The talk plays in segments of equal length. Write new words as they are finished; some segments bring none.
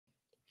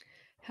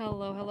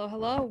Hello, hello,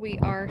 hello. We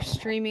are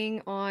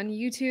streaming on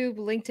YouTube,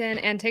 LinkedIn,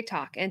 and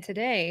TikTok. And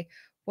today,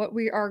 what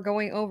we are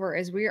going over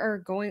is we are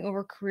going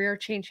over career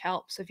change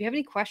help. So if you have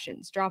any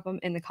questions, drop them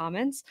in the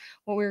comments.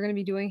 What we're going to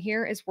be doing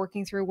here is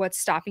working through what's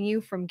stopping you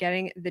from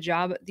getting the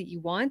job that you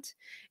want.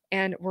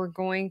 And we're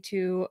going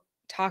to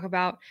talk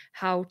about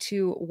how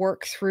to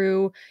work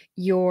through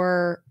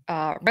your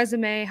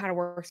resume, how to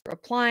work through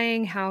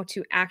applying, how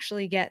to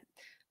actually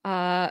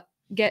uh,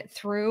 get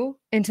through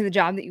into the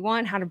job that you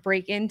want, how to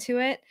break into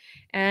it.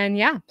 And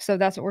yeah, so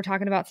that's what we're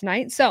talking about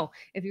tonight. So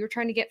if you're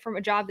trying to get from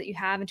a job that you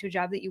have into a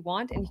job that you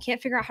want and you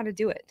can't figure out how to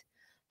do it,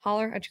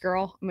 holler at your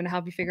girl. I'm going to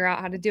help you figure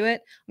out how to do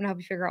it. I'm going to help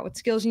you figure out what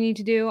skills you need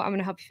to do. I'm going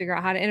to help you figure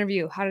out how to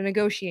interview, how to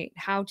negotiate,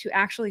 how to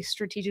actually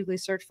strategically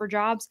search for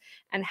jobs,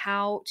 and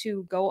how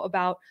to go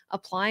about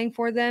applying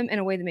for them in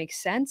a way that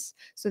makes sense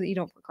so that you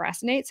don't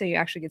procrastinate, so you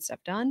actually get stuff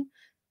done.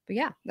 But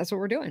yeah, that's what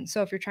we're doing.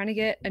 So if you're trying to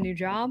get a new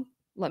job,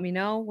 let me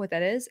know what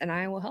that is and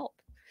I will help.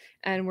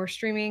 And we're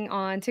streaming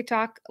on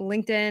TikTok,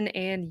 LinkedIn,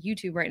 and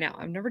YouTube right now.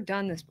 I've never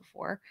done this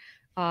before,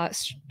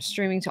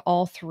 streaming to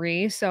all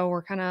three. So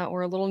we're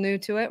a little new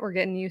to it. We're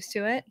getting used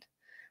to it.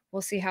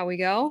 We'll see how we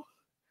go.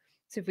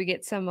 See if we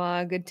get some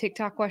good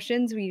TikTok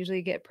questions. We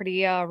usually get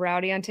pretty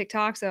rowdy on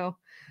TikTok, so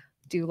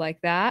do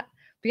like that.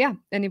 But yeah,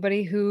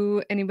 anybody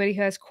who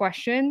has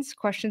questions,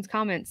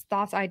 comments,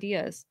 thoughts,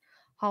 ideas,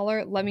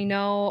 holler. Let me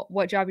know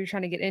what job you're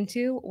trying to get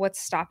into,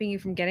 what's stopping you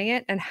from getting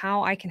it, and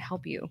how I can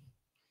help you.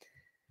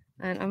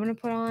 And I'm going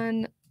to put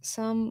on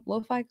some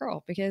Lo-Fi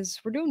Girl because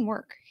we're doing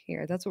work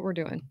here. That's what we're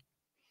doing.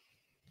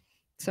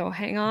 So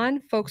hang on,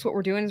 folks. What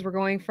we're doing is we're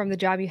going from the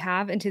job you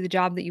have into the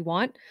job that you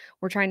want.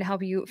 We're trying to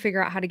help you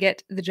figure out how to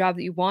get the job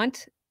that you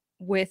want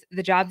with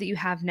the job that you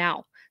have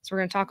now. So we're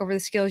going to talk over the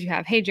skills you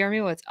have. Hey, Jeremy,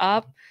 what's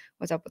up?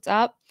 What's up? What's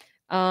up?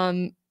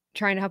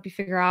 Trying to help you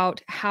figure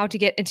out how to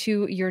get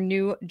into your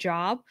new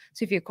job.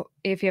 So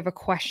if you have a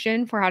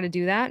question for how to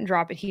do that,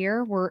 drop it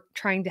here. We're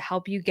trying to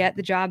help you get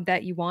the job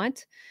that you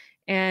want,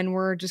 and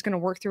we're just going to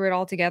work through it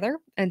all together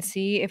and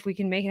see if we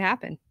can make it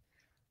happen.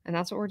 And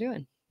that's what we're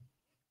doing.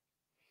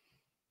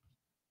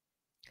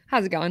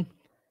 How's it going?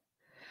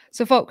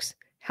 So, folks,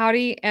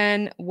 howdy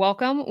and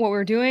welcome. What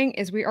we're doing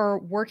is we're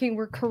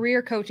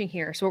career coaching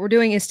here. So, what we're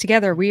doing is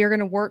together, we are going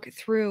to work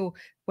through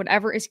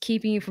whatever is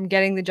keeping you from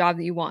getting the job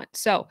that you want.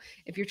 So,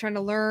 if you're trying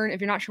to learn, if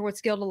you're not sure what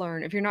skill to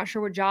learn, if you're not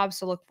sure what jobs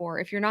to look for,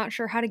 if you're not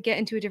sure how to get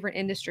into a different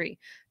industry,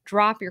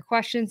 drop your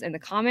questions in the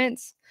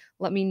comments.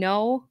 Let me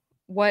know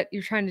what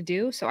you're trying to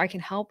do so I can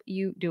help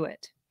you do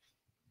it.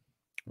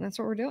 And that's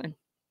what we're doing.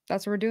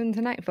 That's what we're doing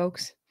tonight,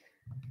 folks.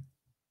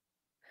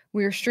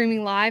 We are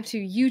streaming live to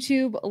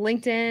YouTube,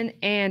 LinkedIn,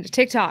 and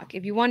TikTok.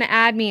 If you want to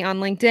add me on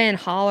LinkedIn,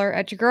 holler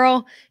at your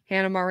girl,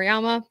 Hannah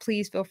Mariama.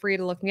 Please feel free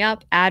to look me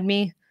up, add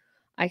me.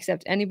 I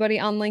accept anybody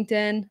on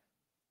LinkedIn.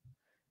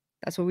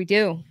 That's what we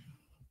do.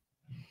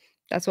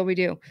 That's what we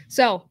do.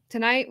 So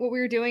tonight, what we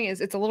were doing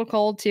is it's a little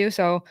cold too.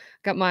 So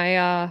got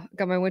my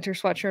winter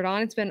sweatshirt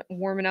on. It's been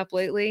warming up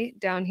lately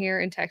down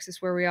here in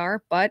Texas where we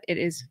are, but it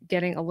is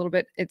getting a little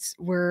bit.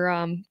 We're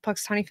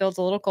Puxatawny Field's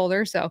a little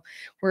colder, so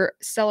we're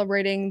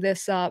celebrating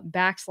this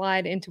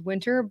backslide into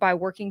winter by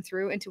working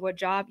through into what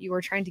job you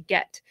are trying to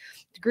get.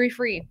 Degree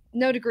free,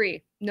 no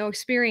degree, no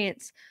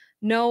experience,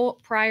 no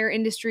prior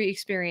industry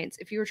experience.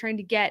 If you are trying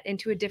to get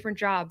into a different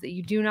job that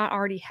you do not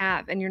already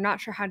have and you're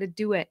not sure how to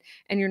do it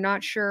and you're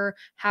not sure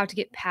how to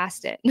get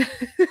past it.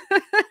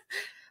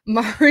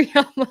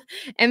 Mariama,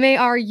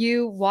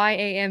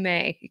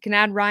 Maruyyama. You can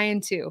add Ryan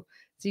too.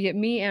 So you get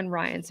me and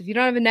Ryan. So if you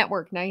don't have a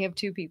network, now you have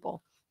two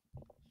people.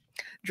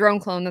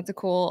 Drone clone, that's a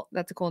cool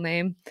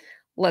name.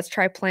 Let's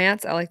try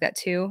plants. I like that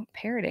too.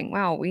 Parroting.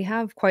 Wow, we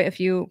have quite a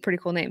few pretty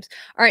cool names.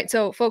 All right,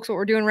 so folks, what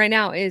we're doing right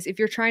now is if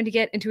you're trying to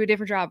get into a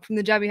different job from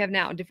the job you have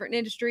now, different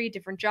industry,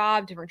 different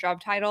job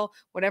title,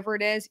 whatever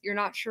it is, you're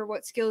not sure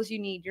what skills you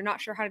need, you're not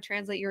sure how to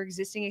translate your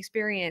existing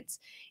experience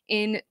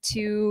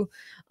into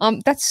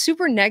that's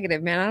super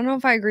negative, man. I don't know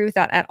if I agree with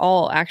that at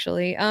all,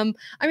 actually. I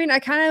mean, I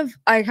kind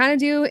of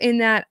do, in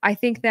that I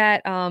think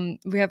that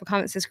we have a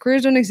comment that says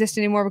careers don't exist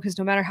anymore because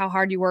no matter how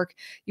hard you work,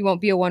 you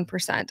won't be a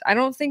 1%. I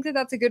don't think that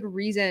that's a good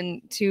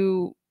reason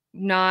to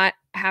not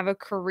have a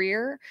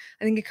career.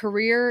 I think a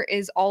career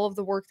is all of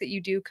the work that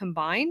you do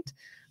combined.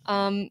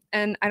 And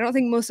I don't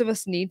think most of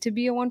us need to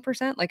be a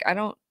 1%. Like, I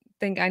don't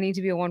think I need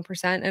to be a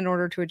 1% in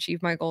order to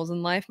achieve my goals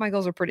in life. My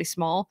goals are pretty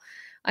small.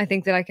 I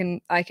think that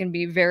I can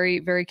be very,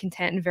 very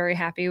content and very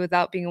happy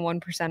without being a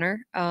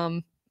 1%er.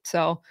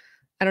 So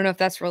I don't know if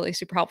that's really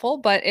super helpful,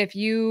 but if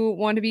you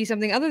want to be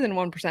something other than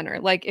 1%er,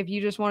 like if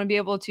you just want to be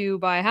able to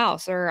buy a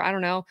house, or I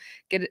don't know,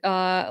 get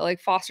like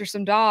foster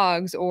some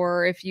dogs,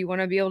 or if you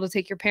want to be able to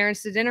take your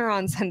parents to dinner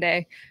on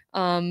Sunday,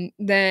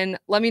 then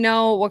let me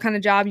know what kind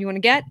of job you want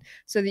to get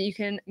so that you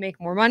can make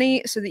more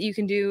money, so that you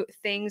can do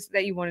things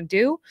that you want to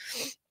do.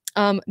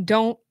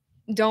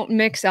 Don't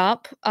mix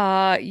up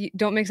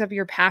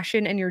your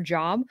passion and your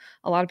job.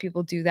 A lot of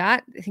people do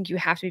that. I think you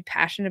have to be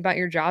passionate about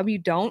your job. You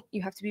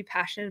have to be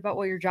passionate about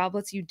what your job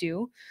lets you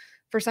do.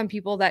 For some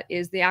people, that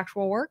is the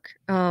actual work.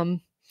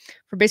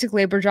 For basic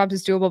labor jobs,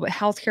 it's doable, but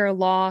healthcare,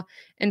 law,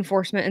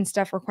 enforcement, and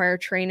stuff require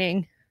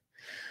training.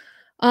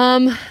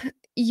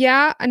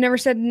 Yeah, I never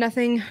said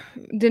nothing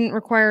didn't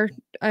require.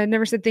 I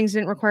never said things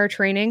didn't require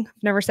training.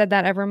 Never said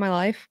that ever in my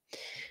life.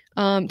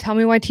 Tell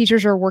me why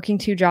teachers are working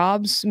two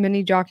jobs.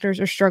 Many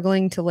doctors are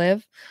struggling to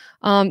live.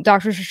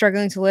 Doctors are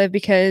struggling to live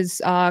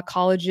because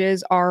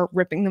colleges are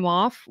ripping them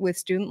off with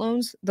student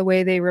loans the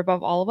way they rip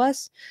off all of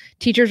us.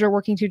 Teachers are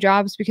working two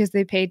jobs because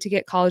they paid to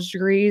get college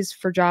degrees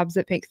for jobs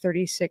that make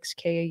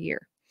 $36K a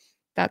year.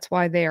 That's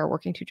why they are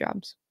working two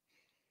jobs.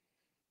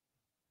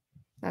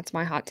 That's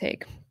my hot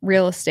take.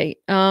 Real estate.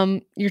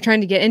 You're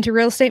trying to get into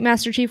real estate,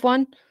 Master Chief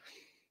One?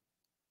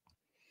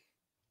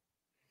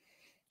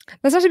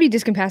 That's not to be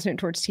discompassionate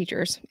towards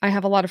teachers. I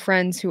have a lot of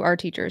friends who are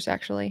teachers,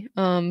 actually.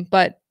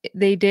 But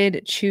they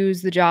did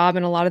choose the job,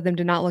 and a lot of them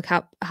did not look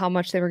how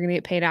much they were going to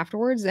get paid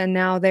afterwards. And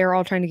now they are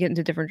all trying to get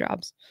into different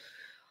jobs.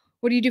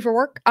 What do you do for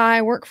work?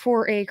 I work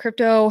for a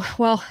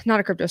not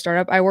a crypto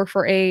startup. I work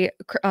for a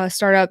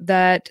startup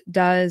that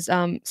does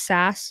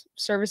SaaS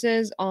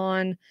services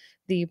on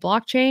the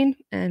blockchain,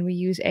 and we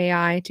use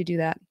AI to do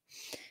that.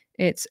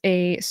 It's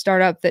a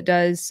startup that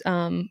does,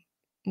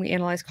 we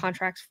analyze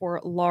contracts for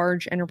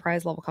large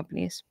enterprise level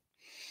companies.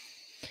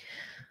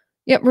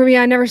 Yep, Ruby,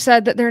 I never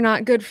said that they're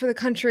not good for the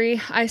country.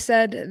 I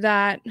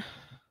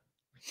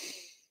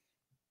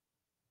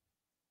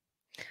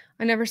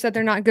never said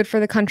they're not good for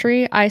the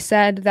country. I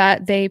said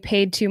that they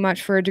paid too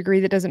much for a degree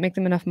that doesn't make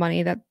them enough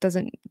money. That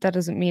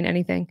doesn't mean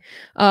anything.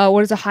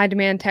 What is a high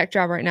demand tech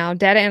job right now?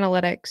 Data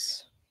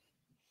analytics.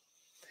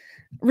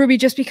 Ruby,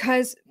 just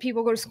because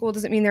people go to school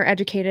doesn't mean they're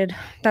educated.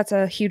 That's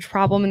a huge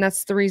problem, and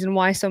that's the reason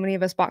why so many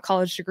of us bought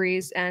college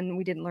degrees and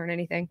we didn't learn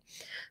anything.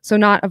 So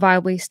not a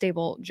viably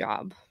stable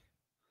job.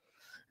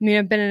 I mean,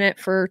 I've been in it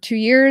for 2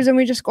 years and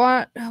we just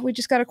got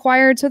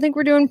acquired. So I think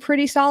we're doing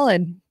pretty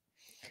solid,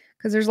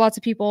 because there's lots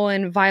of people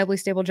in viably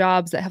stable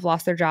jobs that have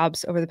lost their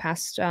jobs over the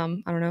past,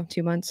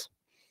 2 months.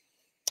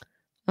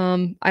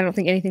 I don't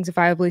think anything's a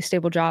viably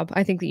stable job.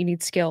 I think that you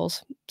need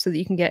skills so that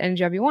you can get any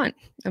job you want.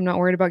 I'm not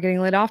worried about getting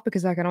laid off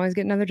because I can always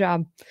get another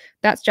job.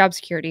 That's job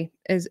security,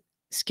 is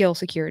skill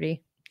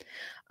security.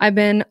 I've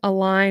been a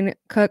line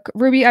cook.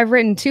 Ruby, I've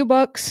written 2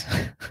 books.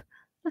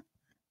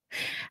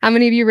 How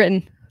many have you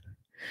written?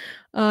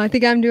 I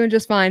think I'm doing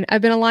just fine.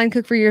 I've been a line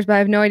cook for years, but I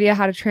have no idea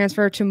how to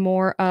transfer to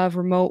more of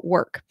remote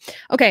work.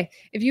 Okay,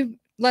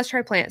 let's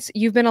try plants.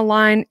 You've been a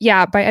line,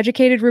 yeah. By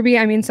educated, Ruby,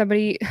 I mean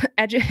somebody.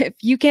 If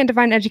you can't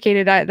define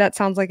educated, that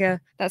sounds like a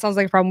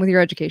problem with your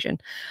education.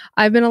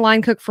 I've been a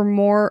line cook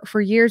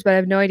for years, but I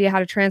have no idea how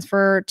to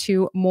transfer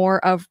to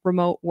more of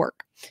remote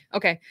work.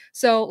 Okay,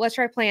 so let's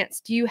try plants.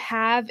 Do you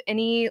have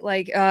any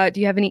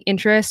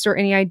interests or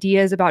any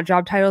ideas about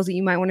job titles that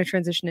you might want to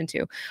transition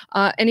into?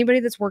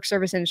 Anybody that's work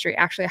service industry,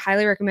 actually, I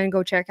highly recommend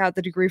go check out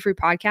the Degree Free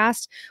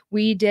podcast.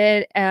 We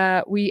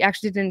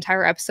actually did an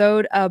entire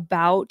episode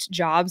about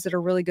jobs that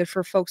are really good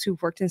for folks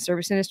who've worked in the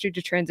service industry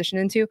to transition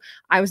into.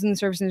 I was in the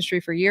service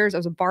industry for years. I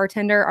was a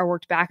bartender. I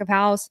worked back of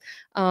house.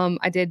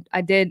 I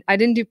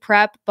didn't do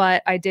prep,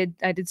 but I did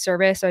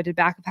service. So I did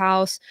back of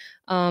house.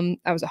 I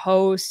was a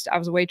host, I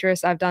was a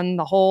waitress. I've done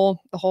the whole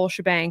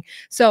shebang.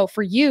 So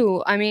for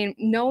you, I mean,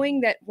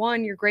 knowing that,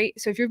 one, you're great.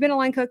 So if you've been a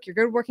line cook, you're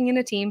good working in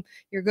a team,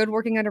 you're good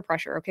working under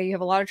pressure. Okay. You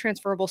have a lot of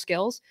transferable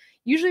skills,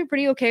 usually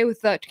pretty okay with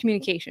the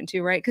communication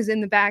too, right? Because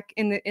in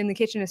the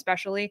kitchen,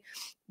 especially,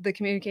 the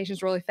communication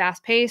is really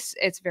fast paced.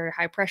 It's very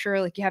high pressure.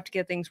 Like, you have to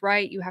get things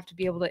right. You have to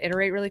be able to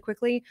iterate really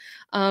quickly.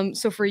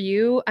 So for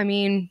you, I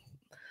mean,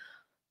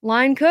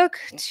 line cook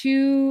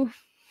to,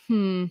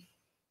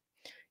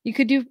 You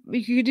could do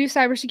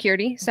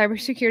cybersecurity.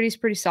 Cybersecurity is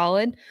pretty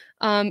solid,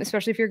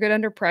 especially if you're good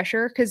under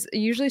pressure, because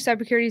usually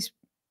cybersecurity is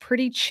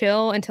pretty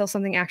chill until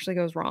something actually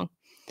goes wrong.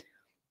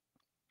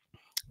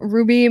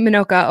 Ruby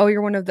Minoka, oh,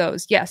 you're one of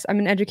those. Yes, I'm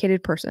an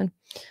educated person.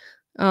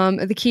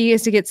 The key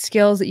is to get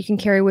skills that you can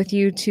carry with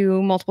you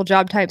to multiple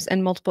job types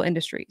and multiple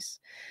industries.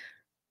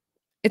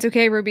 It's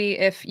okay, Ruby,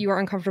 if you are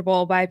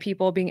uncomfortable by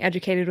people being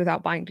educated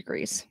without buying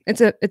degrees.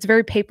 It's a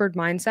very papered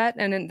mindset,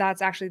 and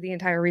that's actually the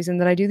entire reason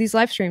that I do these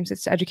live streams.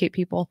 It's to educate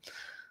people.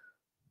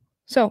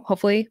 So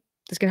hopefully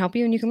this can help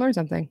you and you can learn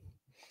something.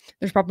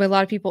 There's probably a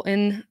lot of people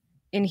in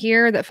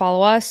here that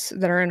follow us,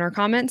 that are in our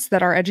comments,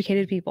 that are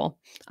educated people.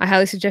 I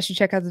highly suggest you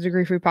check out the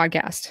Degree Free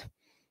podcast.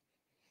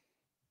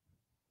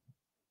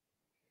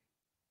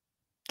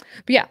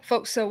 But yeah,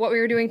 folks, so what we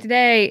are doing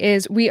today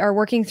is we are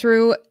working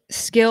through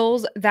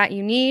skills that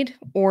you need,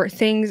 or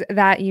things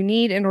that you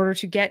need in order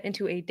to get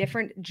into a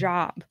different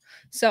job.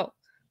 So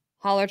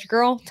holler at your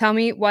girl. Tell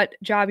me what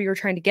job you're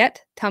trying to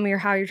get. Tell me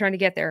how you're trying to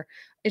get there.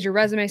 Is your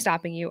resume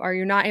stopping you? Are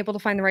you not able to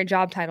find the right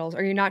job titles?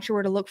 Are you not sure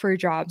where to look for your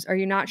jobs? Are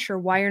you not sure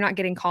why you're not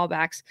getting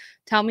callbacks?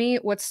 Tell me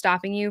what's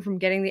stopping you from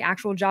getting the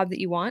actual job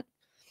that you want.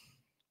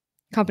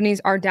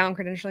 Companies are down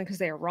credentialing because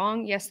they are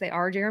wrong. Yes, they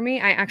are,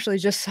 Jeremy. I actually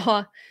just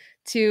saw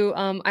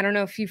I don't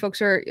know if you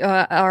folks are,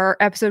 our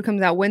episode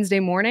comes out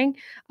Wednesday morning,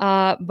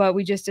 but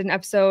we just did an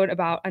episode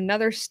about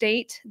another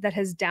state that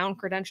has down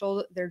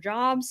credentialed their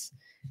jobs,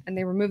 and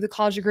they removed the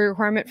college degree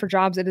requirement for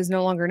jobs it is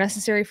no longer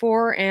necessary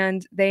for,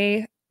 and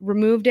they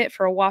removed it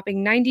for a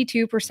whopping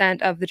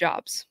 92% of the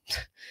jobs.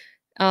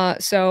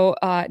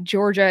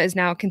 Georgia is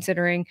now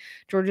considering,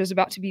 Georgia is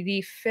about to be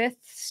the 5th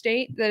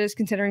state that is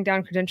considering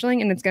down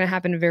credentialing, and it's going to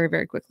happen very,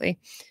 very quickly.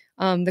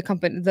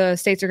 The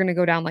states are going to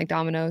go down like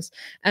dominoes,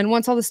 and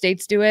once all the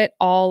states do it,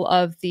 all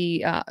of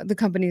the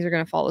companies are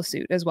going to follow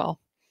suit as well.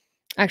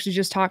 I actually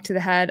just talked to the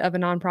head of a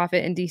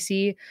nonprofit in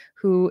DC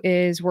who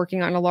is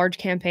working on a large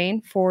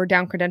campaign for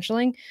down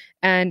credentialing,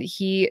 and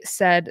he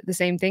said the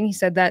same thing. He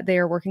said that they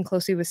are working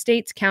closely with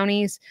states,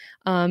 counties,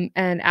 and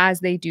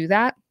as they do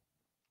that,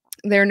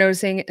 they're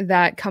noticing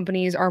that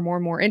companies are more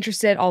and more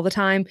interested all the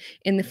time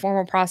in the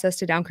formal process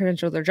to down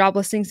credential their job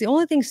listings. The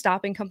only thing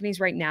stopping companies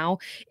right now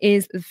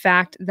is the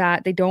fact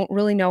that they don't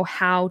really know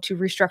how to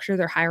restructure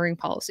their hiring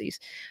policies.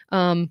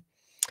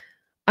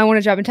 I want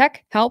a job in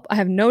tech. Help. I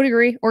have no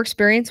degree or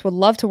experience. Would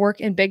love to work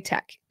in big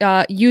tech.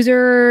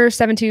 User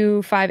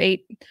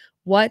 7258.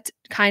 What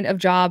kind of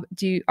job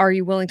are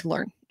you willing to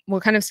learn?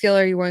 What kind of skill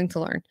are you willing to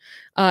learn?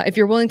 If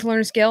you're willing to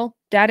learn a skill,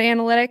 data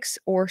analytics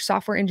or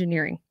software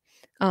engineering.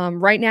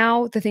 Right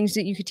now, the things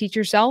that you could teach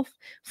yourself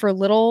for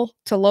little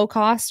to low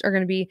cost are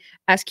going to be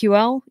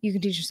SQL. You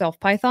can teach yourself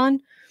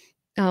Python.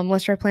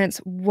 Let's try plants.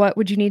 What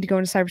would you need to go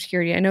into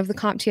cybersecurity? I know the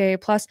CompTIA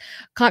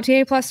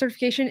Plus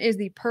certification is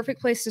the perfect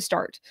place to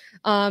start.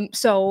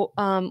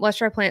 Let's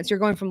try plants. You're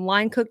going from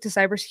line cook to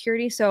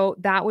cybersecurity. So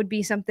that would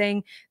be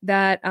something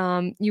that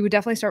you would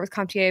definitely start with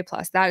CompTIA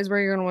Plus. That is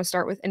where you're going to want to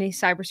start with any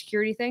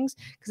cybersecurity things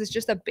because it's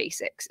just the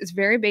basics. It's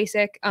very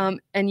basic.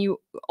 And you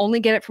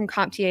only get it from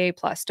CompTIA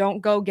Plus. Don't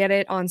go get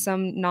it on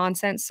some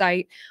nonsense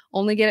site.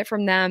 Only get it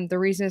from them. The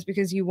reason is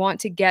because you want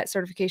to get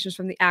certifications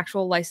from the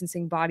actual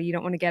licensing body. You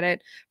don't want to get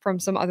it from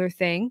some other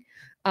thing.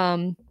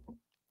 Data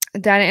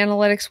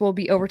analytics will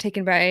be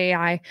overtaken by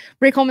AI.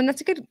 Ray Coleman,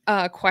 that's a good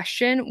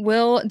question.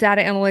 Will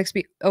data analytics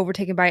be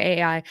overtaken by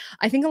AI?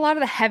 I think a lot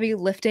of the heavy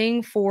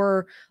lifting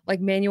for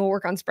like manual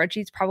work on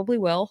spreadsheets probably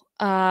will.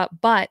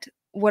 But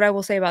what I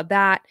will say about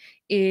that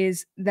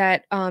is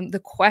that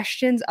the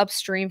questions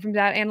upstream from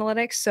data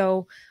analytics,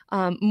 so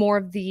more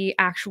of the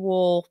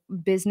actual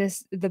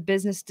business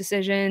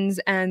decisions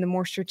and the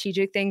more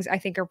strategic things, I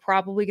think are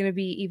probably going to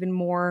be even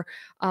more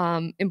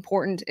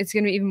important. It's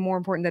going to be even more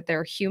important that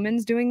there are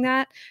humans doing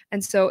that.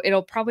 And so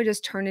it'll probably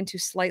just turn into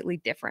slightly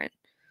different.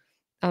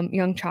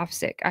 Young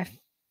chopstick, I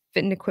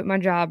fitting to quit my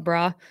job,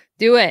 bruh.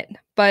 Do it.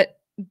 But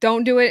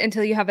don't do it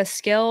until you have a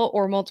skill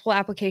or multiple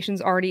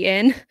applications already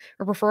in,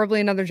 or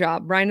preferably another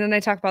job. Ryan and I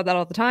talk about that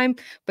all the time,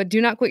 but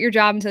do not quit your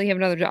job until you have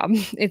another job.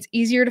 It's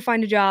easier to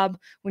find a job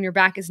when your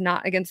back is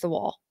not against the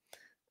wall.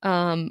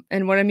 And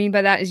what I mean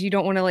by that is you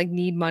don't want to like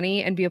need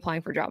money and be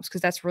applying for jobs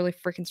because that's really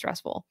freaking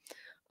stressful.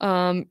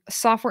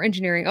 Software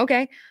engineering.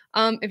 Okay.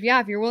 If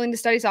you're willing to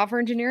study software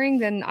engineering,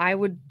 then I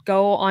would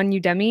go on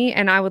Udemy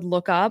and I would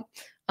look up.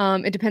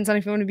 It depends on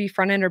if you want to be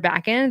front end or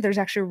back end. There's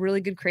actually a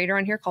really good creator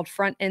on here called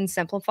Front End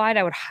Simplified.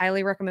 I would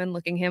highly recommend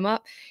looking him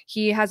up.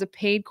 He has a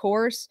paid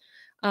course.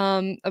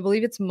 I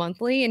believe it's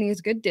monthly, and he has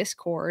good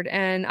Discord.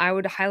 And I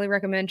would highly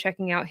recommend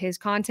checking out his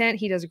content.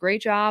 He does a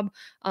great job.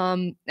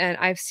 And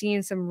I've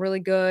seen some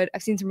really good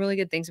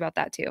things about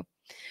that too.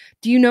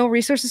 Do you know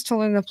resources to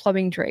learn the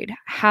plumbing trade?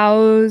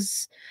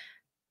 How's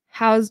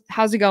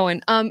it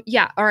going?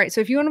 Yeah. All right. So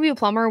if you want to be a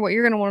plumber, what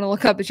you're going to want to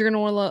look up is you're going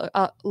to want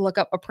to look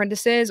up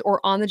apprentices or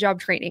on-the-job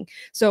training.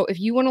 So if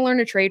you want to learn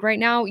a trade right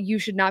now, you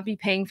should not be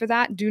paying for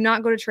that. Do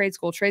not go to trade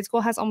school. Trade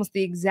school has almost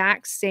the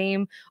exact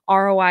same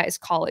ROI as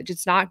college.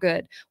 It's not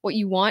good. What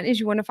you want is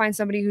you want to find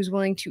somebody who's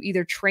willing to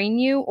either train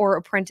you or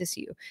apprentice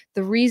you.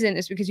 The reason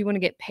is because you want to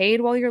get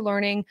paid while you're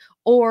learning,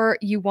 or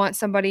you want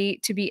somebody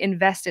to be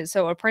invested.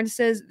 So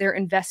apprentices, they're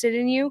invested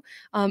in you.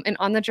 And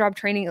on-the-job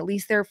training, at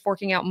least they're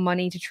forking out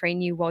money to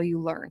train you while you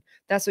learn.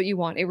 That's what you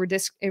want. It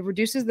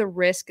reduces the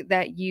risk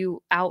that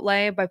you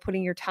outlay by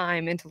putting your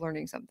time into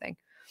learning something.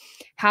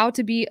 How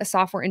to be a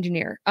software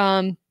engineer.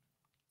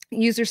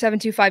 User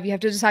 725, you have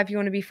to decide if you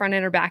want to be front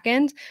end or back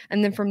end.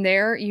 And then from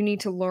there, you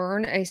need to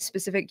learn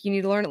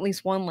at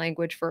least one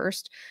language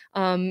first.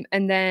 And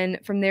then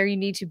from there, you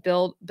need to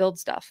build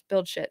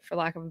shit, for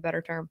lack of a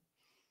better term.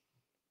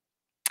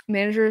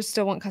 Managers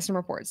still want custom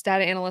reports.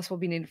 Data analysts will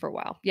be needed for a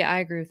while. Yeah, I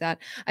agree with that.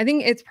 I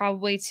think it's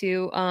probably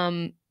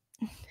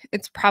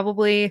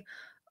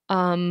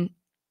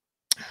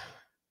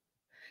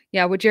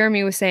what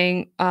Jeremy was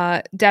saying,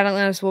 data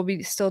analysts will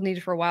be still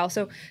needed for a while.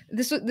 So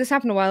this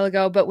happened a while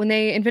ago, but when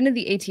they invented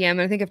the ATM,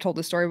 and I think I've told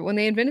this story, but when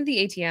they invented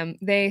the ATM,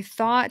 they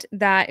thought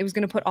that it was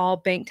going to put all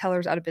bank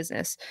tellers out of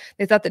business.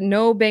 They thought that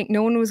no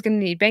one was going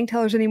to need bank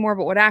tellers anymore,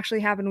 but what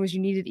actually happened was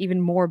you needed even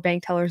more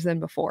bank tellers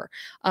than before.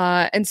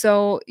 And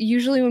so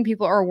usually when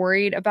people are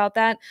worried about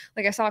that,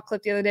 like I saw a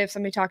clip the other day of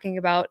somebody talking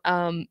about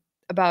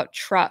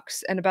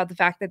trucks and about the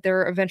fact that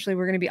we're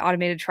going to be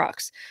automated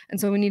trucks. And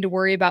so we need to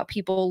worry about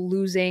people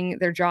losing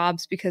their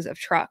jobs because of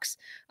trucks,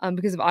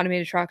 because of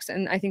automated trucks.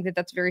 And I think that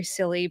that's very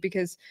silly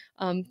because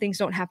things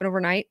don't happen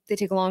overnight. They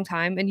take a long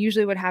time. And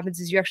usually what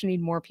happens is you actually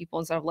need more people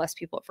instead of less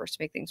people at first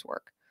to make things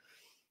work.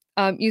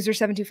 User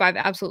 725,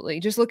 absolutely.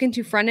 Just look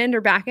into front end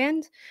or back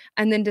end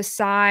and then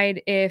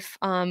decide if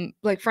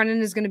like front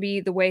end is going to be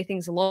the way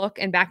things look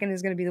and back end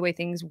is going to be the way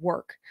things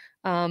work.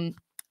 Um,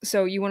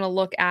 so you want to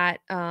look at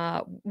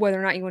whether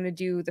or not you want to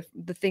do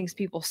the things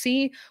people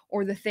see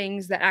or the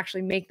things that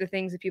actually make the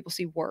things that people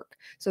see work.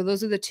 So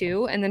those are the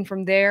two. And then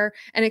from there,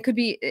 and it could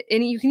be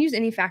any, you can use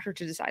any factor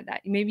to decide that.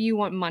 Maybe you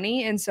want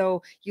money. And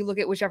so you look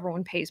at whichever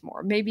one pays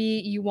more. Maybe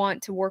you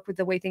want to work with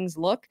the way things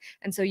look.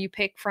 And so you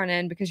pick front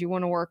end because you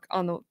want to work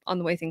on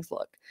the way things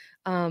look.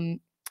 And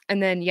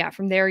then yeah,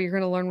 from there you're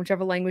going to learn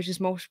whichever language is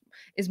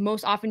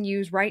most often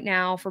used right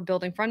now for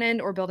building front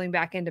end or building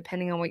back end,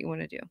 depending on what you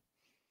want to do.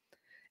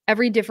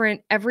 Every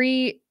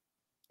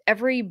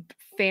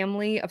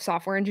family of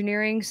software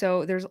engineering,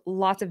 so there's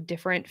lots of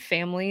different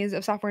families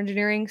of software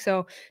engineering.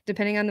 So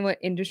depending on what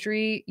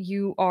industry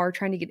you are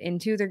trying to get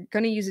into, they're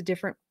probably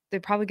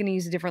going to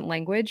use a different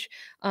language.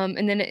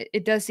 And then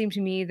it does seem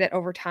to me that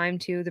over time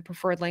too, the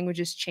preferred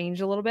languages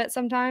change a little bit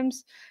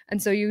sometimes.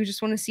 And so you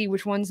just want to see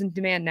which one's in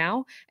demand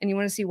now and you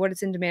want to see what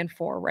it's in demand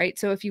for, right?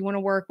 So if you want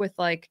to work with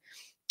like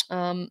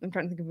I'm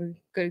trying to think of a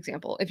good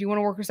example. If you want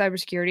to work with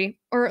cybersecurity,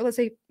 or let's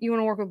say you want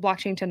to work with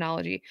blockchain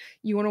technology,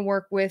 you want to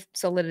work with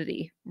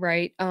Solidity,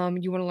 right?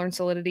 You want to learn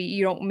Solidity.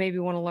 You don't maybe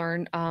want to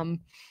learn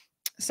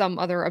some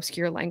other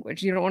obscure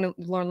language. You don't want to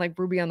learn like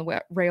Ruby on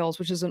the Rails,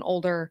 which is an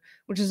older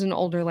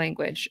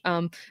language.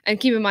 And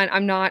keep in mind,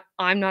 I'm not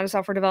a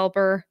software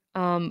developer.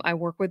 I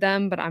work with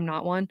them, but I'm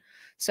not one.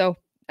 So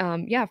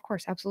yeah, of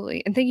course,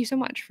 absolutely. And thank you so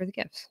much for the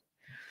gifts.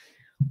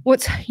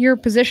 What's your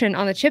position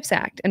on the CHIPS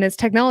Act and its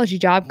technology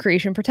job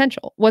creation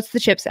potential? What's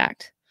the CHIPS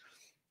Act?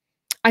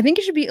 I think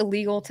it should be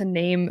illegal to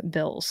name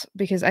bills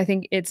because I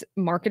think it's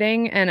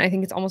marketing and I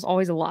think it's almost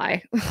always a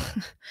lie.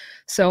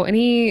 So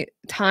any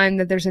time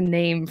that there's a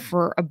name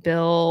for a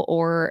bill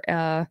or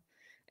an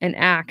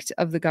act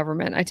of the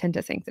government, I tend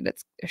to think that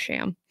it's a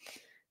sham.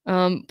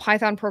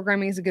 Python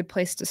programming is a good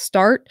place to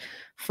start,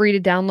 free to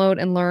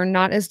download and learn,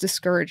 not as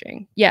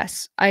discouraging.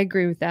 Yes, I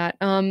agree with that.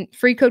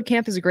 Free Code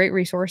Camp is a great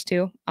resource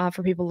too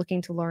for people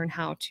looking to learn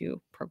how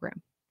to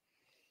program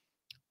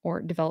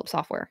or develop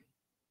software.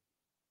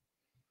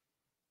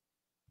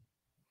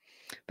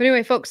 But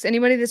anyway, folks,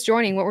 anybody that's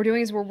joining, what we're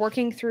doing is we're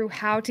working through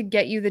how to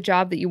get you the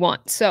job that you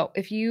want. So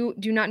if you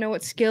do not know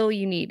what skill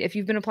you need, if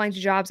you've been applying to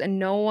jobs and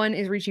no one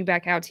is reaching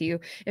back out to you,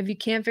 if you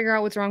can't figure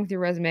out what's wrong with your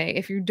resume,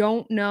 if you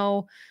don't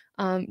know,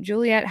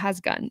 Juliet has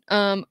gun.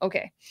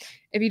 Okay.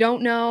 If you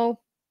don't know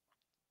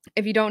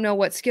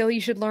what skill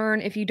you should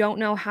learn, if you don't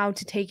know how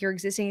to take your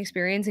existing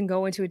experience and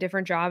go into a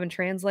different job and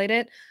translate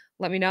it,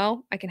 let me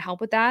know. I can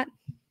help with that.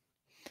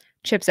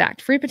 CHIPS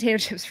Act, free potato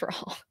chips for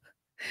all.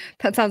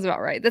 That sounds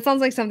about right. That sounds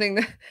like something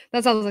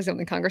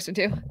Congress would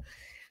do.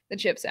 The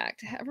CHIPS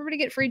Act. Everybody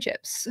get free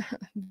chips.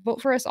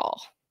 Vote for us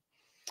all.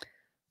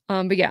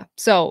 But yeah,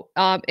 so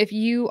if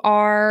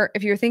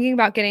you're thinking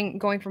about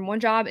going from one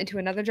job into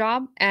another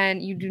job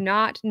and you do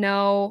not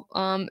know,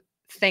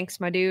 thanks,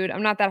 my dude.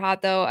 I'm not that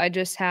hot though. I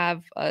just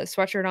have a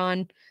sweatshirt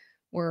on.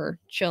 We're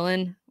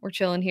chilling. We're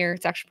chilling here.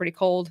 It's actually pretty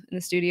cold in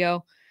the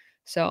studio,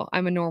 so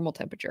I'm a normal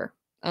temperature.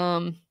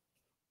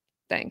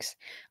 Thanks.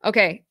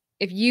 Okay.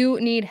 If you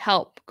need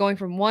help going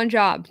from one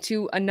job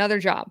to another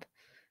job,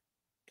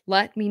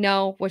 let me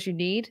know what you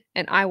need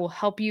and I will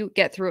help you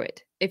get through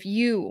it. If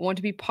you want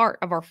to be part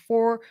of our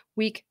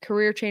 4-week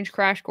career change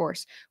crash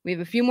course, we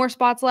have a few more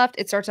spots left.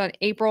 It starts on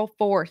April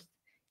 4th.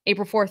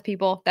 April 4th,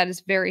 people. That is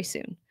very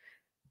soon.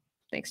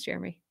 Thanks,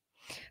 Jeremy.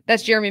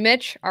 That's Jeremy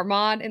Mitch, our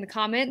mod in the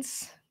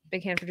comments.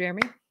 Big hand for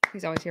Jeremy.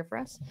 He's always here for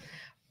us.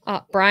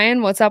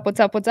 Brian, what's up? What's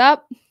up? What's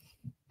up?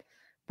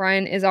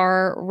 Brian is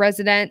our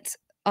resident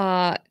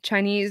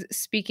Chinese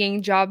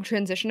speaking job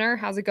transitioner.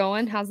 How's it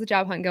going? How's the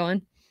job hunt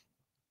going?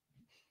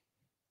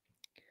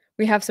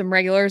 We have some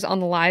regulars on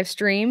the live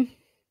stream.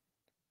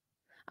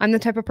 I'm the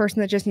type of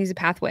person that just needs a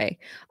pathway.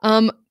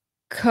 How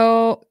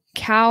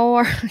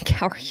are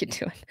you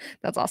doing?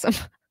 That's awesome.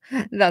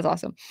 That's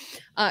awesome.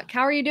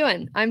 How are you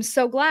doing? I'm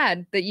so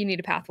glad that you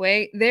need a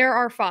pathway. There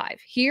are 5.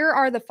 Here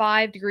are the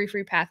 5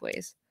 degree-free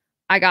pathways.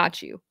 I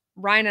got you.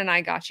 Ryan and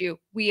I got you.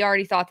 We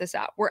already thought this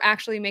out. We're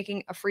actually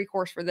making a free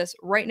course for this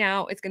right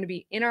now. It's going to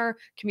be in our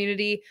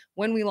community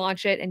when we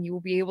launch it, and you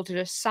will be able to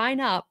just sign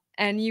up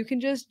and you can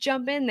just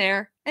jump in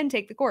there and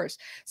take the course.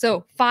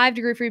 So 5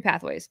 degree-free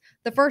pathways.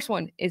 The first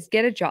one is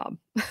get a job.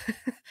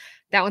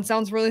 That one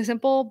sounds really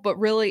simple, but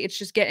really it's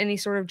just get any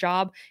sort of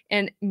job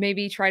and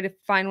maybe try to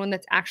find one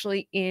that's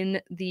actually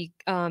in the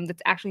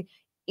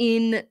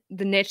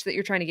niche that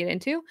you're trying to get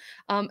into.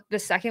 The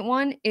second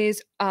one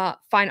is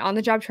find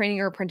on-the-job training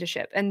or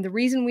apprenticeship. And the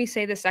reason we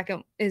say the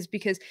second is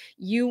because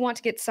you want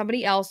to get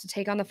somebody else to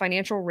take on the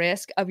financial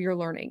risk of your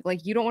learning.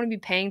 Like you don't want to be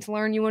paying to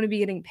learn, you want to be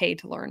getting paid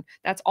to learn.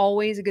 That's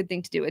always a good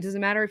thing to do. It doesn't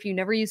matter if you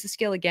never use the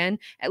skill again,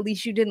 at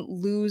least you didn't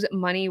lose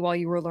money while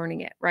you were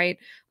learning it, right?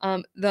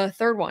 The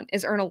third one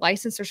is earn a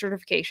license or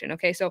certification.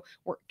 Okay, so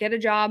get a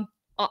job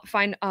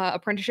find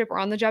apprenticeship or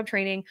on-the-job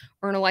training,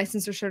 earn a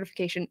license or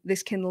certification.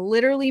 This can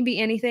literally be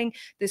anything.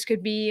 This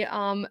could be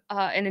an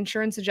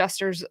insurance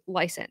adjuster's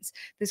license.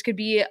 This could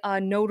be a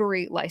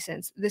notary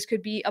license. This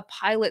could be a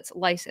pilot's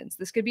license.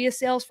 This could be a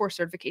Salesforce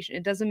certification.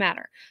 It doesn't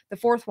matter. The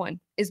fourth one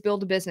is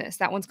build a business.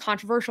 That one's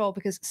controversial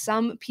because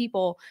some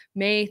people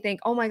may think,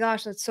 oh my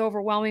gosh, that's so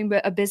overwhelming.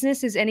 But a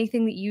business is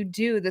anything that you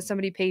do that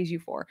somebody pays you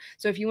for.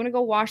 So if you want to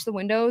go wash the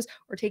windows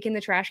or take in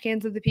the trash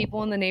cans of the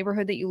people in the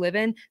neighborhood that you live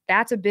in,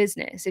 that's a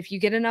business. If you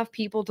get enough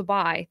people to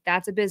buy,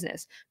 that's a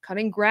business.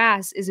 Cutting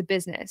grass is a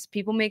business.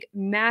 People make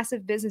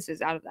massive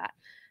businesses out of that.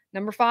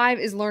 Number 5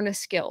 is learn a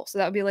skill. So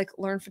that would be like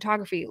learn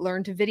photography,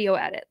 learn to video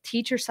edit,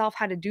 teach yourself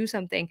how to do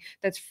something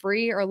that's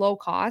free or low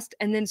cost,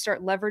 and then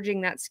start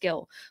leveraging that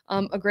skill.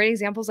 A great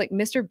example is like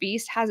Mr.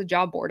 Beast has a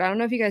job board. I don't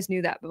know if you guys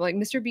knew that, but like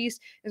Mr.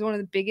 Beast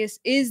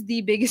is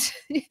the biggest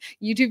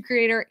YouTube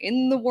creator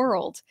in the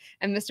world.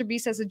 And Mr.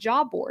 Beast has a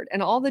job board,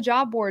 and all the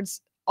jobs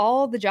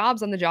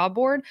on the job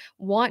board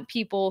want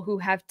people who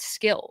have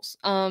skills.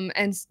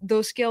 And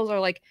those skills are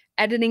like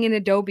editing in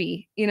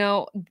Adobe, in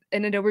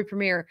Adobe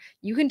Premiere.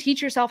 You can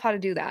teach yourself how to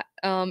do that.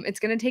 It's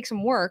going to take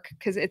some work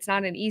because it's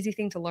not an easy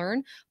thing to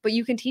learn, but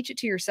you can teach it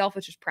to yourself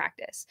with just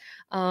practice.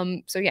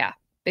 So yeah,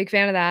 big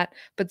fan of that.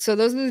 But so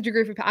those are the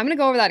degree free. I'm going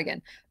to go over that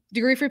again.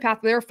 Degree-free path.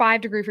 There are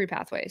 5 degree-free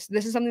pathways.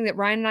 This is something that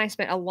Ryan and I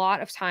spent a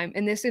lot of time,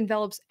 and this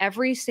envelops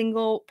every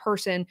single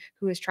person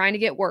who is trying to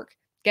get work,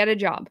 get a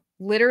job,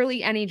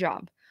 literally any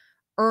job,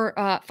 or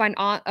find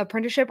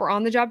apprenticeship or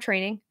on-the-job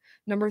training.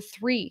 Number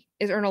 3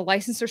 is earn a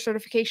license or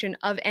certification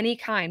of any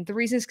kind. The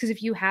reason is because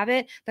if you have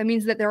it, that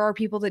means that there are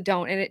people that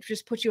don't, and it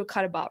just puts you a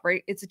cut above,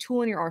 right? It's a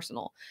tool in your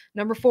arsenal.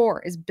 Number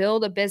 4 is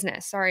build a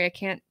business. Sorry, I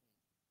can't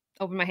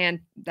open my hand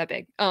that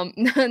big.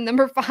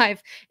 Number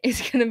 5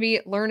 is going to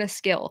be learn a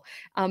skill.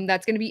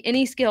 That's going to be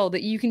any skill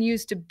that you can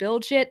use to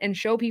build shit and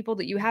show people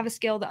that you have a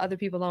skill that other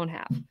people don't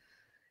have.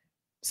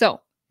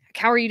 So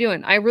how are you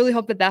doing? I really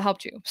hope that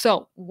helped you.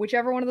 So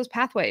whichever one of those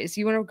pathways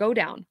you want to go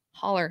down,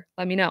 holler,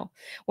 let me know.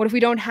 What if we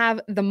don't have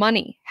the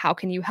money? How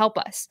can you help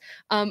us?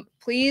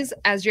 Please,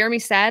 as Jeremy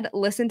said,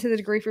 listen to the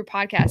Degree Free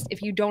podcast.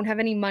 If you don't have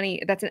any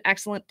money, that's an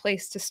excellent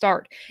place to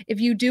start.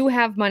 If you do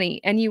have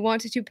money and you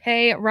wanted to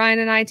pay Ryan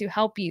and I to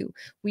help you,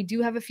 we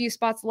do have a few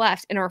spots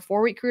left in our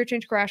 4-week career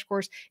change crash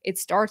course. It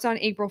starts on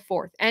April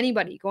 4th.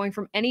 Anybody going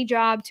from any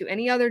job to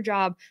any other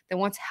job that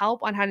wants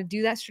help on how to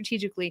do that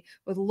strategically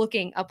with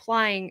looking,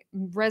 applying,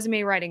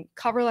 resume writing,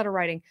 cover letter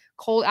writing,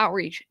 cold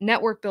outreach,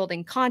 network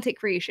building, content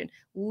creation,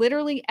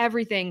 literally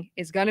everything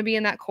is going to be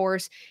in that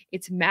course.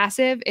 It's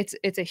massive.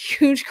 It's a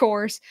huge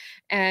course,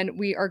 and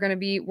we are going to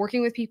be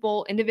working with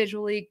people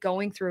individually,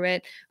 going through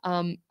it.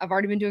 I've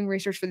already been doing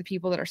research for the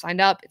people that are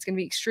signed up. It's going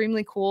to be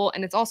extremely cool,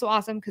 and it's also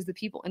awesome because the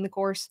people in the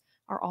course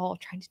are all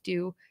trying to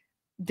do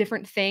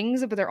different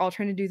things, but they're all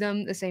trying to do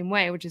them the same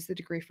way, which is the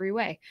degree-free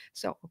way.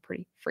 So we're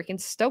pretty freaking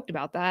stoked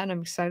about that, and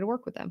I'm excited to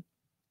work with them.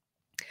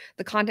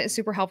 The content is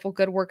super helpful.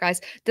 Good work,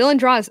 guys. Dylan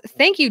draws.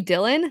 Thank you,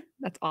 Dylan.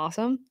 That's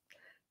awesome.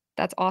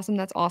 That's awesome.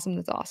 That's awesome.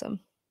 That's awesome.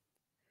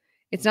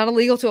 It's not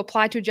illegal to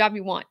apply to a job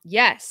you want.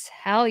 Yes.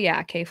 Hell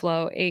yeah.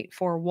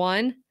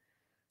 KFlow841.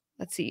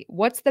 Let's see.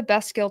 What's the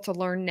best skill to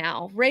learn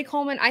now? Ray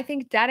Coleman, I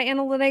think data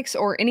analytics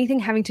or anything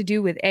having to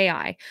do with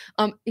AI.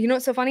 You know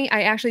what's so funny?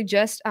 I actually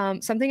just,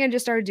 something I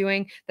just started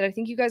doing that I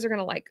think you guys are going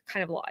to like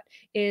kind of a lot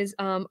is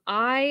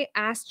I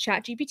asked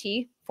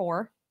ChatGPT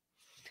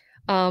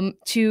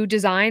to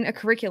design a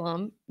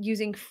curriculum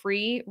using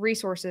free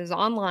resources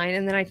online.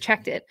 And then I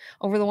checked it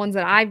over the ones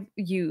that I've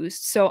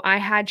used. So I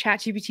had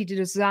ChatGPT to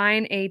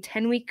design a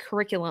 10-week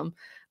curriculum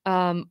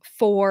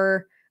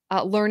for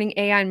learning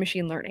AI and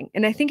machine learning.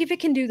 And I think if it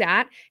can do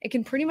that, it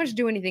can pretty much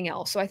do anything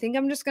else. So I think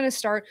I'm just going to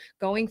start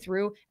going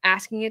through,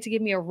 asking it to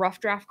give me a rough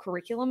draft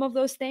curriculum of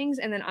those things.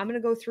 And then I'm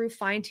going to go through,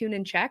 fine tune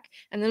and check.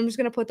 And then I'm just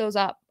going to put those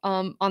up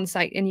on the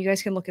site and you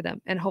guys can look at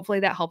them. And hopefully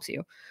that helps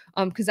you.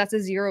 Because that's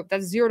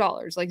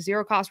 $0, like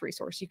zero cost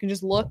resource. You can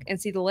just look and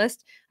see the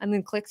list and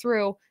then click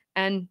through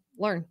and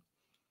learn.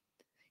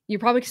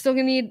 You're probably still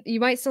going to you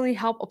might still need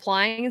help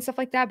applying and stuff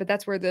like that, but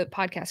that's where the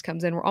podcast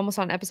comes in. We're almost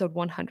on episode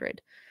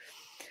 100.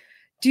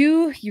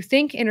 Do you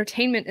think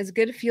entertainment is a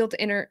good field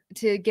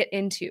to get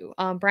into?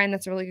 Brian,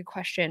 that's a really good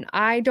question.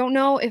 I don't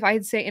know if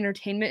I'd say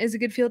entertainment is a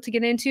good field to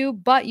get into,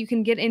 but you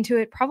can get into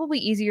it probably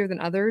easier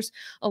than others.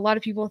 A lot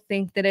of people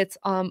think that it's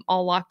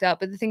all locked up,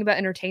 but the thing about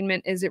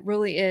entertainment is it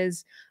really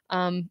is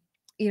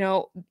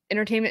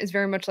entertainment is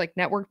very much like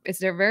network.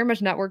 They're very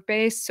much network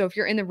based. So if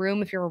you're in the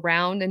room, if you're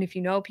around, and if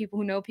you know people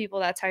who know people,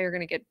 that's how you're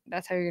gonna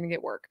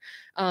get work.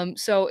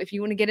 So if you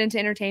want to get into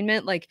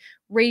entertainment, like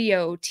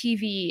radio,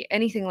 TV,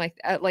 anything like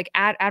that, like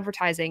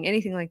advertising,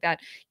 anything like that,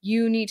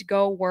 you need to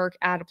go work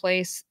at a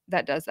place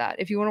that does that.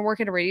 If you want to work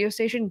at a radio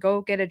station,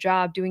 go get a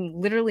job doing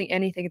literally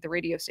anything at the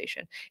radio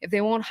station. If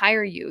they won't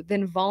hire you,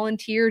 then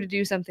volunteer to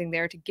do something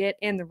there to get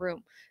in the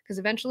room. Because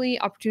eventually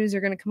opportunities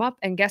are going to come up,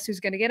 and guess who's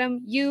going to get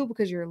them? You,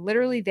 because you're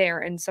literally there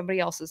and somebody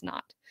else is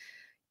not.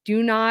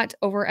 Do not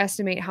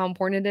overestimate how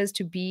important it is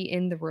to be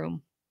in the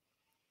room.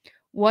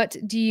 What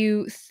do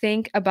you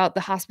think about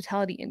the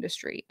hospitality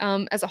industry?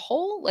 As a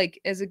whole,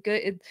 like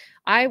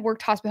I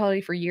worked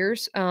hospitality for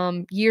years,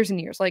 years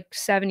and years, like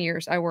 7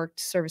 years. I worked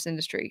service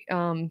industry.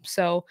 That's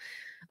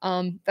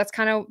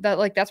kind of that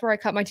like that's where I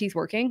cut my teeth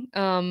working.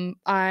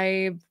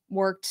 I've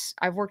worked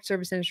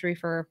service industry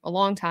for a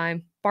long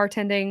time,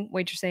 bartending,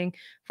 waitressing,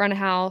 front of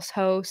house,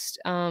 host,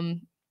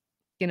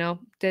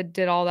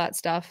 did all that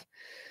stuff.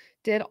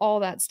 Did all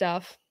that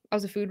stuff. I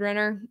was a food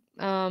runner.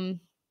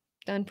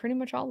 Done pretty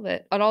much all of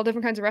it at all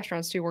different kinds of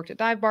restaurants too. Worked at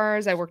dive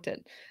bars. I worked at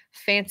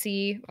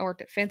fancy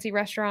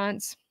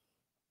restaurants,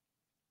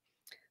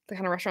 the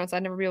kind of restaurants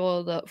I'd never be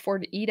able to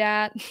afford to eat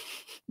at.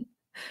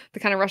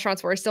 The kind of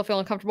restaurants where I still feel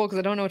uncomfortable because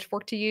I don't know which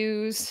fork to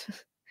use.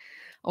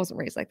 I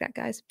wasn't raised like that,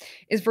 guys.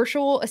 Is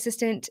virtual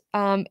assistant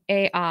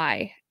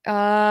AI?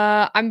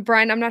 I'm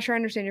Brian. I'm not sure I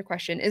understand your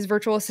question. Is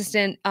virtual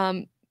assistant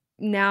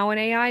now an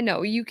AI?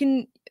 No, you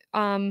can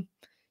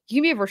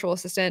be a virtual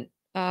assistant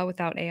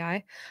without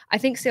AI. I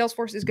think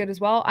Salesforce is good as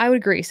well. I would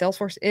agree.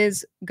 Salesforce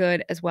is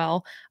good as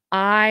well.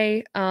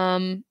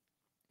 ChatGPT,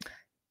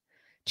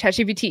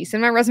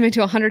 send my resume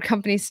to 100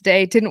 companies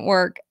today. Didn't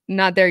work.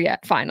 Not there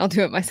yet. Fine, I'll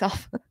do it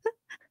myself.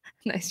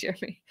 Nice,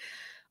 Jeremy.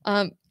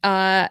 Dan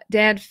Fat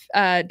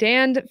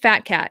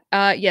Cat.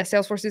 Yeah,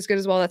 Salesforce is good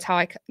as well. That's how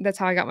I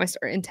got my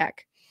start in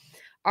tech.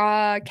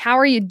 How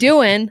are you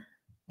doing?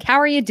 How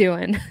are you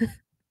doing?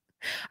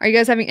 Are you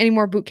guys having any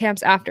more boot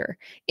camps after?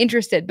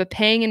 Interested, but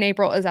paying in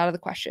April is out of the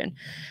question.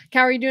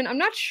 How are you doing? I'm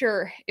not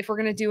sure if we're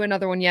gonna do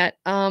another one yet.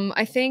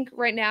 I think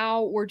right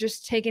now we're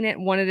just taking it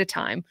one at a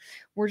time.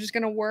 We're just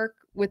gonna work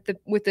with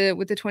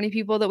the 20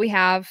 people that we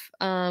have,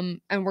 and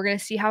we're gonna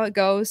see how it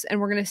goes, and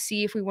we're gonna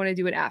see if we want to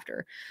do it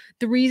after.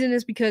 The reason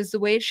is because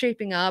the way it's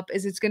shaping up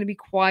is it's gonna be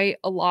quite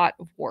a lot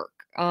of work.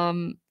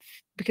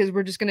 Because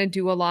we're just going to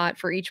do a lot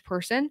for each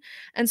person.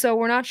 And so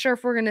we're not sure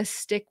if we're going to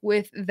stick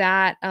with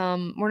that.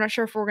 We're not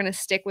sure if we're going to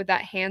stick with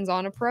that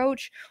hands-on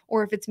approach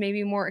or if it's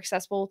maybe more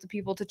accessible to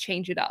people to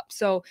change it up.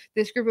 So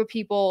this group of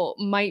people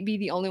might be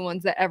the only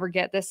ones that ever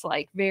get this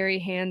like very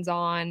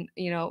hands-on,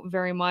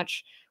 very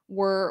much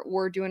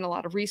we're doing a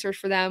lot of research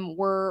for them.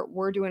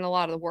 We're doing a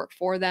lot of the work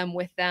for them,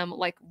 with them,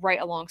 like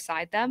right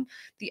alongside them.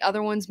 The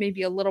other ones may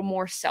be a little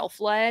more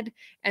self-led,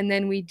 and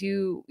then we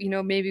do,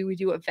 maybe we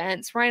do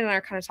events. Ryan and I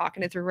are kind of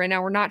talking it through right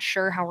now. We're not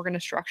sure how we're going to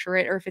structure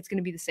it or if it's going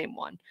to be the same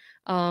one.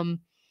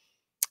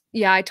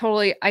 Yeah, I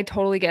totally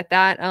get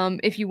that.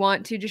 If you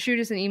want to, just shoot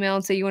us an email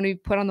and say you want to be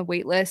put on the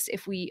wait list.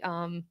 If we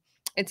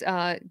it's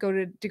go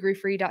to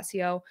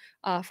degreefree.co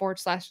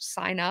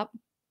 /sign up.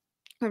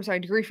 I'm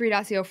sorry,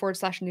 degreefree.co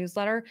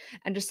 /newsletter,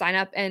 and just sign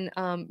up, and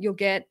you'll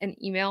get an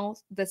email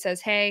that says,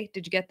 hey,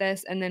 did you get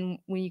this? And then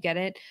when you get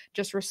it,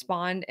 just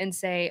respond and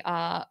say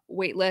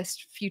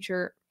waitlist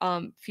future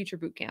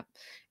boot camp,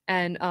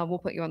 and we'll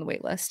put you on the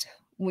wait list.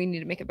 We need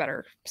to make a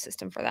better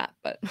system for that,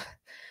 but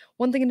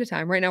one thing at a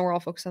time. Right now we're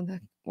all focused on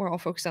the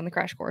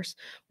crash course.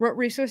 What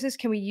resources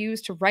can we use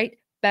to write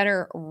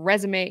better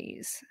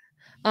resumes?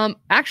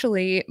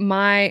 Actually,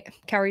 how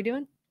are you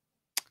doing?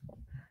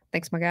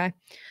 Thanks, my guy.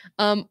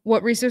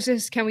 What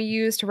resources can we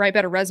use to write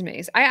better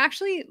resumes? I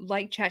actually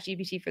like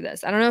ChatGPT for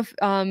this. I don't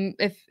know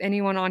if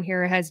anyone on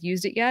here has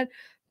used it yet,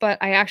 but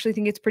I actually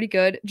think it's pretty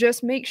good.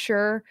 Just make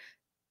sure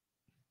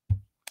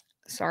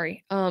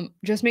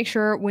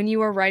when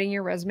you are writing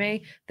your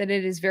resume that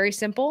it is very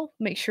simple.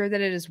 Make sure that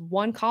it is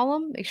one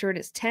column. Make sure it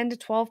is 10 to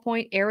 12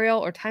 point Arial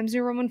or Times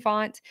New Roman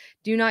font.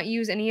 Do not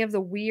use any of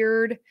the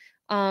weird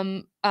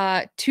 2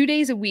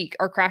 days a week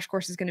our crash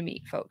course is going to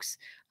meet, folks.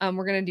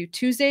 We're going to do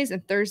Tuesdays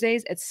and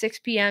Thursdays at 6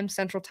 p.m.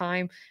 Central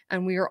Time,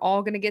 and we are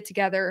all going to get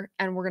together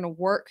and we're going to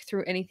work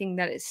through anything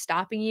that is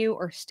stopping you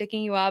or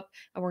sticking you up,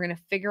 and we're going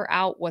to figure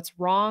out what's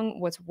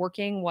wrong, what's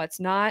working, what's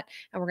not,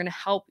 and we're going to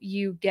help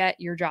you get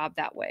your job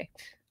that way.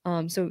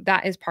 So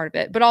that is part of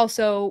it, but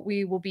also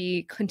we will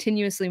be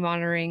continuously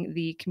monitoring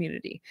the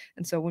community.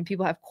 And so when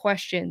people have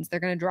questions, they're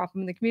going to drop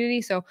them in the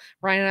community. So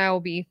Ryan and I will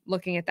be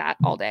looking at that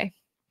all day.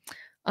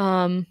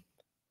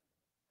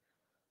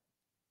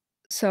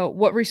 So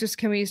what resources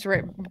can we use to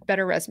write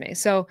better resumes?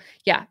 So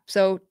yeah,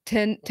 so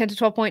 10 to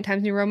 12 point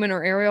Times New Roman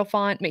or Arial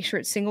font. Make sure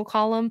it's single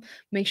column.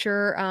 Make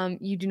sure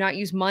you do not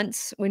use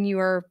months when you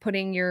are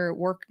putting your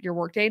work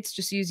dates.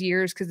 Just use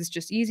years because it's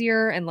just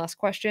easier and less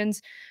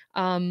questions.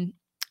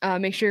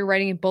 Make sure you're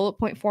writing in bullet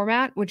point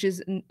format, which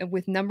is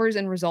with numbers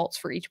and results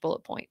for each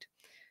bullet point.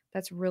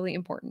 That's really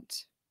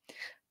important.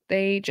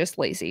 They just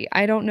lazy.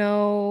 I don't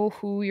know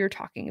who you're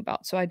talking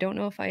about, so I don't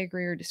know if I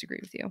agree or disagree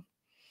with you.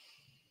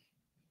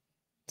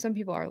 Some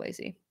people are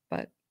lazy,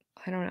 but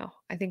I don't know.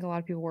 I think a lot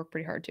of people work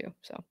pretty hard too.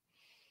 So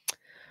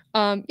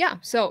yeah.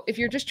 So if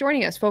you're just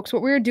joining us, folks,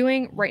 what we're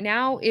doing right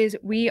now is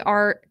we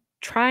are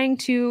trying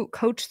to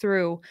coach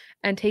through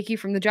and take you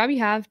from the job you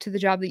have to the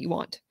job that you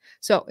want.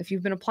 So if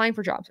you've been applying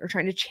for jobs or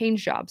trying to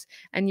change jobs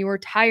and you are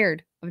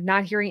tired of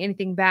not hearing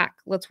anything back,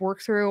 let's work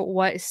through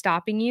what is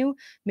stopping you.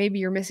 Maybe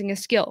you're missing a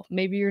skill.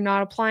 Maybe you're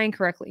not applying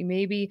correctly.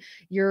 Maybe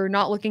you're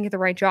not looking at the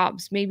right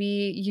jobs. Maybe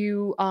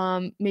you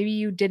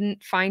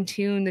didn't fine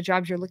tune the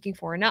jobs you're looking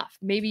for enough.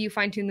 Maybe you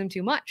fine tuned them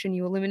too much and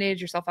you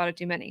eliminated yourself out of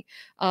too many.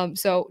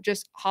 So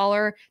just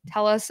holler,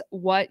 tell us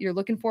what you're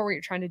looking for, what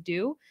you're trying to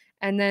do,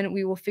 and then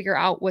we will figure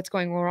out what's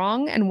going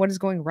wrong and what is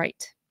going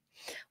right.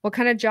 What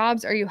kind of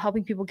jobs are you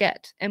helping people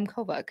get? M.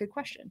 Kova, good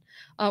question.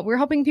 We're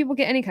helping people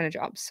get any kind of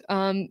jobs.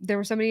 There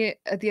was somebody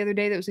the other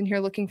day that was in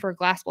here looking for a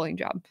glass blowing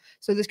job.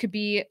 So this could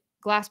be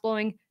glass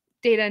blowing,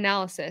 data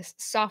analysis,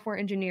 software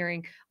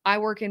engineering. I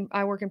work in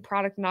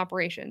product and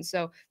operations.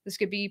 So this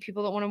could be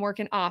people that want to work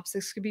in ops.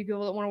 This could be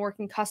people that want to work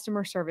in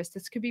customer service.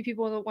 This could be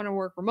people that want to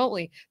work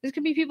remotely. This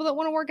could be people that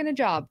want to work in a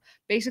job.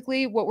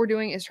 Basically, what we're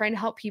doing is trying to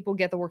help people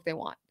get the work they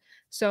want.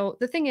 So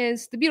the thing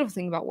is, the beautiful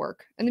thing about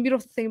work and the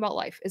beautiful thing about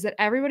life is that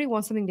everybody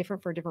wants something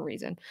different for a different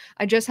reason.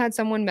 I just had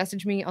someone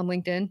message me on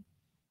LinkedIn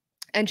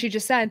and she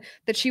just said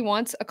that she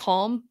wants a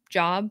calm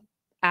job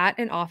at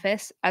an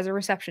office as a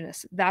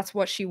receptionist. That's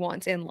what she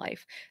wants in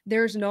life.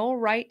 There's no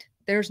right,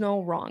 there's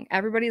no wrong.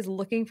 Everybody is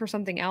looking for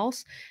something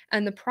else.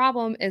 And the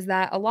problem is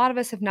that a lot of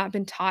us have not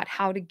been taught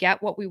how to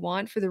get what we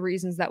want for the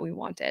reasons that we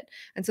want it.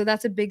 And so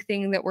that's a big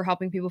thing that we're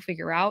helping people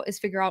figure out is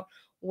figure out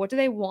what do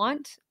they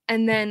want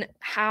and then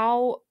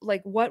how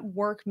like what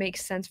work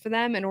makes sense for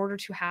them in order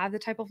to have the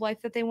type of life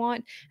that they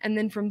want, and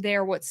then from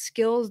there what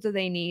skills do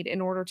they need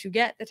in order to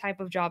get the type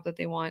of job that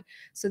they want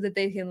so that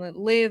they can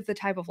live the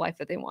type of life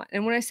that they want.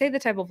 And when I say the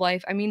type of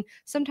life, I mean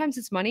sometimes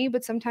it's money,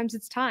 but sometimes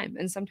it's time,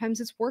 and sometimes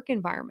it's work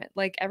environment.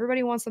 Like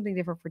everybody wants something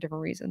different for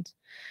different reasons.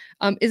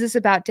 Is this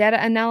about data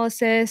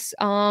analysis?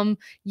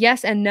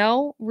 Yes and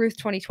no, Ruth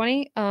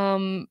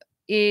 2020.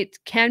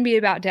 It can be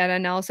about data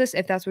analysis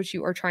if that's what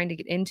you are trying to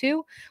get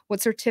into.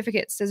 What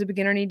certificates does a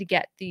beginner need to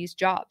get these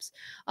jobs?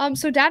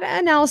 So data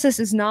analysis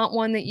is not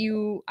one that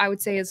I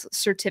would say is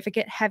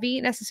certificate heavy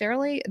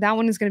necessarily. That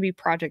one is going to be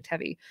project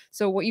heavy.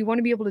 So what you want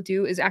to be able to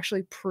do is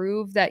actually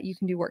prove that you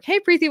can do work. Hey,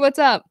 Preeti, what's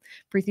up?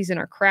 Preeti's in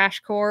our crash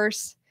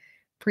course.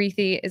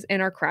 Preeti is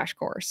in our crash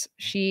course.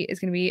 She is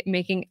going to be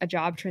making a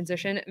job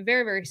transition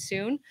very, very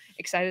soon.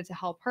 Excited to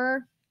help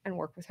her and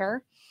work with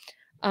her.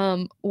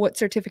 What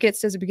certificates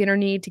does a beginner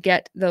need to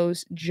get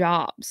those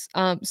jobs?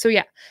 So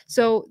you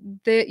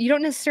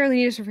don't necessarily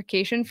need a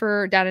certification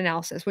for data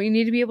analysis. What you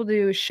need to be able to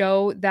do is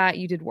show that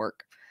you did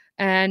work.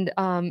 And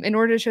in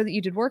order to show that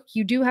you did work,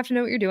 you do have to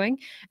know what you're doing.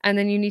 And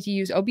then you need to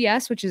use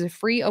OBS, which is a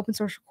free open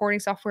source recording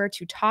software,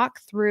 to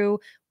talk through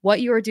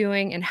what you are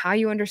doing and how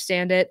you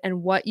understand it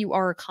and what you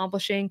are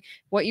accomplishing,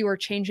 what you are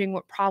changing,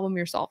 what problem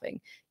you're solving.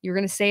 You're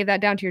going to save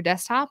that down to your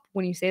desktop.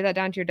 When you save that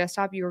down to your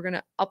desktop, you are going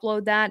to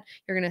upload that.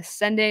 You're going to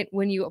send it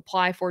when you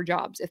apply for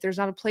jobs. If there's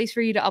not a place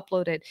for you to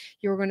upload it,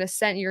 you're going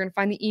to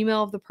find the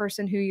email of the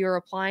person who you're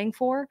applying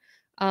for.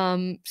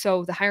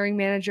 So the hiring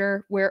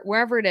manager,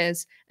 wherever it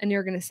is, and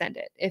you're going to send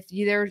it. If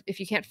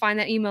you can't find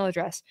that email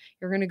address,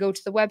 you're going to go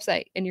to the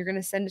website and you're going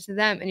to send it to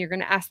them and you're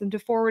going to ask them to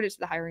forward it to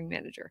the hiring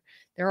manager.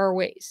 There are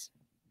ways.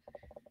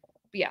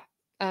 But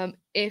yeah.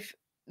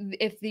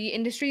 If the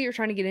industry you're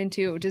trying to get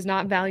into does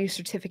not value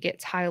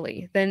certificates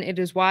highly, then it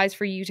is wise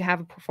for you to have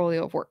a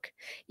portfolio of work.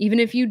 Even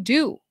if you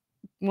do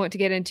want to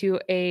get into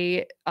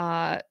a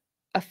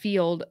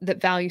field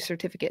that values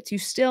certificates, you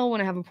still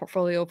want to have a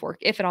portfolio of work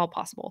if at all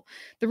possible.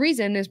 The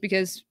reason is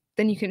because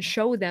then you can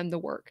show them the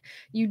work.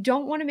 You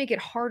don't want to make it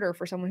harder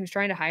for someone who's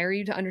trying to hire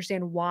you to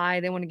understand why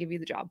they want to give you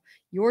the job.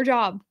 Your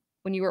job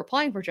when you are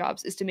applying for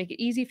jobs is to make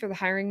it easy for the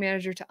hiring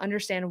manager to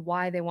understand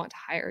why they want to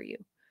hire you.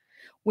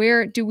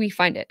 Where do we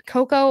find it?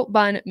 Cocoa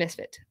Bun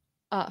Misfit.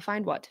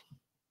 Find what?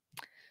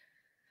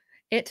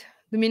 It.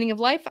 The Meaning of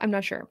Life? I'm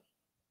not sure.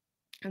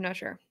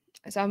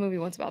 I saw a movie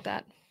once about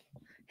that.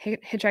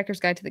 Hitchhiker's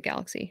Guide to the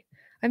Galaxy.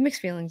 I have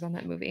mixed feelings on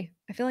that movie.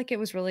 I feel like it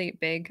was really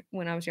big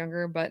when I was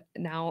younger, but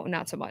now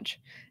not so much.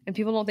 And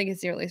people don't think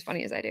it's nearly as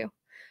funny as I do.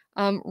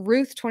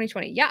 Ruth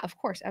 2020. Yeah, of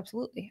course.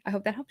 Absolutely. I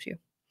hope that helps you.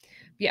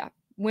 Yeah.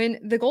 When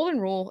the golden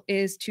rule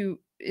is to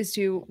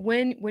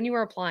when you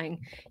are applying,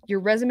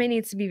 your resume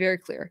needs to be very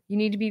clear. You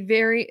need to be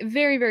very,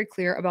 very, very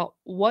clear about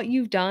what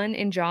you've done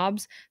in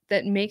jobs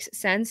that makes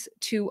sense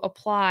to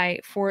apply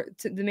for,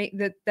 to make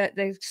that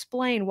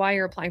explain why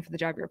you're applying for the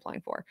job you're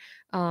applying for.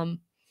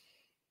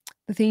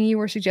 The thing you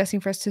were suggesting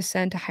for us to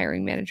send to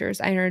hiring managers,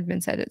 I know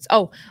admin said it's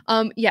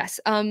yes.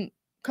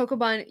 Coco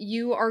Bun,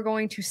 you are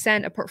going to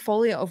send a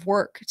portfolio of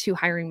work to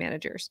hiring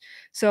managers.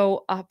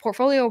 So a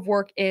portfolio of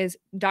work is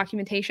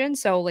documentation.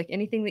 So like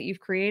anything that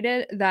you've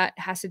created that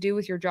has to do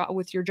with your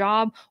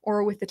job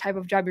or with the type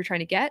of job you're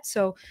trying to get.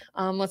 So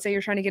let's say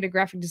you're trying to get a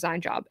graphic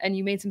design job and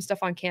you made some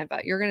stuff on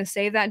Canva. You're going to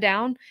save that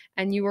down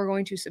and you are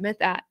going to submit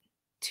that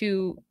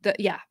to the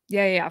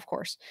of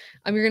course.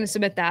 You're going to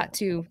submit that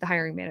to the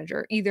hiring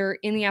manager either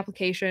in the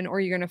application, or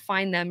you're going to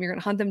find them, you're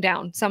going to hunt them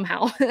down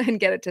somehow and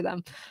get it to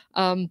them.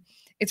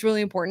 It's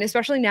really important,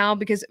 especially now,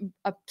 because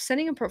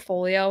sending a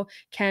portfolio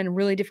can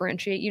really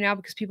differentiate you now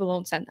because people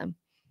don't send them.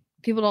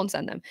 People don't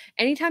send them.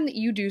 Anytime that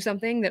you do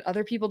something that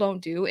other people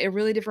don't do, it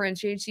really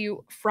differentiates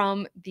you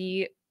from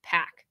the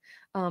pack.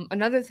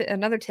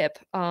 Another tip,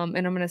 and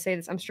I'm going to say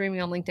this, I'm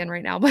streaming on LinkedIn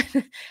right now, but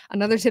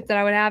another tip that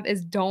I would have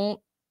is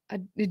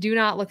do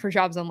not look for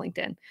jobs on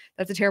LinkedIn.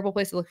 That's a terrible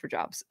place to look for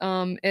jobs.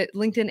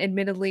 LinkedIn,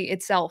 admittedly,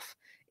 itself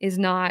is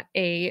not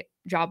a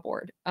job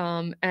board.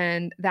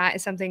 And that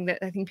is something that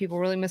I think people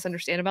really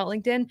misunderstand about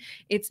LinkedIn.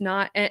 It's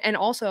not, and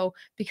also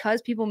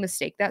because people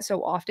mistake that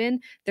so often,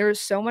 there's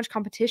so much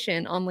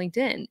competition on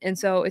LinkedIn. And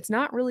so it's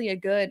not really a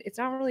good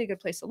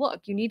place to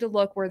look. You need to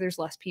look where there's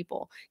less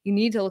people. You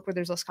need to look where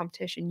there's less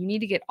competition. You need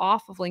to get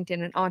off of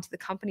LinkedIn and onto the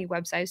company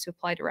websites to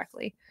apply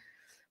directly.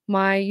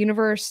 My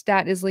universe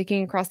stat is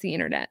leaking across the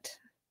internet.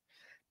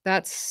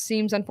 That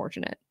seems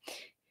unfortunate.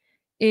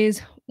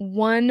 Is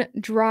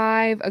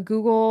OneDrive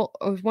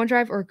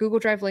or Google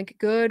Drive link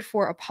good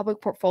for a public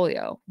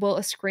portfolio? Will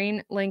a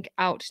screen link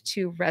out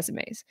to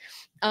resumes?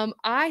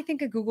 I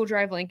think a Google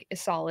Drive link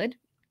is solid.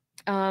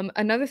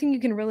 Another thing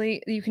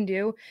you can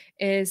do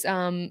is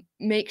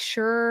make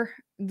sure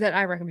that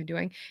I recommend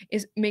doing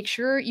is make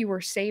sure you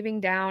are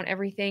saving down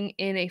everything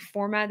in a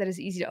format that is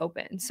easy to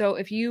open. So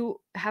if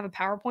you have a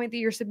PowerPoint that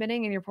you're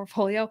submitting in your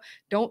portfolio,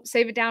 don't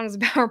save it down as a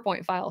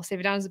PowerPoint file, save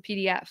it down as a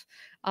PDF.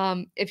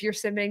 If you're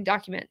submitting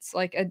documents,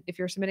 if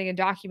you're submitting a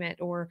document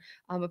or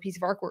a piece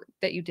of artwork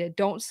that you did,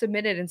 don't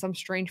submit it in some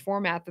strange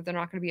format that they're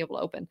not going to be able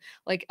to open.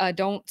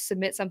 Don't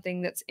submit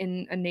something that's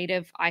in a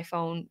native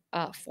iPhone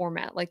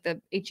format, like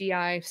the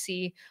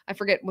HEIC. I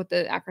forget what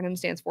the acronym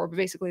stands for, but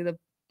basically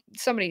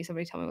somebody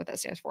tell me what that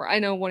stands for. I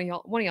know one of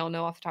y'all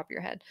know off the top of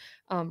your head.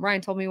 Ryan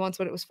told me once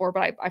what it was for,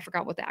 but I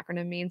forgot what the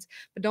acronym means.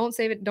 But don't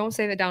save it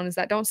down as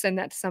that. Don't send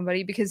that to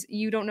somebody because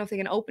you don't know if they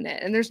can open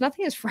it. And there's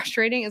nothing as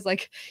frustrating as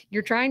like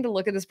you're trying to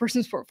look at this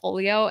person's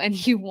portfolio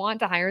and you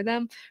want to hire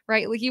them,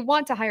 right? Like you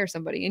want to hire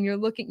somebody and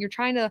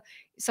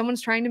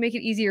someone's trying to make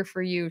it easier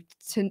for you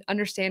to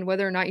understand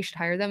whether or not you should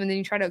hire them. And then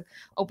you try to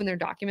open their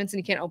documents and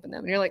you can't open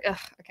them. And you're like, ugh,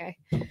 okay,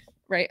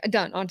 right,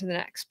 done, on to the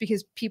next,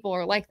 because people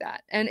are like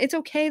that. And it's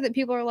okay that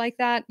people are like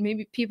that.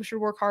 Maybe people should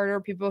work harder,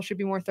 people should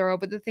be more thorough.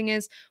 But the thing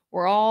is,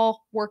 we're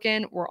all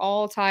working, we're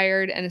all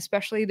tired, and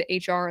especially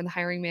the HR and the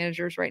hiring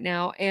managers right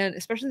now, and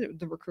especially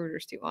the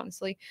recruiters too,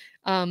 honestly.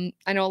 I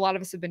know a lot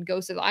of us have been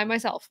ghosted. I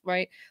myself,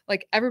 right?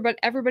 Like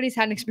everybody's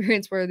had an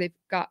experience where they've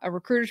got a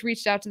recruiter's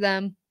reached out to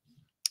them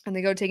and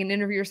they go take an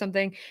interview or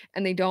something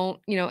and they don't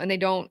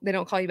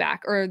call you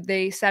back, or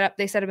they set up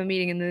a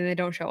meeting and then they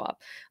don't show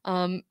up.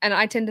 And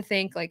I tend to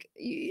think, like,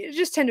 you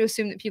just tend to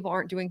assume that people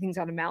aren't doing things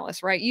out of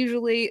malice, right?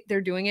 Usually they're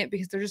doing it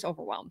because they're just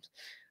overwhelmed.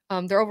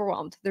 They're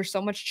overwhelmed. There's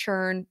so much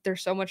churn.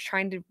 There's so much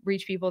trying to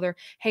reach people.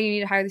 Hey, you need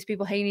to hire these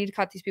people. Hey, you need to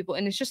cut these people.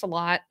 And it's just a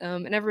lot.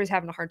 And everybody's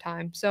having a hard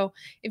time. So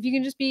if you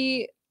can just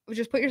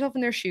put yourself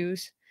in their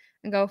shoes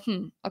and go,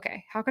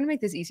 okay, how can I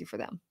make this easy for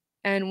them?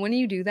 And when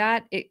you do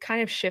that, it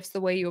kind of shifts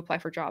the way you apply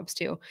for jobs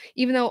too.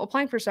 Even though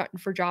applying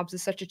for jobs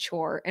is such a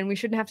chore and we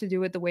shouldn't have to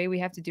do it the way we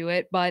have to do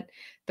it, but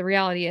the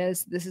reality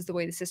is this is the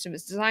way the system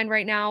is designed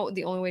right now.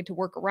 The only way to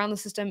work around the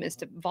system is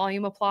to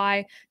volume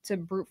apply, to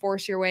brute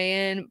force your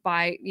way in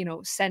by,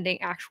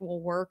 sending actual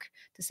work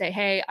to say,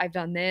 hey, I've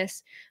done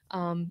this.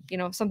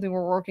 Something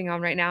we're working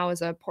on right now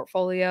is a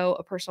personal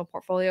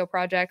portfolio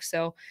project,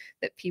 so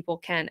that people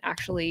can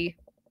actually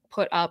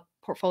put up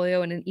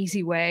portfolio in an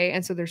easy way.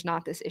 And so there's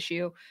not this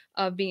issue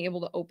of being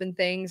able to open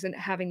things and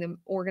having them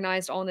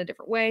organized all in a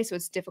different way. So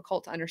it's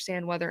difficult to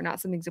understand whether or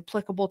not something's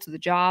applicable to the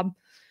job.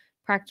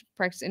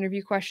 Practice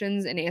interview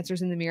questions and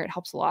answers in the mirror. It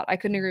helps a lot. I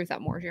couldn't agree with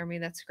that more, Jeremy.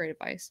 That's great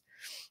advice.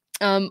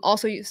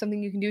 Also,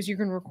 something you can do is you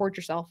can record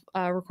yourself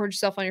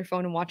on your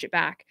phone and watch it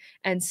back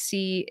and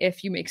see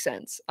if you make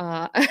sense.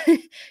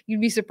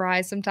 You'd be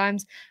surprised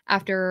sometimes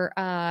after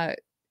Ryan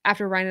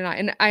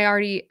and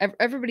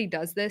everybody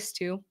does this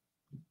too,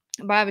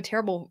 but I have a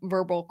terrible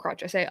verbal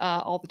crutch. I say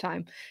all the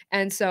time.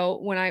 And so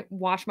when I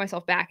watch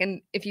myself back,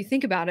 and if you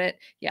think about it,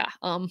 if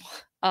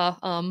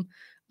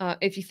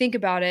you think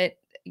about it,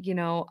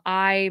 I'm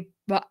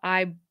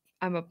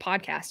a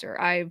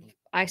podcaster.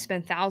 I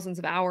spend thousands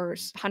of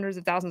hours, hundreds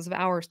of thousands of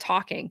hours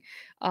talking,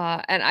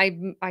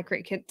 and I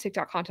create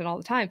TikTok content all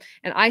the time,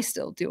 and I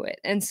still do it.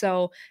 And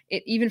so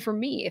even for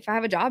me, if I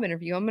have a job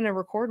interview, I'm going to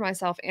record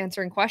myself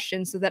answering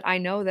questions so that I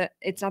know that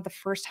it's not the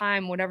first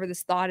time whatever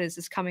this thought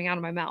is coming out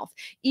of my mouth.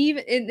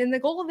 And the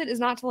goal of it is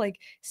not to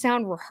like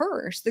sound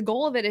rehearsed. The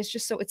goal of it is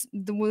just so it's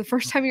the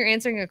first time you're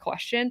answering a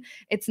question,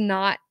 it's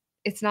not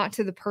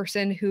to the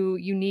person who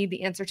you need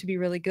the answer to be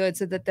really good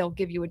so that they'll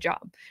give you a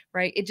job,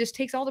 right? It just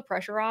takes all the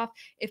pressure off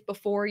if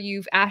before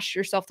you've asked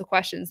yourself the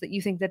questions that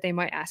you think that they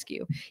might ask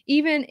you,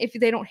 even if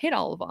they don't hit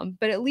all of them,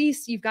 but at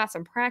least you've got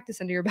some practice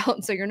under your belt.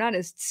 And so you're not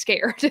as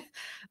scared.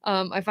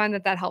 I find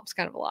that helps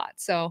kind of a lot.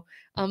 So,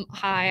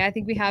 hi, I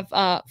think we have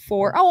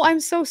 4. Oh, I'm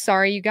so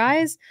sorry, you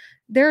guys.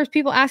 there's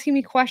people asking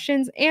me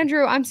questions.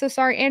 Andrew, I'm so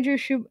sorry. Andrew,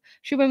 Shubham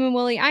and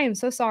Willie, I am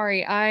so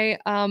sorry.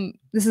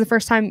 This is the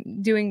first time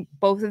doing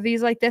both of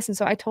these like this, and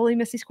so I totally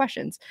missed these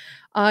questions.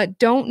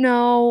 Don't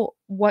know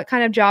what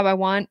kind of job I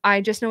want.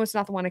 I just know it's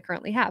not the one I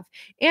currently have.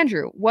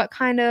 Andrew,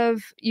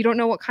 you don't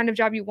know what kind of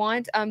job you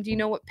want? Do you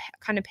know what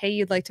kind of pay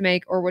you'd like to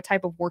make or what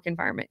type of work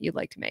environment you'd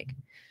like to make?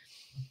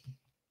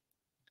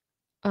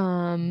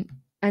 And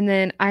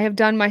then I have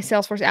done my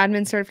Salesforce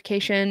admin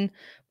certification,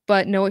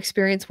 but no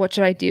experience. What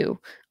should I do?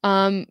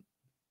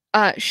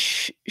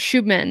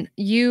 Shubman,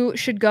 you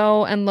should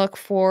go and look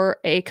for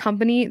a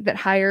company that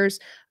hires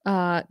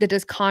that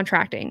does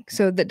contracting.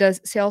 So that does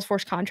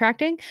Salesforce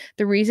contracting.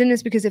 The reason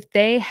is because if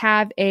they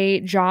have a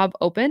job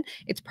open,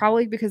 it's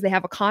probably because they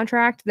have a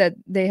contract that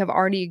they have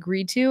already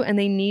agreed to and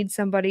they need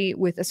somebody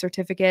with a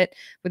certificate,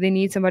 but they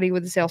need somebody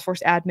with a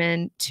Salesforce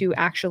admin to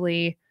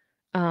actually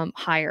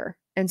hire.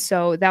 And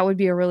so that would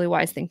be a really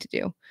wise thing to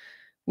do.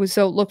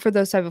 So look for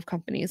those type of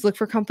companies. Look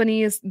for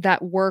companies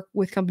that work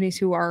with companies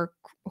who are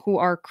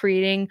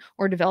creating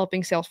or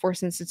developing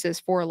Salesforce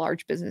instances for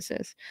large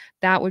businesses.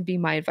 That would be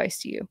my advice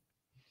to you.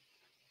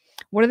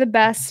 What are the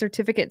best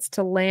certificates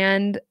to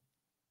land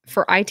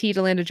for IT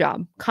to land a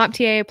job?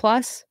 CompTIA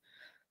Plus.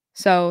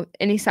 So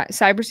any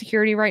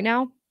cybersecurity right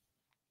now.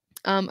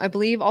 I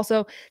believe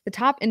also the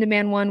top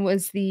in-demand one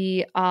was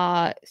the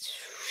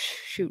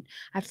shoot,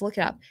 I have to look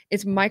it up.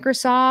 It's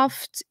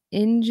Microsoft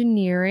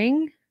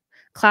Engineering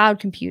Cloud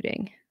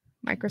Computing.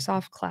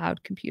 Microsoft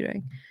Cloud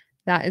Computing.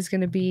 That is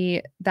going to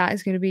be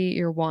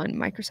your one.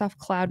 Microsoft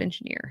Cloud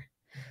Engineer.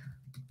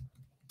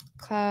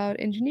 Cloud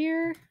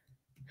Engineer.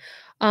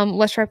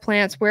 Let's try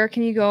plants. Where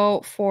can you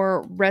go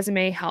for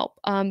resume help?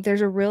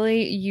 There's a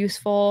really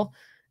useful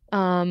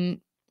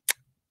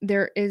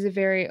there is a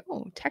very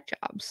tech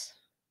jobs.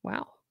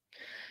 Wow.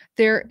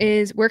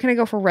 Where can I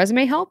go for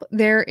resume help?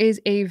 There is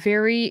a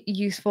very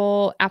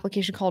useful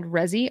application called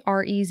Rezi,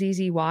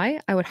 Rezzy.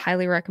 I would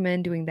highly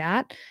recommend doing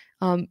that.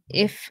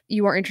 If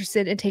you are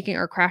interested in taking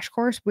our crash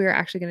course, we're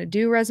actually going to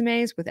do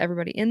resumes with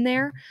everybody in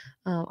there.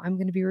 I'm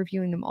going to be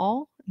reviewing them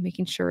all,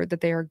 making sure that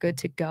they are good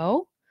to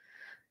go.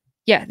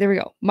 Yeah, there we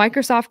go.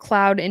 Microsoft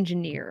Cloud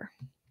Engineer.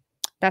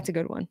 That's a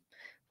good one.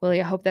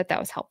 Willie, I hope that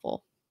was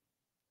helpful.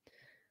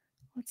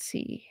 Let's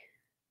see.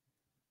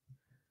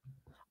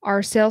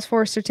 Are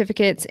Salesforce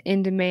certificates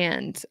in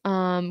demand?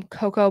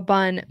 Cocoa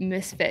Bun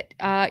Misfit.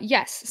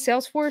 Yes,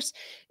 Salesforce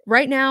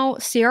right now,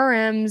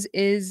 CRMs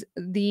is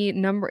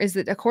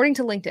according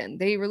to LinkedIn,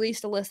 they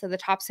released a list of the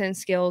top 10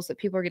 skills that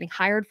people are getting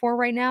hired for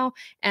right now.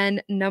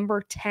 And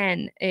number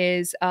 10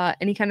 is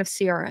any kind of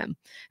CRM.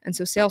 And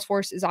so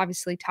Salesforce is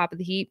obviously top of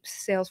the heap.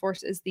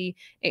 Salesforce is the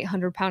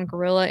 800-pound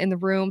gorilla in the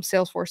room.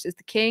 Salesforce is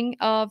the king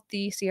of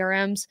the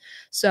CRMs.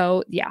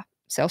 So yeah,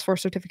 Salesforce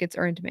certificates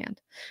are in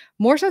demand.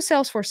 More so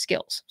Salesforce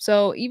skills.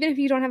 So even if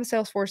you don't have a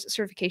Salesforce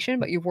certification,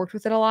 but you've worked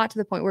with it a lot to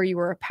the point where you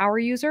were a power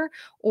user,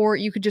 or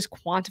you could just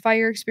quantify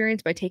your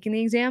experience by taking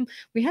the exam.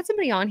 We had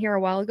somebody on here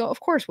a while ago. Of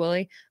course,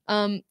 Willie.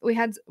 We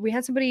had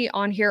somebody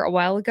on here a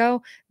while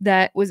ago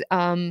that was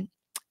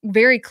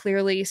very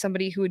clearly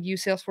somebody who would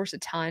use Salesforce a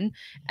ton.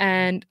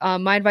 And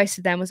my advice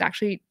to them was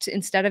actually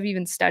instead of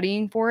even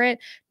studying for it,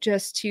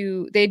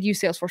 they'd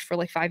used Salesforce for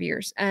like 5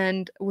 years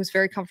and was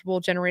very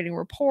comfortable generating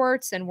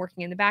reports and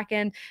working in the back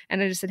end.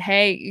 And I just said,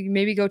 hey,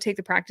 maybe go take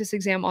the practice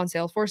exam on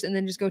Salesforce and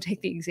then just go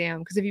take the exam.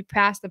 Because if you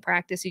pass the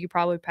practice, you could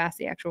probably pass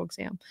the actual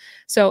exam.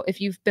 So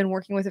if you've been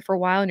working with it for a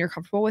while and you're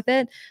comfortable with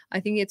it, I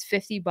think it's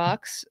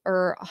 $50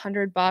 or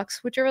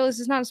 $100, which I realize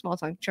is not a small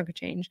chunk of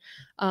change.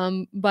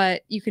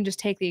 But you can just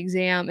take the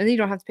exam and then you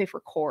don't have to pay for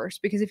a course,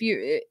 because if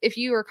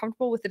you are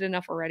comfortable with it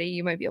enough already,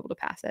 you might be able to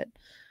pass it.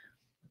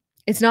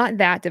 It's not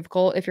that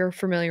difficult if you're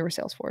familiar with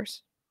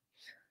Salesforce,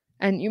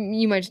 and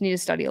you might just need to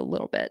study a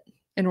little bit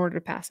in order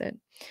to pass it.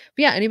 But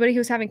yeah, anybody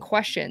who's having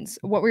questions,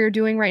 what we are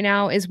doing right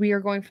now is we are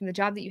going from the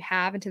job that you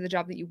have into the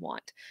job that you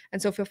want.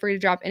 And so feel free to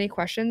drop any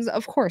questions.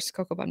 Of course,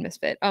 Cocoa Bun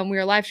Misfit. We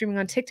are live streaming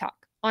on TikTok,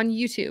 on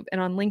YouTube, and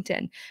on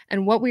LinkedIn.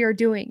 And what we are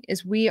doing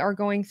is we are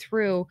going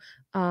through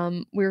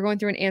and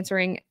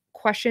answering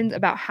questions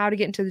about how to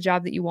get into the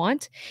job that you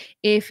want.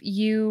 If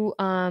you're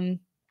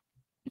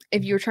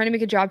trying to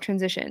make a job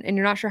transition and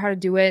you're not sure how to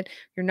do it,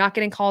 you're not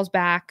getting calls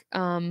back,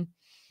 and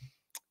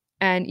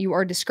you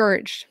are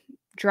discouraged,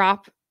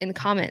 drop in the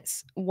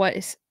comments what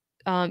is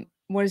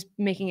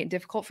making it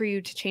difficult for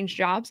you to change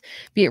jobs.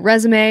 Be it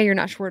resume, you're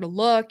not sure where to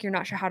look, you're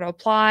not sure how to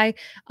apply.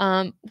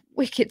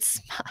 Wicked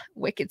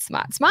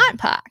smart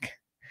pack.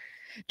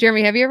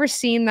 Jeremy, have you ever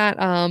seen that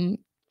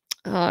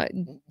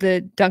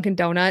the Dunkin'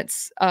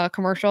 Donuts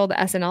commercial, the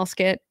SNL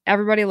skit?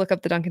 Everybody look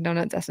up the Dunkin'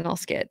 Donuts SNL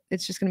skit.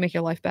 It's just going to make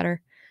your life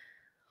better.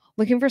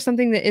 Looking for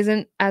something that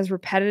isn't as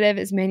repetitive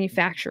as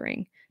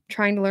manufacturing.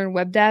 Trying to learn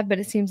web dev, but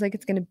it seems like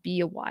it's going to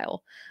be a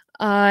while.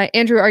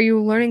 Andrew, are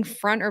you learning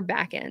front or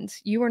back end?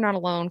 You are not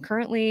alone.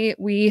 Currently,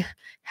 we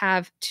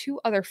have 2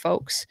 other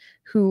folks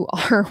who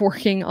are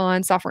working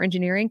on software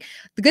engineering.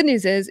 The good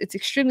news is it's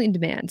extremely in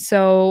demand.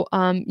 So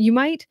you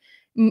might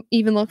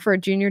even look for a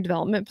junior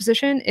development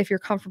position if you're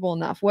comfortable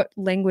enough. What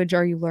language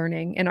are you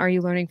learning? And are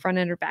you learning front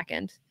end or back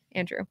end,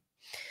 Andrew?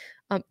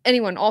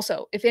 Anyone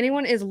also, if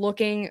anyone is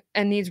looking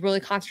and needs really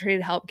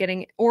concentrated help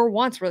getting or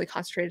wants really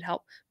concentrated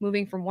help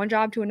moving from one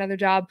job to another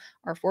job,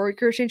 our 4-week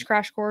career change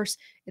crash course,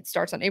 it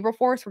starts on April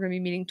 4th. We're going to be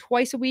meeting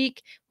twice a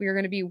week. We are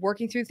going to be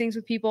working through things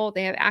with people.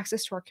 They have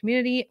access to our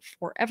community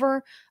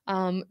forever.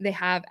 They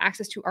have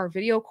access to our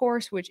video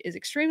course, which is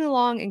extremely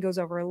long and goes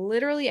over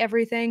literally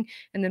everything.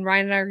 And then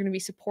Ryan and I are going to be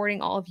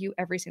supporting all of you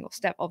every single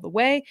step of the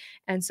way.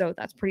 And so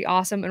that's pretty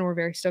awesome. And we're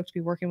very stoked to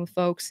be working with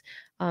folks.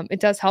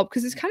 It does help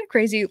because it's kind of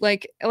crazy.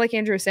 Like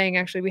Andrew was saying,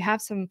 actually, we've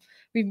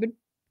been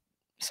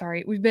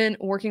we've been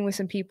working with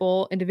some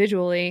people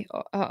individually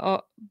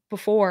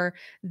before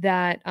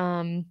that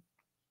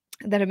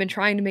that have been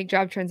trying to make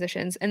job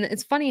transitions. And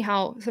it's funny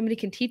how somebody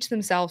can teach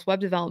themselves web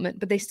development,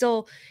 but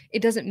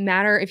it doesn't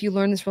matter if you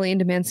learn this really in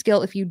demand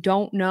skill if you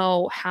don't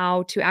know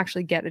how to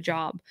actually get a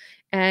job.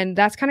 And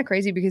that's kind of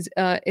crazy because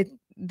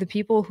the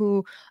people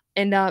who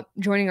end up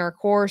joining our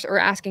course or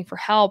asking for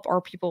help are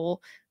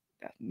people,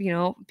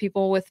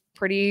 people with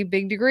pretty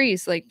big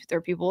degrees. Like they're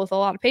people with a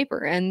lot of paper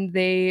and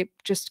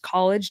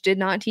college did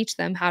not teach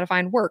them how to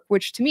find work,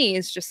 which to me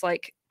is just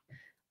like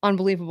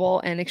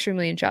unbelievable and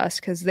extremely unjust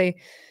because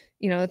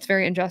it's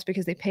very unjust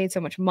because they paid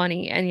so much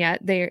money and yet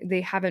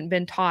they haven't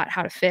been taught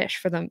how to fish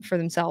for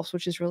themselves,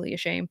 which is really a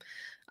shame.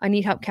 I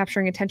need help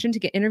capturing attention to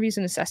get interviews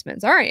and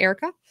assessments. All right,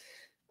 Erica.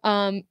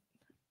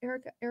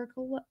 Eric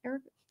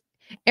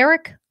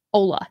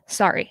Ola.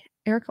 Sorry.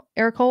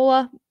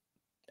 Ericola.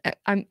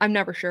 I'm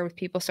never sure with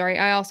people. Sorry.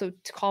 I also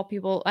call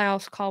people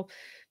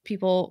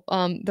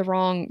the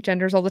wrong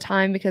genders all the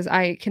time because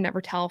I can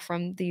never tell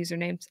from the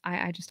usernames.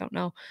 I just don't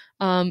know.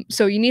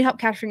 So you need help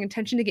capturing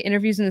attention to get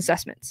interviews and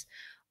assessments.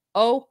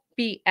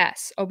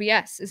 OBS.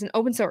 OBS is an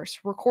open source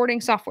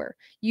recording software.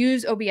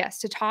 Use OBS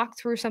to talk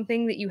through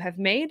something that you have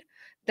made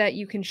that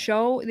you can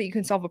show that you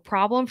can solve a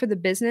problem for the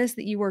business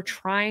that you are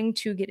trying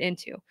to get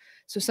into.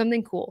 So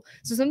something cool.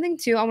 So something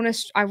too, I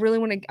really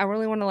want to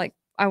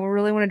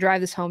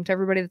drive this home to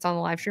everybody that's on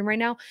the live stream right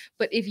now.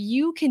 But if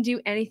you can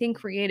do anything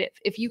creative,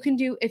 if you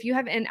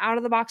have an out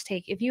of the box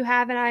take, if you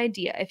have an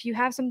idea, if you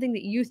have something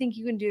that you think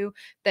you can do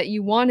that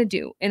you want to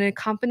do in a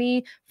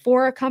company,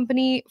 for a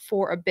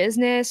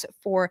business,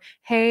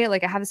 hey,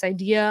 like I have this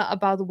idea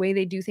about the way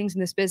they do things in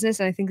this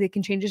business and I think they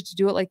can change it to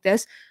do it like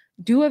this.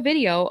 Do a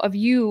video of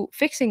you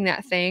fixing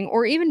that thing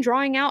or even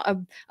drawing out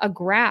a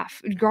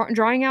graph,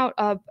 drawing out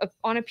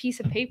on a piece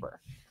of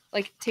paper,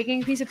 like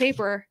taking a piece of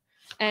paper.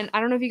 And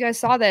I don't know if you guys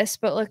saw this,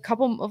 but like a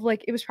couple of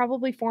it was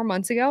probably 4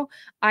 months ago.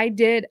 I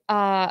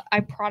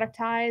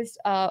productized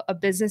a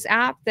business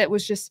app that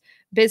was just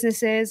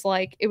businesses.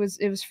 Like it was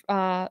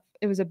a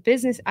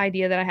business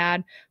idea that I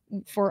had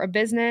for a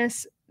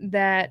business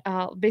that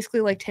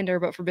basically like Tinder,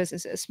 but for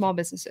businesses, small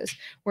businesses,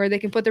 where they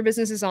can put their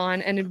businesses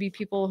on and it'd be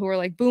people who are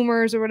like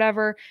boomers or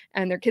whatever,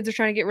 and their kids are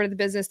trying to get rid of the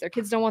business. Their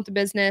kids don't want the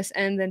business.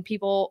 And then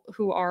people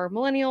who are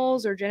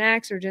millennials or Gen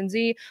X or Gen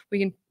Z, we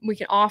can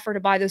offer to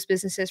buy those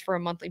businesses for a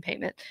monthly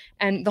payment.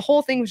 And the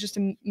whole thing was just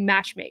to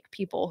match make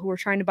people who were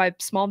trying to buy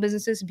small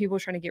businesses and people who were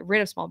trying to get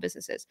rid of small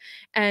businesses.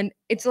 And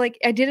it's like,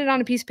 I did it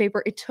on a piece of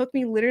paper. It took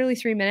me literally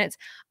 3 minutes.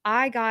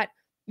 I got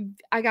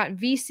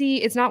VC.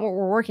 It's not what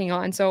we're working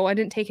on, so I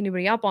didn't take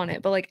anybody up on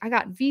it. But like, I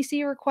got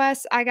VC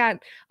requests. I got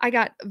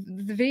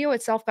the video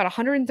itself got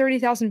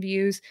 130,000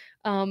 views.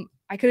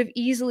 I could have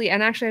easily,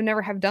 and actually, I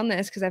never have done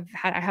this because I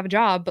have a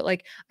job, but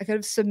like, I could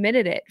have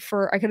submitted it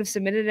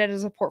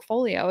as a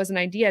portfolio, as an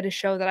idea to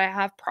show that I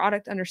have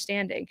product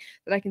understanding.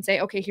 That I can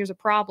say, okay, here's a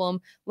problem.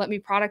 Let me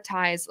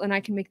productize, and I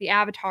can make the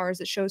avatars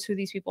that shows who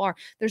these people are.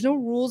 There's no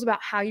rules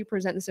about how you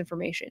present this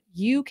information.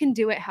 You can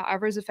do it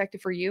however is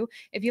effective for you.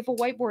 If you have a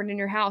whiteboard in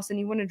your house and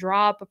you want to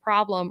draw up a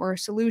problem or a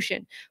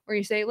solution, or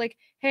you say like,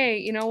 hey,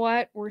 you know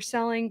what? We're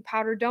selling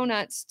powdered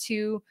donuts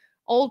to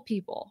old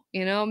people,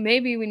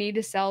 maybe we need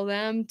to sell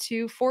them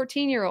to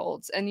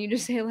 14-year-olds. And you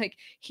just say like,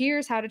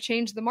 here's how to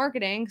change the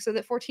marketing so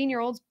that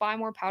 14-year-olds buy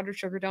more powdered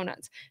sugar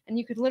donuts. And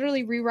you could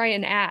literally rewrite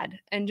an ad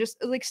and just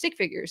like stick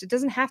figures. It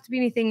doesn't have to be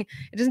anything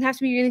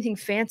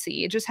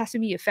fancy. It just has to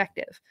be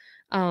effective.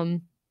 But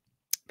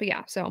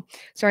yeah, so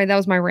sorry, that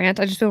was my rant.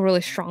 I just feel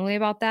really strongly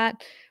about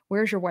that.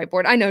 Where's your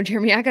whiteboard? I know,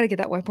 Jeremy, I got to get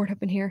that whiteboard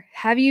up in here.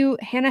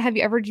 Hannah, have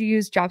you ever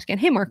used JobScan?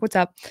 Hey, Mark, what's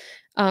up?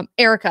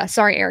 Erica,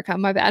 sorry, Erica,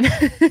 my bad.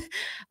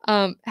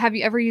 Have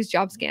you ever used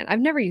JobScan? I've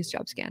never used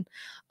JobScan.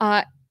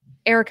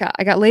 Erica,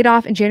 I got laid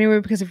off in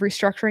January because of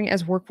restructuring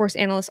as workforce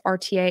analyst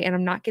RTA, and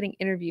I'm not getting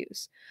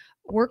interviews.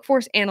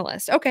 Workforce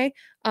analyst. Okay.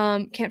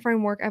 Can't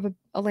find work. I have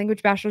a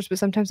language bachelor's, but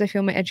sometimes I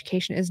feel my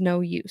education is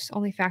no use.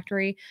 Only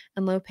factory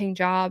and low paying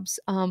jobs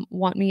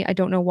want me. I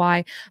don't know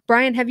why.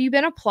 Brian, have you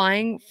been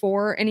applying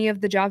for any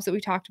of the jobs that we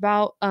talked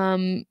about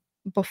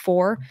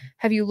before?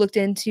 Have you looked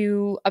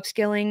into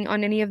upskilling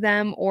on any of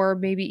them, or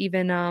maybe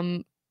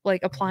even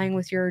like applying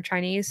with your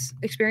Chinese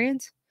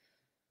experience?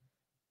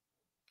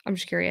 I'm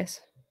just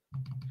curious.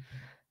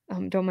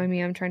 Don't mind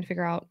me. I'm trying to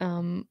figure out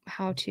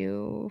how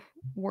to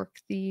work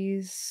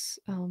these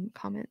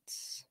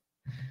comments.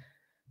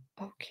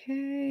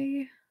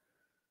 Okay.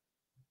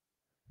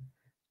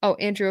 Oh,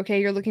 Andrew,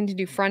 okay, you're looking to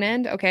do front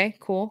end. Okay,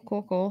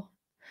 cool.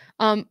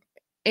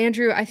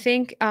 Andrew, I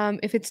think,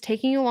 if it's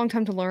taking you a long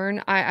time to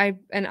learn, I've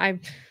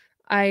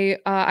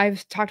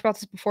talked about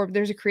this before, but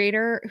there's a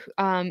creator,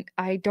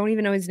 I don't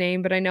even know his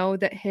name, but I know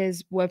that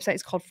his website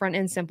is called Front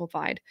End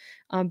Simplified.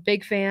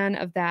 Big fan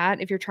of that.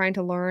 If you're trying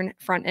to learn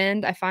front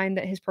end, I find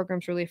that his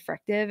program's really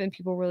effective and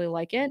people really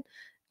like it.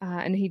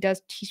 And he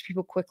does teach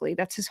people quickly.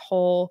 That's his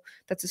whole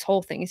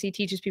thing is he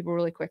teaches people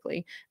really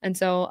quickly. And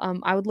so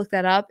I would look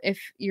that up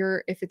if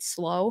it's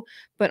slow.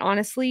 But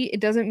honestly, it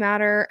doesn't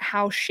matter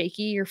how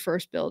shaky your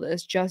first build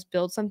is. Just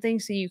build something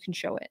so you can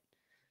show it.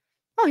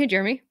 Oh, hey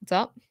Jeremy, what's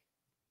up?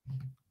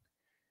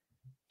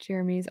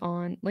 Jeremy's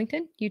on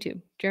LinkedIn,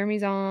 YouTube.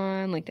 Jeremy's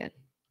on LinkedIn.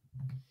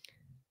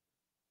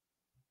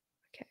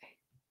 Okay.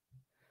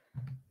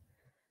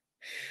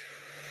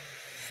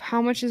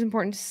 How much is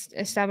important to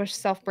establish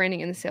self branding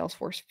in the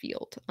Salesforce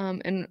field?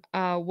 And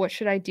what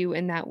should I do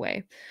in that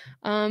way?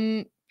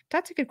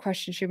 That's a good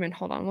question, Shuman.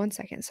 Hold on one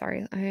second.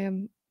 Sorry.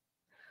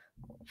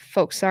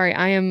 Folks, sorry.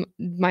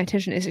 My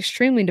attention is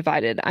extremely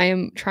divided. I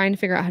am trying to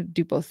figure out how to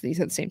do both of these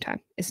at the same time.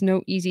 It's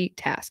no easy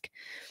task.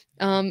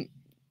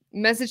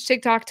 Message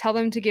TikTok, tell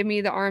them to give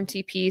me the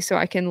RMTP so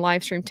I can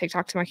live stream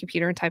TikTok to my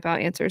computer and type out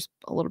answers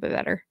a little bit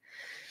better.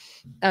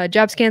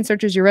 Job scan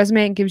searches your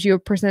resume and gives you a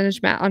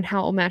percentage on how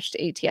it will match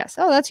to ATS.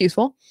 Oh, that's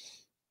useful.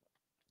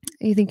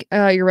 You think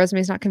your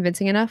resume is not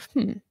convincing enough?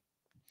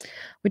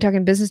 We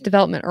talking business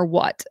development or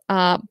what?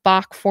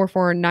 Bach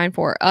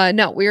 4494.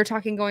 No, we are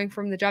talking going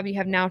from the job you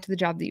have now to the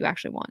job that you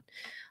actually want.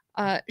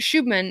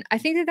 Shubman, I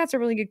think that's a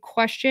really good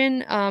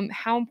question.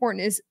 How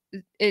important is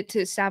it to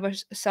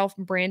establish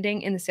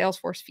self-branding in the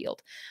Salesforce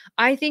field?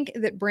 I think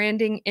that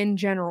branding in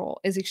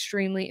general is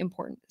extremely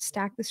important.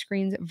 Stack the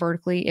screens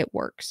vertically, it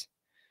works.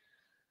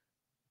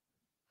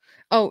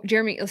 Oh,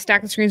 Jeremy,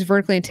 stack the screens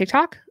vertically in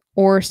TikTok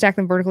or stack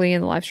them vertically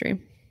in the live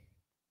stream?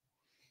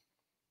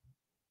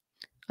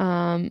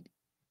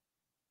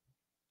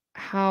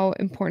 How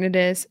important it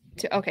is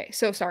to okay,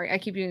 so sorry, I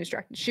keep getting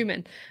distracted.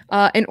 Schumann,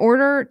 in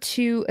order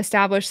to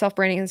establish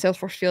self-branding in the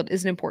Salesforce field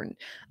isn't important.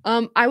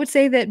 I would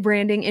say that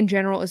branding in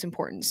general is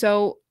important.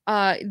 So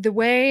the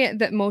way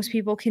that most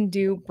people can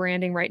do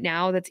branding right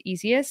now that's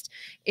easiest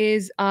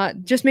is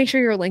just make sure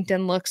your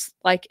LinkedIn looks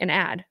like an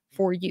ad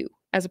for you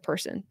as a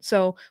person.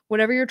 So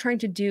whatever you're trying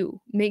to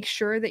do, make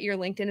sure that your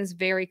LinkedIn is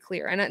very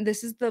clear. And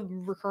this is the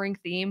recurring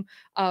theme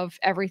of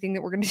everything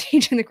that we're going to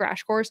teach in the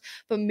crash course,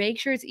 but make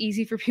sure it's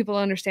easy for people to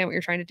understand what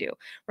you're trying to do,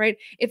 right?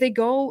 If they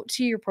go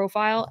to your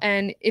profile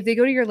and if they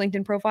go to your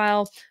LinkedIn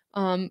profile,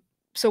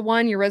 so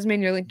one, your resume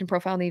and your LinkedIn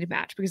profile need to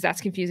match because that's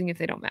confusing if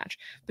they don't match.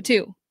 But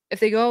two, if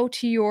they go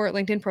to your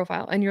LinkedIn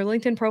profile and your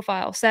LinkedIn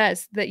profile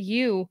says that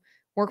you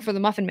work for the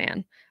Muffin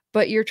Man,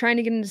 but you're trying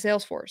to get into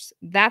Salesforce,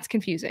 that's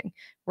confusing,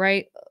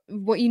 right?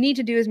 What you need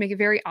to do is make it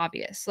very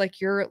obvious.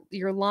 Like your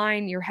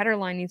line, your header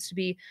line needs to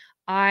be,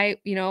 I,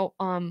 you know,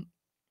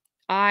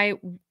 I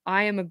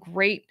I am a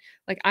great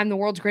like I'm the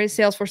world's greatest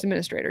Salesforce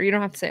administrator. You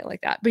don't have to say it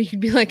like that, but you could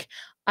be like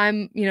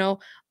I'm,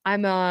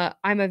 I'm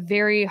a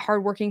very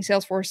hardworking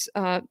Salesforce,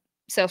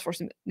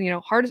 hardworking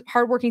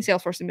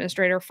Salesforce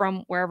administrator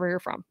from wherever you're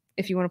from,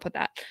 if you want to put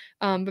that.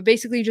 But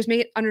basically, just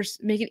make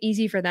it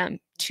easy for them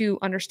to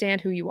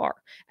understand who you are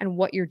and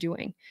what you're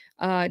doing.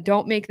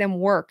 Don't make them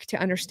work to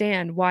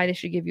understand why they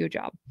should give you a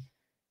job.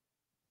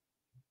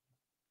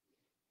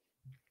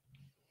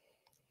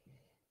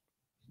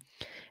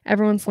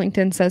 Everyone's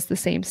LinkedIn says the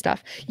same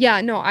stuff.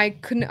 Yeah, no, I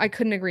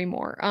couldn't agree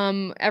more.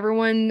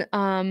 Everyone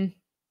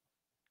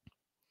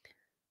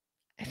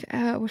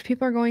if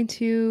people are going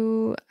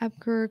to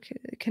Upwork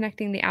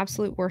connecting the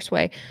absolute worst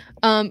way.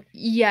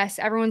 Yes,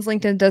 everyone's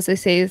LinkedIn does they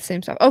say the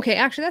same stuff. Okay,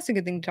 actually that's a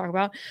good thing to talk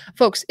about.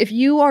 Folks, if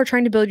you are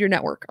trying to build your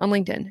network on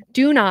LinkedIn,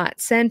 do not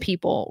send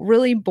people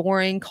really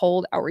boring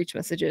cold outreach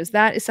messages.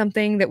 That is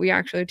something that we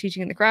actually are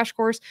teaching in the crash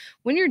course.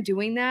 When you're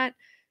doing that,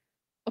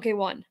 okay,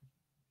 one,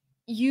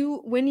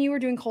 when you were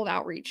doing cold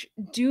outreach,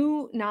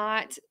 do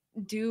not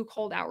do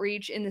cold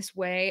outreach in this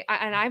way.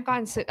 And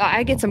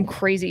I get some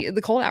crazy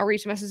the cold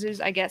outreach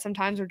messages I get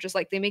sometimes are just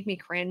like they make me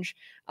cringe.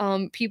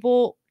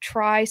 People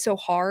try so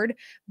hard,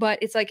 but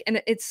it's like,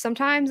 and it's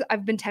sometimes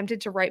I've been tempted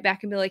to write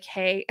back and be like,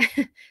 hey,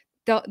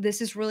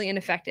 this is really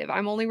ineffective.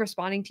 I'm only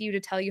responding to you to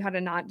tell you how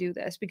to not do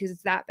this because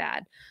it's that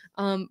bad.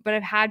 But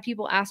I've had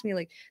people ask me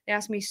they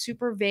ask me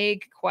super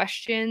vague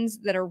questions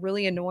that are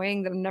really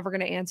annoying that I'm never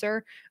going to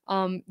answer.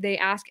 They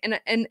ask,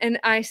 and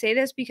I say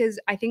this because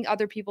I think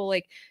other people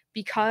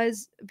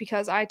because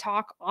I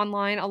talk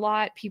online a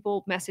lot,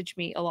 people message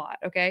me a lot.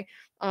 Okay.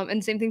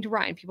 And same thing to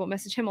Ryan. People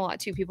message him a lot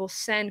too. People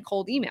send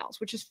cold emails,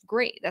 which is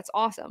great. That's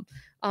awesome.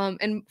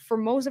 And for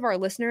most of our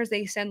listeners,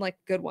 they send like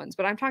good ones,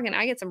 but I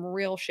get some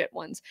real shit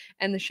ones.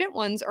 And the shit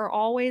ones are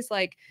always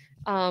like,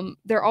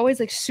 they're always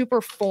like super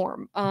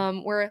form,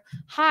 where,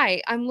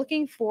 hi, I'm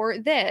looking for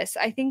this.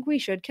 I think we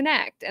should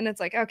connect. And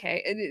it's like,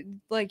 okay,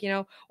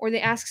 or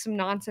they ask some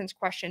nonsense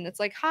question. It's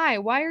like, hi,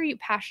 why are you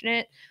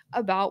passionate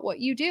about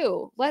what you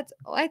do?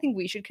 I think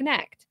we should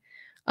connect.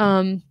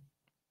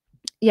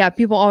 Yeah,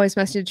 people always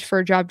message for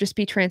a job, just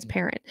be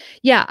transparent.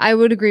 Yeah, I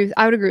would agree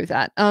with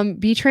that.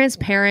 Be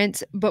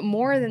transparent, but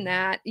more than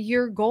that,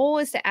 your goal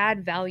is to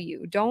add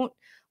value. Don't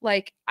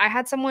like I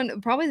had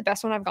someone probably the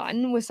best one I've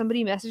gotten was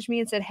somebody messaged me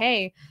and said,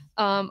 "Hey,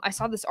 I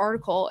saw this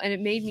article and it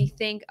made me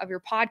think of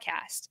your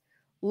podcast.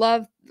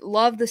 Love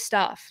the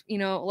stuff,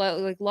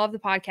 love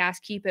the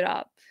podcast, keep it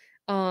up."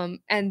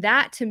 And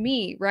that to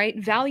me, right?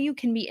 Value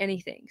can be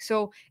anything.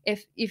 So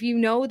if you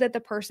know that the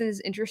person is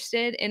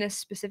interested in a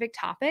specific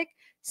topic,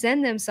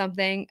 send them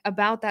something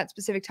about that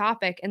specific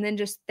topic and then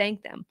just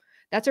thank them.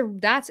 That's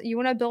you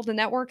want to build a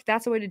network,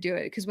 that's the way to do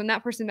it. Because when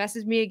that person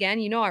messaged me again,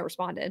 I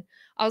responded.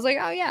 I was like,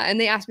 oh yeah. And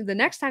they asked me the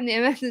next time they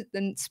messaged,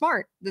 then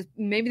smart.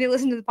 Maybe they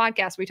listened to the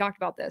podcast. We talked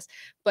about this.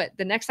 But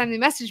the next time they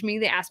messaged me,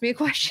 they asked me a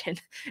question.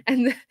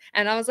 And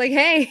I was like,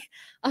 hey,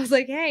 I was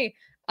like, hey,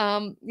 I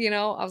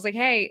was like,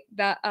 hey,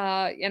 that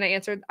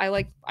and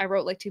I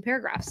wrote like 2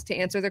 paragraphs to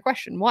answer their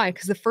question. Why?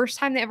 Because the first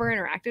time they ever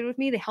interacted with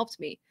me, they helped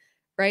me,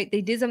 right?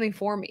 They did something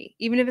for me,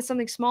 even if it's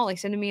something small, like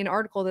sending me an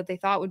article that they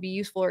thought would be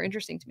useful or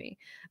interesting to me.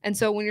 And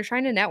so when you're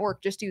trying to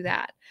network, just do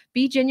that.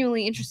 Be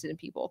genuinely interested in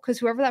people, because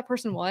whoever that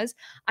person was,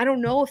 I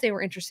don't know if they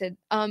were interested.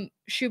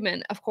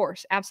 Schubman, of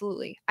course,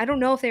 absolutely. I don't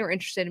know if they were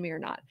interested in me or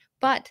not,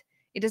 but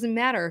it doesn't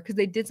matter because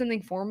they did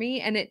something for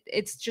me, and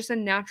it's just a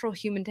natural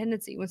human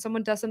tendency. When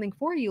someone does something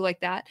for you like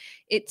that,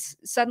 it's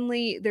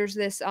suddenly there's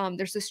this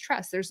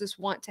trust, there's this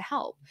want to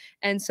help.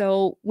 And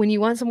so when you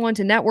want someone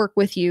to network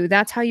with you,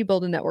 that's how you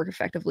build a network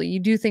effectively.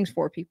 You do things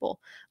for people.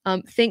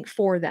 Think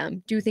for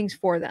them, do things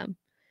for them.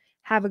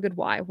 Have a good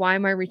why. Why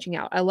am I reaching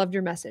out? I loved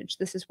your message.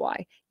 This is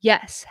why.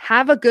 Yes,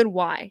 have a good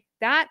why.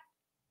 That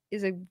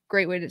is a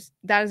great way to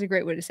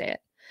say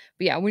it.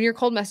 But yeah, when you're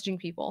cold messaging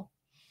people,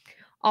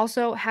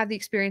 also, have the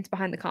experience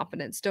behind the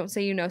confidence. Don't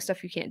say you know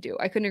stuff you can't do.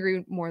 I couldn't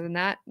agree more than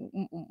that,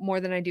 more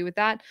than I do with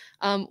that.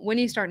 When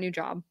you start a new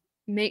job,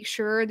 make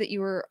sure that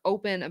you are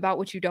open about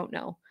what you don't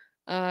know.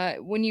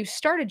 When you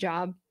start a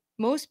job,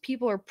 most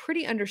people are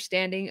pretty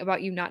understanding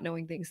about you not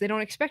knowing things. They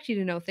don't expect you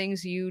to know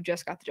things. You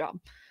just got the job.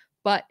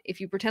 But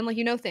if you pretend like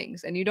you know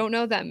things and you don't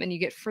know them and you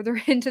get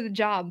further into the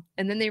job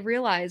and then they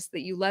realize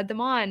that you led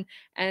them on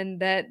and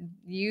that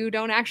you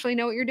don't actually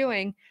know what you're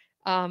doing,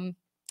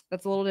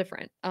 that's a little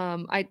different.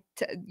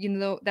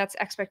 That's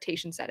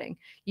expectation setting.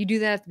 You do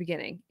that at the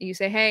beginning. You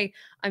say, "Hey,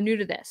 I'm new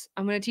to this.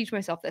 I'm going to teach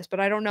myself this, but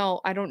I don't know.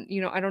 I don't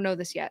know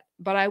this yet,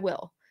 but I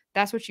will."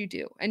 That's what you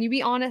do, and you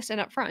be honest and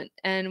upfront.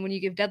 And when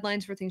you give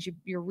deadlines for things,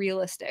 you're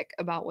realistic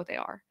about what they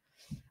are.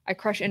 I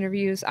crush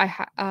interviews. I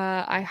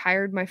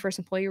hired my first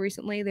employee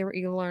recently. They were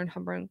eager to learn,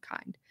 humble, and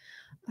kind.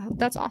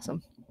 That's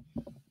awesome.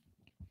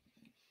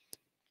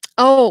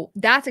 Oh,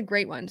 that's a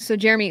great one. So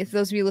Jeremy, for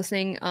those of you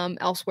listening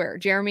elsewhere,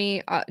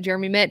 Jeremy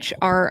Mitch,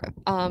 our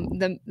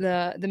the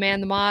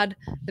man, the mod,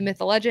 the myth,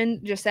 the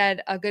legend, just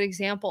said a good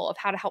example of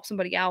how to help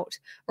somebody out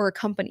or a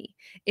company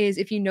is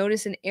if you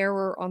notice an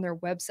error on their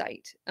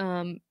website,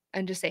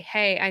 and just say,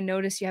 "Hey, I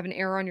noticed you have an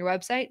error on your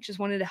website. Just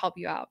wanted to help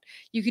you out."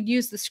 You could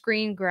use the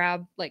screen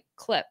grab like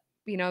clip.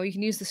 You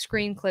can use the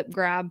screen clip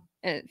grab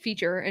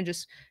feature and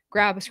just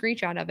grab a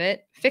screenshot of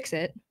it, fix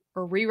it,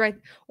 or rewrite.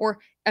 Or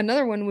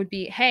another one would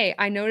be, "Hey,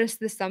 I noticed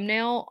this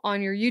thumbnail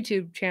on your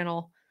YouTube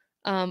channel.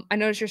 I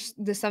noticed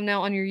the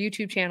thumbnail on your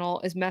YouTube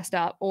channel is messed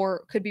up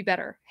or could be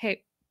better.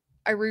 Hey,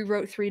 I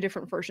rewrote 3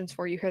 different versions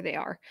for you. Here they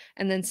are,"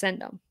 and then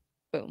send them.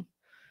 Boom.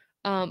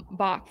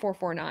 Bach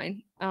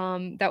 449.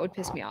 That would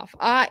piss me off.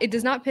 It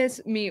does not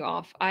piss me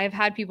off. I've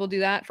had people do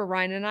that for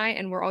Ryan and I,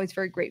 and we're always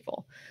very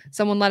grateful.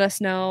 Someone let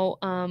us know.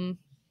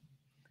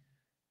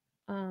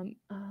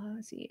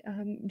 Let's see.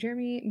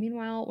 Jeremy,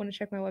 meanwhile, want to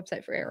check my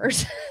website for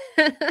errors.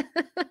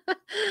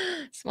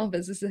 Small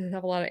businesses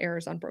have a lot of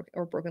errors on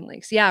broken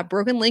links. Yeah,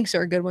 broken links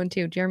are a good one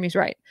too. Jeremy's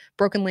right.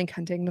 Broken link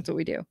hunting. That's what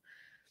we do.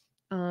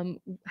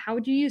 How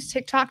would you use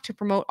TikTok to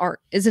promote art?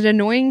 Is it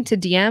annoying to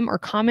DM or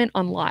comment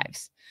on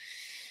lives?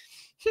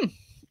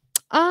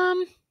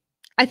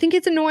 I think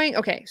it's annoying.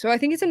 Okay, so I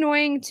think it's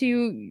annoying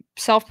to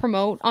self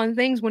promote on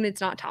things when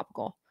it's not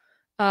topical.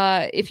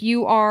 If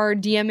you are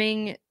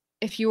DMing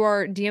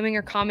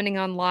or commenting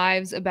on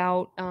lives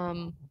about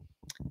trying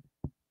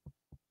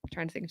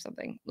to think of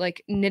something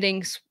like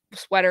knitting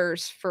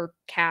sweaters for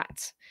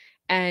cats,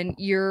 and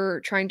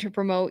you're trying to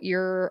promote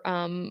your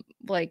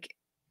like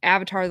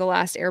Avatar the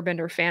Last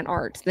Airbender fan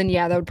art, then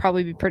yeah, that would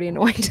probably be pretty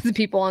annoying to the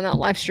people on that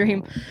live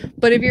stream.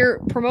 But if you're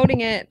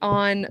promoting it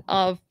on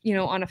a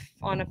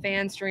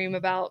fan stream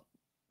about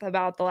the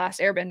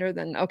Last Airbender,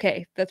 then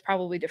okay, that's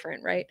probably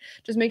different, right?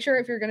 Just make sure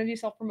if you're going to do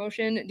self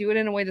promotion, do it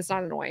in a way that's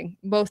not annoying,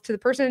 both to the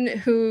person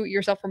who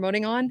you're self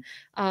promoting on,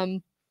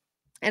 and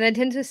I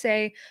tend to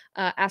say,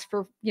 ask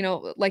for,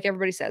 like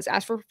everybody says,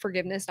 ask for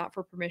forgiveness, not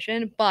for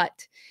permission.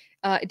 But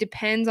it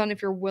depends on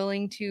if you're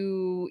willing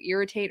to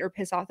irritate or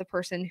piss off the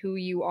person who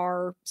you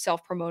are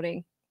self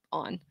promoting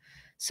on.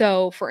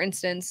 So, for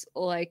instance,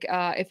 like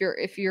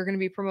if you're going to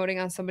be promoting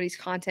on somebody's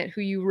content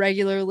who you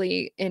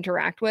regularly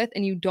interact with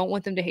and you don't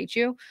want them to hate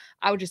you,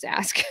 I would just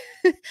ask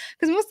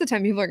because most of the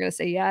time people are going to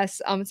say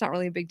yes. It's not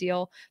really a big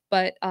deal,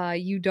 but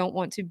you don't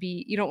want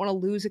to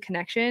lose a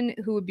connection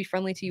who would be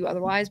friendly to you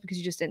otherwise because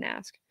you just didn't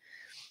ask.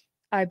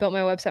 I built my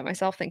website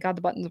myself. Thank God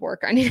the buttons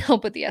work. I need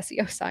help with the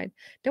SEO side.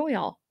 Don't we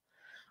all?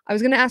 I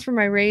was gonna ask for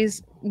my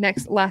raise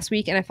last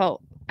week, and I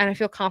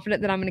feel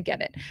confident that I'm gonna get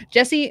it.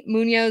 Jesse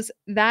Munoz,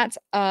 that's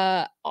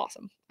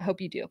awesome. I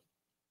hope you do.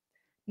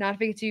 Not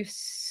if it gets you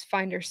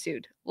finder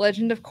sued.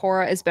 Legend of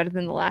Korra is better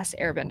than The Last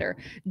Airbender.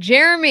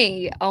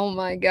 Jeremy, oh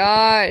my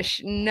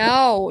gosh,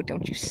 no,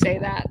 don't you say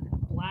that.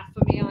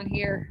 Blasphemy on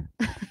here.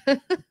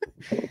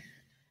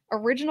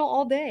 Original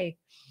all day.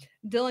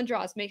 Dylan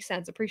Draws makes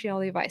sense. Appreciate all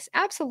the advice.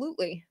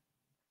 Absolutely.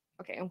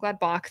 Okay, I'm glad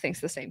Bach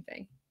thinks the same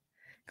thing.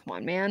 Come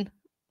on, man.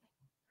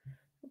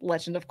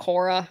 Legend of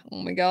Korra.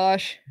 Oh my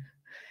gosh.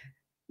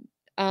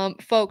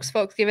 Folks,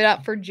 give it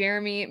up for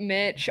Jeremy,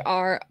 Mitch,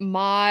 our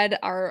mod,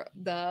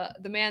 the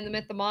man, the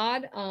myth, the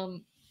mod.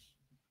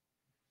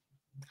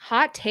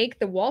 Hot take: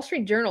 the Wall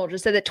Street Journal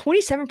just said that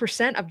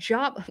 27% of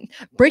job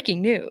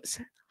breaking news.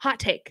 Hot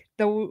take: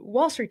 the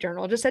Wall Street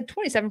Journal just said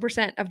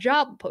 27% of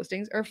job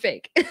postings are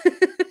fake.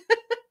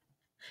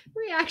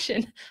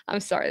 Reaction. I'm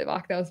sorry,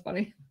 Bach. That was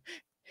funny.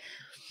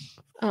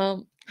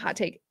 Hot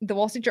take: the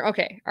Wall Street Journal.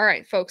 Okay, all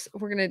right, folks.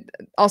 I'm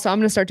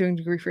gonna start doing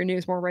degree free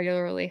news more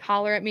regularly.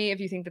 Holler at me if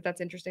you think that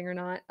that's interesting or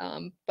not.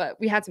 But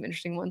we had some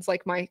interesting ones,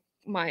 like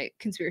my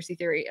conspiracy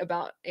theory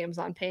about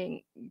Amazon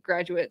paying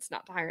graduates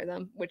not to hire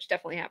them, which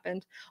definitely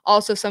happened.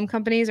 Also, some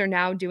companies are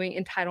now doing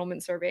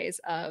entitlement surveys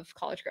of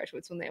college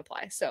graduates when they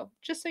apply. So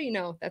just so you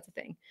know, that's a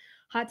thing.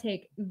 Hot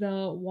take: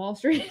 the Wall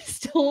Street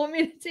still want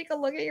me to take a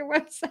look at your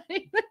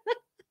website.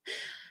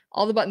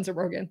 All the buttons are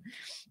broken.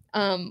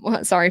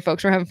 Well, sorry,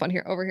 folks, we're having fun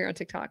here over here on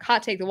TikTok.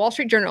 Hot take: the Wall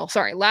Street Journal.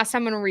 Sorry, last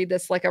time I'm gonna read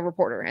this like a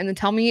reporter, and then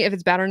tell me if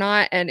it's bad or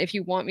not, and if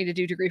you want me to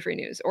do degree free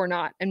news or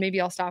not, and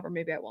maybe I'll stop or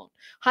maybe I won't.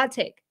 Hot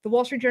take: the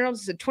Wall Street Journal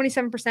said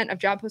 27% of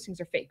job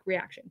postings are fake.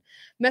 Reaction: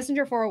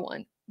 Messenger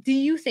 401. Do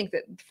you think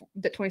that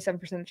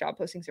 27% of job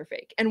postings are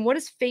fake? And what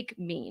does fake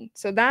mean?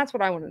 So that's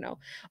what I want to know.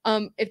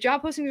 If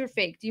job postings are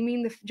fake, do you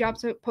mean the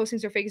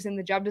postings are fake as in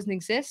the job doesn't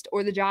exist,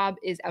 or the job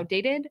is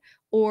outdated,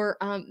 or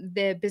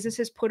the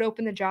businesses put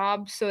open the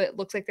job so it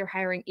looks like they're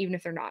hiring even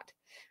if they're not?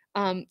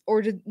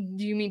 Or do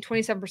you mean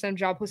 27% of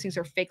job postings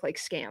are fake, like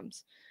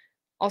scams?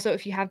 Also,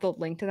 if you have the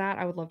link to that,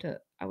 I would love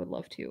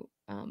to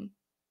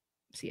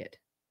see it.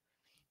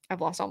 I've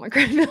lost all my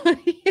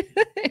credibility.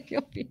 If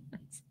you'll be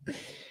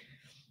honest.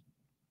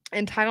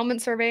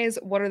 Entitlement surveys,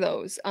 what are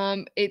those?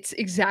 It's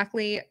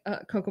exactly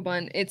Cocoa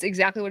Bun. It's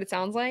exactly what it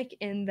sounds like,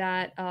 in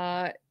that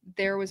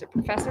there was a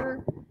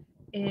professor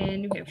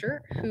in New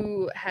Hampshire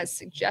who has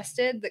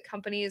suggested that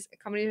companies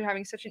are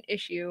having such an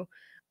issue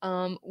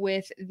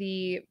with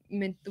the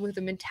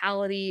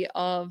mentality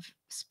of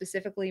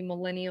specifically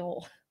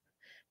millennial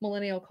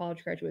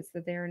college graduates,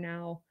 that they are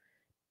now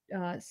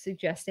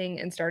suggesting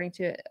and starting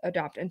to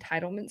adopt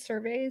entitlement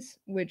surveys,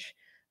 which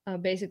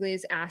basically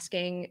is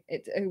asking,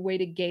 it's a way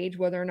to gauge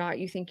whether or not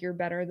you think you're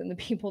better than the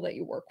people that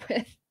you work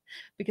with,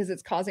 because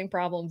it's causing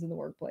problems in the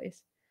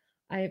workplace.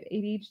 I have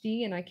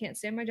ADHD and I can't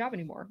stand my job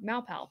anymore.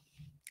 Malpal.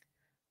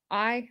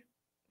 I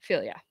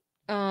feel ya.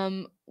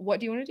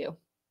 What do you want to do?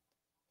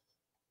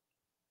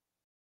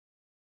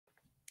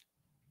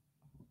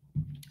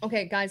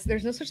 Okay, guys,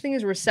 there's no such thing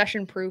as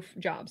recession-proof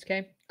jobs,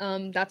 okay?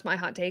 That's my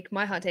hot take.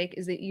 My hot take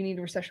is that you need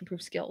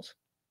recession-proof skills.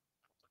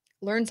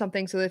 Learn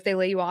something so that if they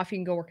lay you off, you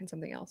can go work in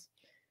something else.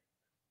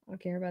 I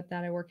don't care about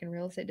that. I work in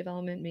real estate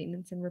development,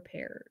 maintenance, and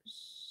repairs.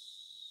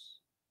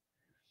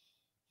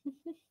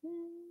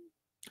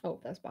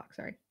 Oh, that's box.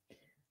 Sorry.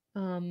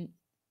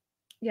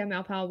 Yeah,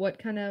 Malpal, what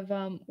kind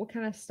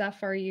of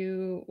stuff are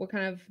you? What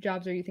kind of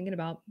jobs are you thinking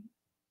about?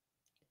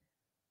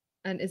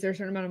 And is there a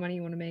certain amount of money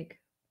you want to make?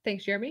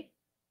 Thanks, Jeremy.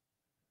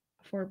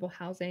 Affordable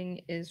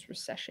housing is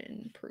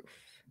recession proof.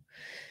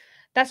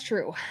 That's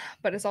true,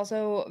 but it's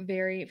also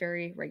very,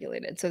 very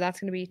regulated. So that's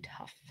going to be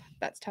tough.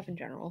 That's tough in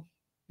general.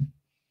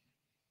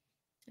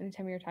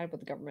 Anytime you're tied up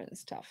with the government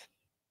is tough.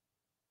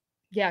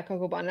 Yeah,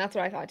 Cocoa Bun. That's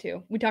what I thought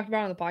too. We talked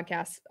about it on the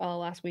podcast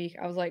last week.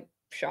 I was like,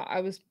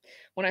 shocked.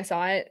 When I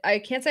saw it, I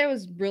can't say I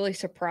was really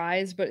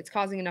surprised, but it's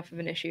causing enough of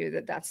an issue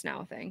that that's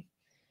now a thing.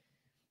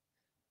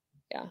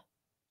 Yeah.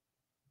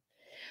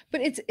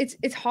 But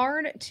it's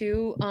hard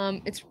to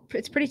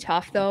it's pretty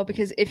tough though,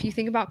 because if you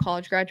think about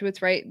college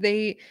graduates, right?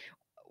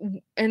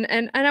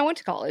 And I went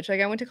to college. Like,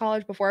 I went to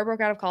college before I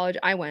broke out of college.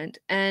 I went,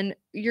 and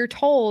you're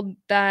told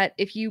that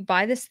if you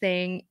buy this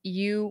thing,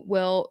 you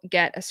will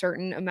get a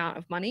certain amount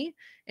of money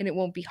and it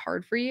won't be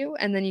hard for you.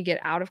 And then you get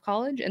out of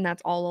college and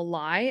that's all a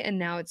lie. And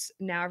now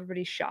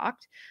everybody's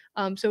shocked.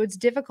 So it's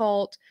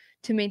difficult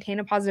to maintain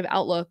a positive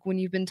outlook when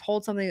you've been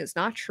told something that's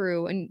not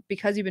true. And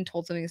because you've been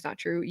told something that's not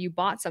true, you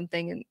bought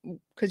something, and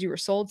because you were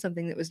sold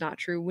something that was not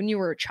true when you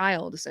were a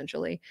child,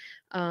 essentially.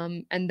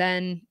 And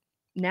then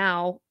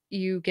now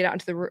you get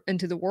out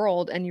into the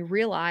world and you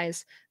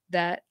realize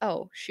that,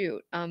 oh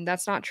shoot,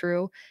 that's not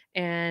true,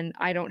 and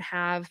I don't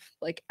have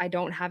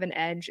an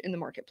edge in the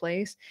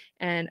marketplace,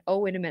 and oh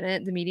wait a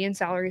minute, the median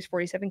salary is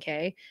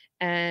 47K,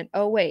 and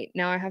oh wait,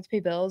 now I have to pay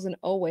bills, and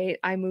oh wait,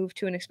 I moved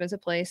to an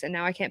expensive place, and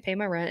now I can't pay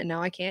my rent, and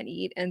now I can't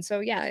eat, and so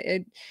yeah,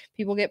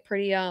 people get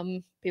pretty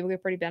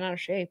bent out of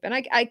shape, and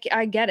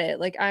I get it.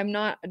 Like I'm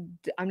not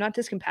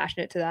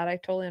discompassionate to that. I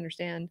totally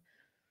understand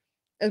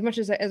as much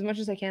as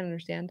I can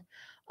understand.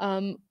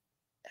 Um,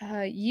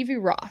 Yvi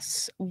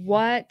Ross,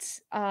 what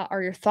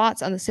are your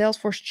thoughts on the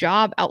Salesforce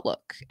job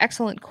outlook?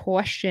 Excellent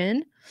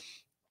question.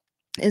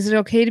 Is it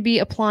okay to be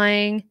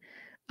applying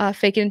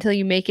fake it until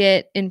you make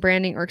it in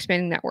branding or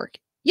expanding network?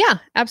 Yeah,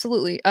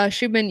 absolutely.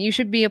 Shubman, you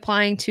should be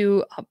applying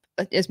to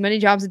as many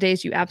jobs a day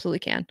as you absolutely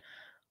can.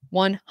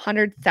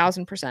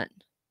 100,000%.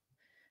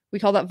 We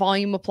call that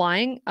volume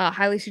applying.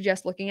 Highly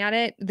suggest looking at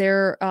it.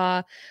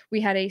 We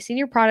had a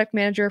senior product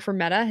manager for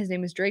Meta. His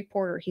name is Drake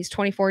Porter. He's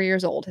 24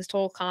 years old. His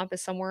total comp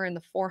is somewhere in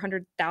the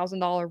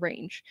 $400,000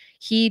 range.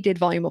 He did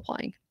volume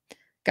applying.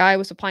 Guy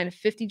was applying to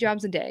 50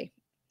 jobs a day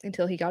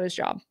until he got his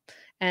job.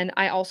 And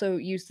I also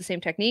used the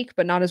same technique,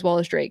 but not as well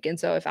as Drake. And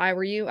so if I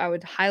were you, I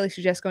would highly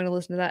suggest going to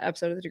listen to that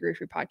episode of the Degree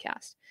Free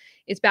podcast.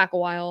 It's back a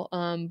while,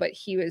 but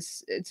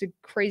it's a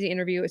crazy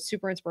interview. It's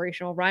super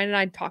inspirational. Ryan and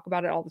I talk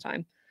about it all the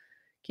time.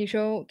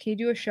 Can you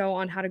do a show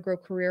on how to grow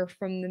career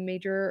from the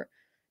major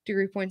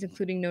degree points,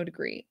 including no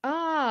degree?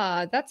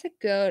 Ah, that's a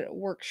good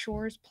work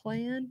shores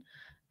plan.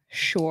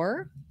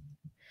 Sure.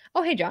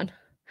 Oh, hey, John.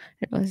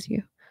 It was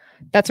you.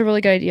 That's a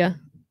really good idea.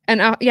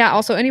 And yeah,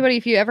 also anybody,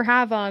 if you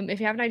have an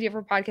idea for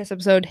a podcast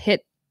episode,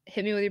 hit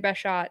me with your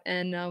best shot,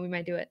 and we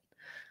might do it.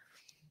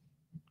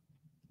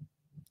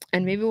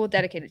 And maybe we'll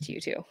dedicate it to you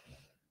too.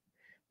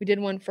 We did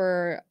one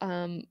for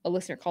a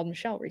listener called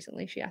Michelle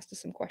recently. She asked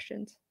us some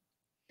questions.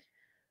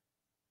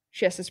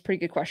 She asked this pretty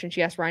good question.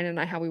 She asked Ryan and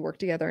I how we work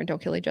together and don't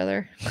kill each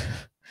other.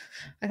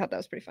 I thought that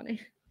was pretty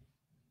funny.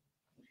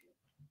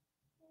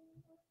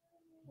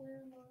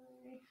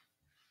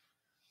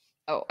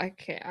 Oh,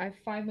 okay. I have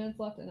 5 minutes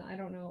left and I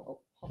don't know. Oh,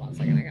 hold on a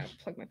second. I gotta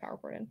plug my power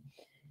cord in.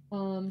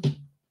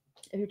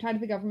 If you're tied to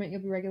the government,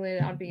 you'll be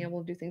regulated out of being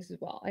able to do things as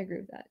well. I agree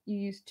with that. You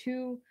use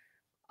two.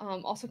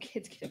 Also,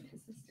 kids get a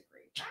business degree.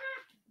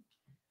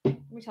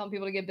 Me telling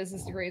people to get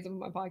business degrees on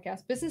my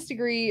podcast. Business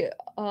degree,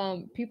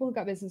 people who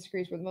got business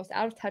degrees were the most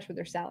out of touch with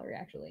their salary,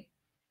 actually.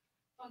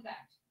 Fun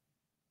fact.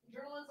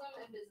 Journalism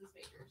and business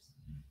majors.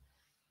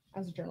 I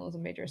was a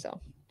journalism major,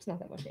 so it's not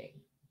that much hate.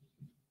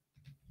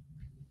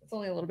 It's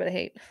only a little bit of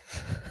hate.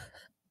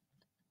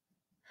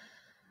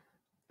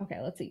 Okay,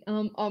 let's see.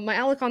 My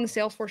outlook on the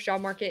Salesforce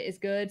job market is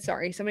good.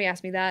 Sorry, somebody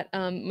asked me that.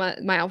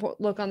 My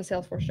outlook on the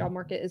Salesforce job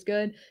market is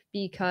good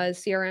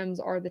because CRMs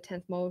are the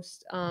 10th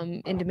most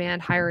in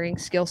demand hiring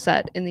skill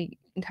set in the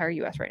entire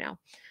US right now.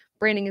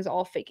 Branding is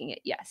all faking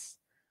it. Yes.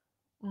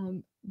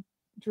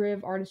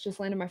 Driv artist just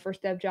landed my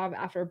first dev job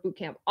after a boot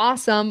camp.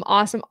 Awesome,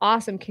 awesome,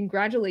 awesome.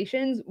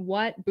 Congratulations.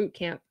 What boot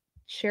camp?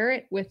 Share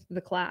it with the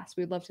class.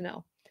 We'd love to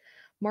know.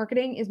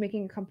 Marketing is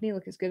making a company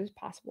look as good as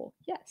possible.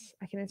 Yes,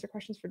 I can answer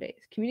questions for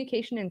days.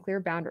 Communication and clear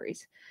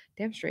boundaries.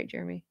 Damn straight,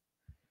 Jeremy.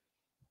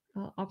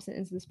 Opposite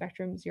ends of the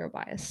spectrum, zero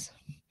bias.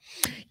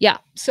 Yeah,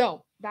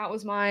 so that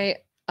was my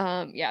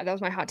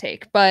hot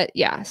take. But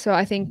yeah, so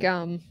I think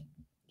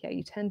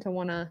you tend to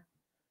want to.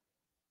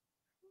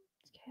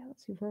 Okay,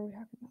 let's see, where are we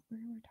talking about?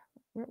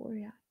 Where were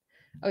we at?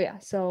 Oh yeah.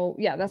 So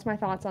yeah, that's my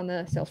thoughts on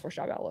the Salesforce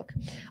job outlook.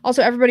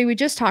 Also, everybody, we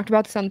just talked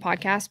about this on the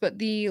podcast, but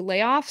the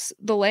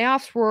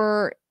layoffs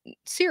were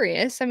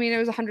serious. I mean, it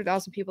was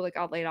 100,000 people that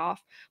got laid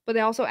off, but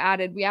we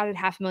added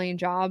 500,000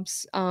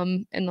 jobs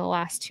in the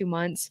last 2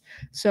 months.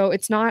 So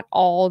it's not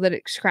all that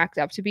it's cracked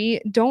up to be.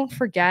 Don't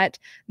forget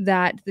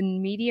that the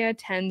media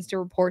tends to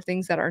report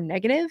things that are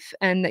negative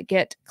and that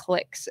get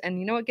clicks. And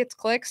you know what gets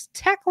clicks?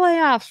 Tech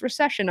layoffs,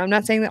 recession. I'm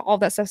not saying that all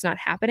that stuff's not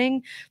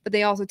happening, but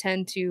they also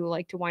tend to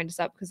like to wind us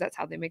up because that's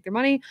how they make their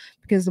money.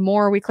 Because the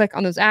more we click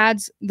on those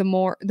ads, the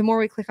more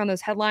we click on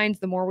those headlines,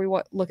 the more we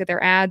look at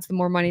their ads, the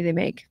more money they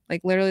make.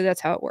 Like literally, that's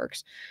how it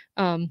works.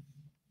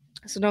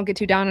 So don't get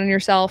too down on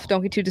yourself.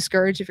 Don't get too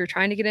discouraged if you're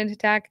trying to get into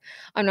tech.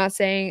 I'm not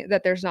saying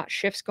that there's not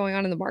shifts going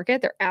on in the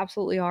market. There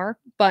absolutely are.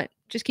 But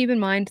just keep in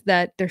mind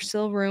that there's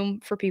still room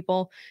for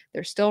people.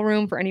 There's still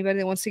room for anybody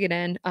that wants to get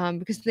in.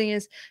 Because the thing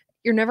is,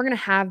 you're never going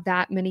to have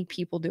that many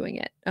people doing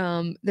it.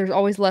 There's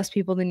always less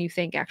people than you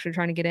think actually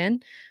trying to get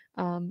in.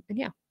 And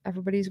yeah,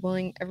 everybody's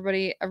willing.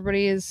 Everybody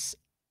is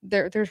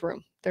there. There's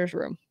room. There's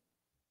room.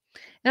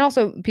 And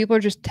also, people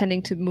are just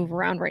tending to move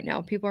around right now.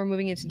 People are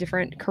moving into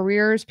different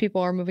careers. People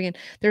are moving in.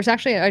 There's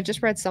actually, I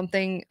just read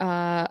something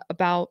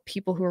about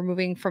people who are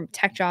moving from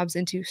tech jobs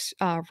into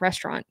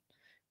restaurant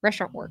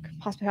work,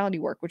 hospitality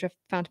work, which I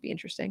found to be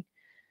interesting.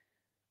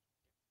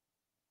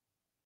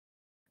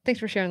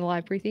 Thanks for sharing the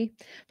live, Preeti.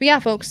 But yeah,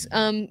 folks.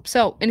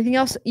 So anything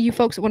else you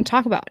folks want to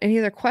talk about? Any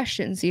other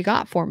questions you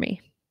got for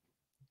me?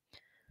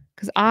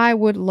 Because I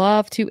would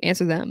love to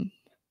answer them.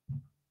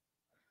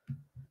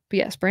 But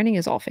yes, branding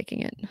is all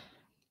faking it.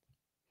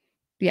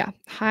 Yeah,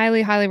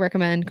 highly, highly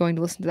recommend going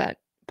to listen to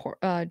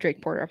that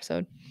Drake Porter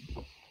episode.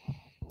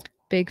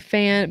 Big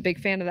fan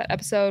of that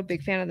episode.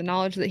 Big fan of the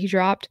knowledge that he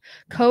dropped.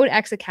 Code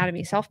X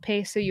Academy,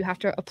 self-paced, so you have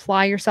to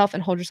apply yourself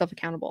and hold yourself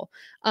accountable.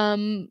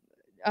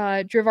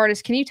 Driv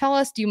Artist, can you tell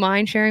us, do you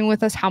mind sharing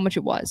with us how much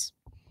it was?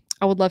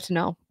 I would love to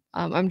know.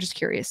 I'm just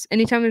curious.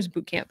 Anytime there's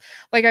boot camp,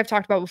 like I've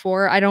talked about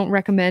before, I don't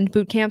recommend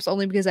boot camps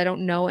only because I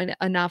don't know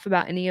enough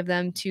about any of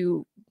them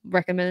to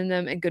recommend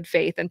them in good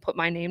faith and put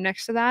my name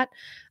next to that.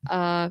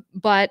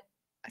 But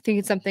I think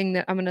it's something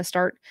that I'm going to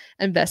start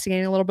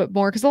investigating a little bit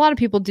more because a lot of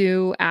people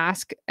do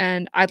ask,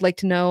 and I'd like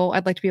to know.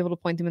 I'd like to be able to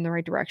point them in the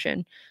right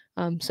direction.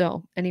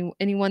 So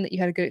anyone that you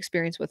had a good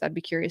experience with, I'd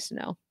be curious to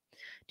know.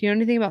 Do you know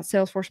anything about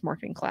Salesforce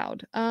Marketing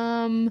Cloud?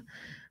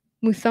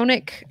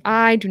 Muthonic,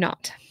 I do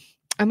not.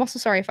 I'm also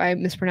sorry if I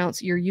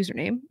mispronounce your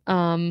username.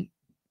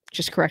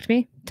 Just correct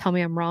me. Tell me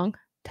I'm wrong.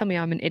 Tell me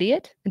I'm an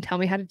idiot, and tell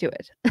me how to do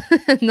it,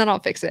 and then I'll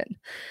fix it.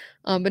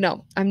 But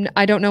no,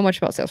 I don't know much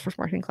about Salesforce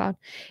Marketing Cloud.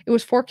 It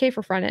was 4K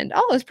for front end.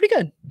 Oh, that's pretty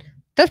good.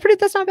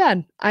 That's not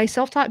bad. I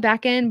self-taught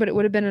back end, but it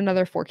would have been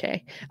another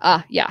 4K.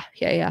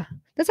 Yeah.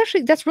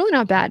 That's really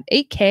not bad.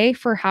 8K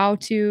for how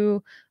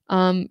to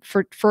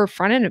for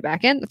front end and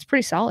back end. That's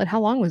pretty solid. How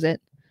long was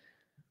it?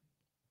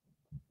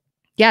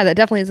 Yeah, that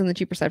definitely is on the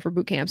cheaper side for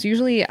boot camps.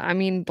 Usually, I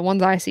mean, the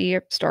ones I see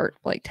start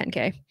like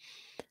 10K.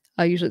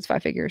 Usually it's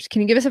 5 figures.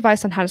 Can you give us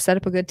advice on how to set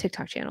up a good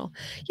TikTok channel?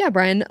 Yeah,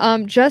 Brian.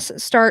 Just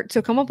start. So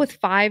come up with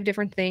 5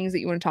 different things that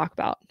you want to talk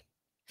about.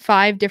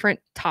 5 different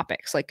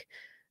topics, like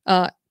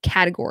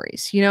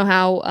categories. You know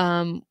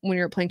how when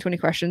you're playing 20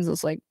 questions,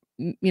 it's like,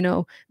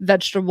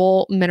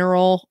 vegetable,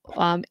 mineral,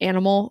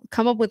 animal.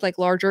 Come up with like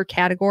larger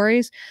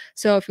categories.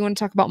 So if you want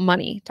to talk about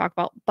money, talk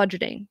about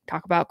budgeting,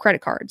 talk about credit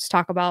cards,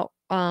 talk about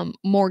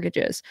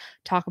mortgages,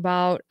 talk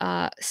about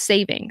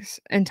savings,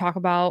 and talk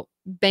about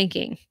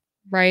banking,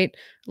 right?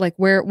 Like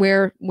where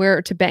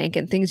to bank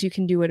and things you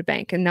can do at a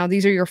bank. And now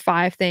these are your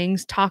 5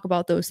 things. Talk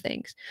about those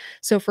things.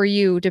 So for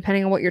you,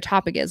 depending on what your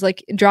topic is,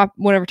 like drop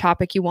whatever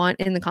topic you want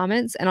in the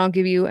comments, and I'll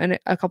give you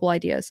a couple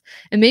ideas.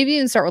 And maybe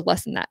even start with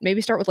less than that.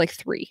 Maybe start with like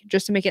 3,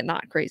 just to make it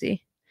not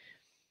crazy.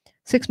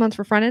 6 months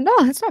for front end.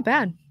 Oh, that's not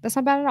bad. That's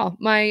not bad at all.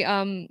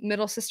 My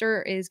middle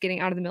sister is getting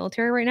out of the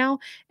military right now,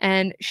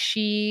 and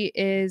she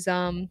is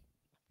my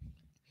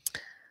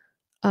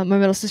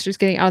middle sister's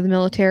getting out of the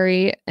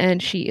military,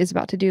 and she is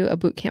about to do a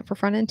boot camp for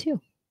front end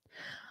too.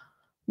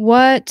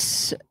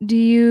 What do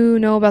you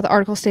know about the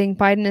article stating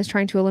Biden is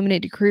trying to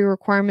eliminate degree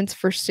requirements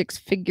for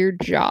 6-figure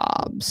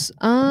jobs?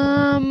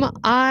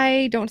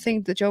 I don't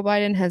think that Joe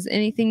Biden has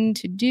anything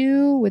to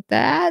do with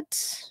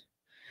that.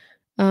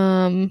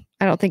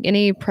 I don't think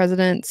any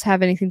presidents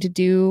have anything to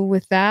do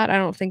with that. I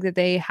don't think that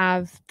they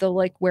have the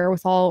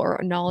wherewithal or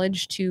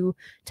knowledge to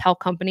tell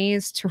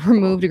companies to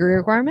remove degree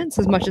requirements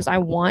as much as I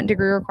want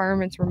degree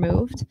requirements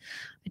removed.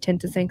 I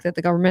tend to think that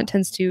the government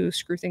tends to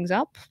screw things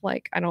up.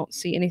 Like, I don't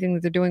see anything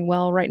that they're doing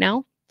well right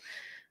now.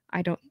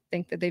 I don't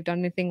think that they've done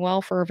anything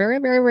well for a very,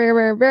 very, very,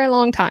 very, very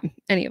long time,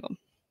 any of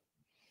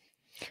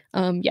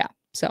them. Yeah,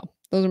 so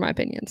those are my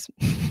opinions.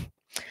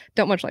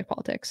 Don't much like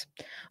politics.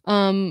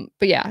 But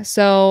yeah,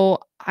 so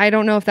I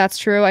don't know if that's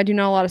true. I do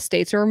know a lot of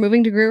states are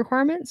removing degree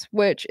requirements,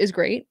 which is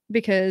great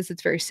because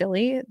it's very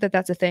silly that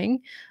that's a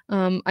thing.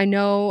 I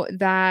know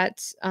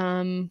that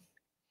I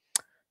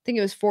think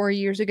it was 4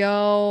 years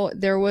ago,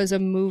 there was a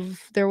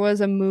move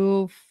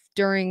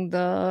during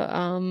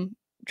the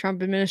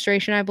Trump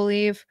administration, I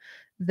believe,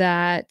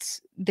 that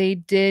they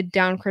did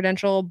down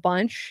credential a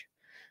bunch.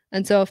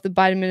 And so if the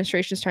Biden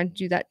administration is trying to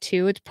do that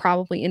too, it's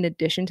probably in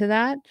addition to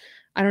that.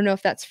 I don't know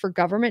if that's for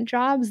government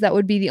jobs. That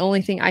would be the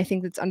only thing I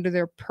think that's under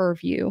their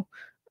purview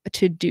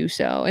to do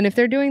so. And if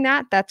they're doing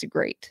that, that's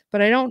great.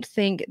 But I don't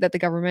think that the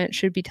government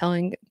should be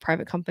telling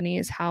private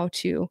companies how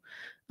to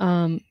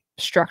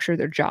structure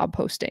their job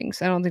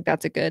postings. I don't think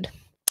that's a good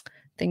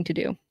thing to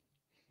do.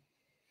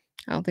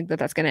 I don't think that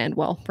that's going to end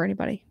well for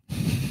anybody.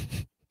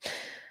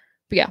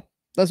 But yeah,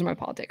 those are my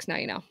politics. Now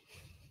you know.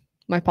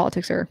 My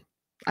politics are,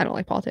 I don't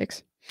like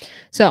politics.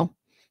 So,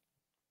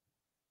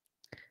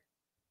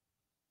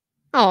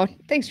 oh,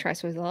 thanks,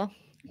 Triswizilla.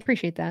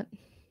 Appreciate that.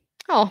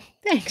 Oh,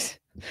 thanks.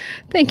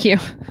 Thank you.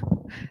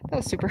 That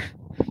was super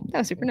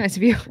nice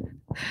of you.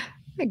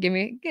 It gave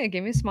me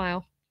a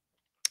smile.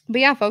 But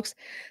yeah, folks,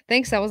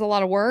 thanks. That was a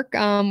lot of work.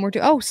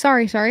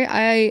 Sorry.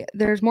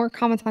 There's more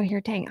comments on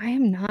here. Dang, I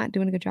am not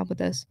doing a good job with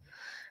this.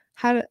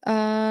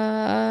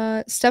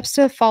 Steps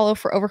to follow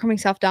for overcoming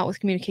self-doubt with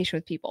communication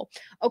with people.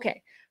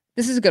 Okay,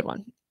 this is a good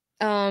one.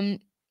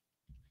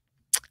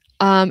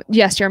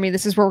 Yes, Jeremy,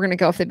 this is where we're gonna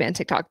go if they ban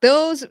TikTok.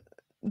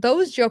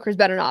 Those jokers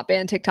better not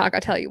ban TikTok. I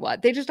tell you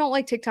what, they just don't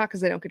like TikTok because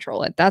they don't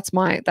control it. That's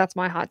my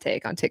hot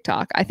take on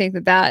TikTok. I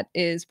think that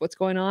is what's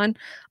going on.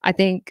 I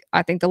think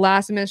the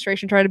last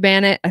administration tried to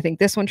ban it. I think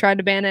this one tried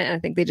to ban it, and I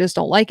think they just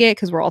don't like it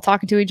because we're all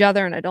talking to each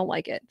other, and I don't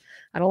like it.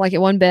 I don't like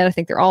it one bit. I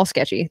think they're all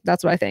sketchy.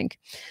 That's what I think.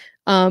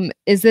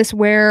 Is this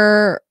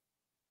where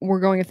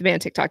we're going if they ban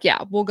TikTok?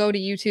 Yeah, we'll go to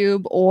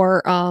YouTube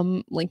or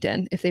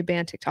LinkedIn if they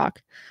ban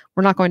TikTok.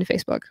 We're not going to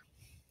Facebook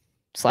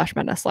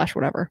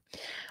 /Meta/whatever.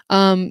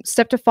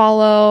 Step to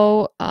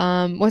follow.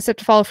 One step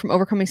to follow from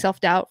overcoming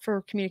self-doubt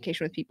for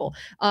communication with people.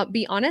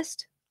 Be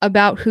honest.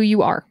 about who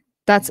you are.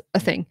 That's a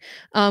thing.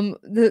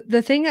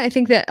 The thing I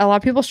think that a lot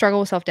of people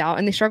struggle with self-doubt,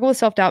 and they struggle with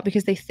self-doubt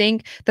because they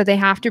think that they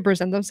have to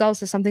present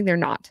themselves as something they're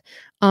not.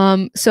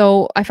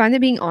 So I find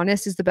that being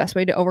honest is the best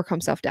way to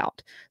overcome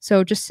self-doubt.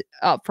 So just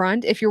up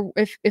front, if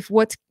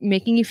what's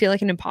making you feel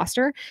like an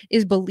imposter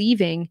is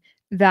believing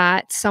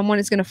that someone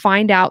is going to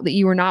find out that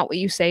you are not what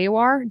you say you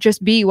are,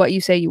 just be what you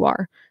say you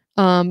are.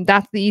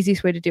 That's the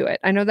easiest way to do it.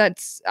 I know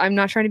I'm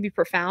not trying to be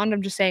profound.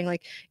 I'm just saying,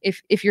 like,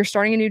 if you're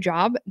starting a new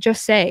job,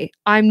 just say,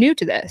 I'm new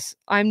to this.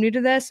 I'm new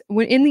to this.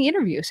 When in the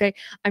interview, say,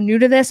 I'm new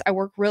to this. I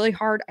work really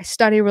hard. I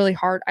study really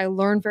hard. I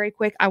learn very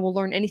quick. I will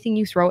learn anything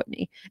you throw at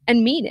me,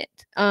 and mean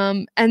it.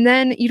 And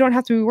then you don't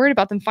have to be worried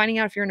about them finding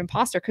out if you're an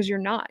imposter, because you're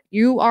not.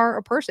 You are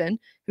a person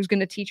who's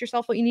going to teach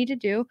yourself what you need to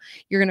do.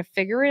 You're going to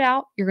figure it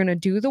out. You're going to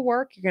do the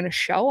work. You're going to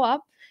show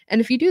up.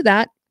 And if you do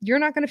that, you're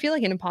not going to feel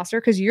like an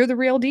imposter, because you're the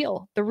real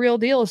deal. The real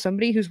deal is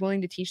somebody who's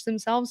willing to teach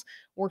themselves,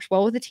 works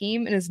well with a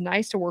team, and is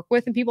nice to work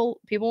with, and people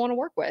want to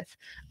work with.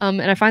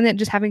 And I find that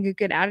just having a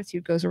good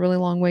attitude goes a really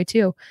long way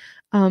too.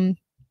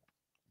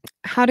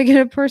 How to get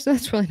a person?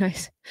 That's really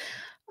nice.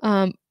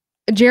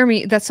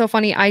 Jeremy, that's so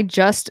funny. I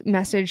just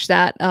messaged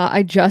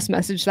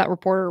that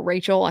reporter,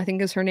 Rachel, I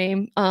think is her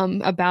name,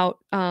 about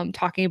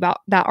talking about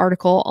that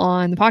article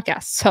on the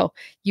podcast. So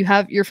you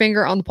have your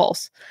finger on the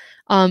pulse.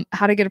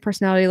 How to get a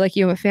personality like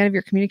you. I'm a fan of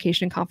your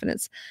communication and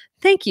confidence.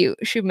 Thank you,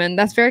 Shubman.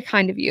 That's very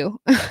kind of you.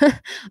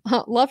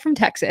 Love from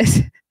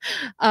Texas.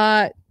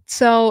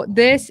 So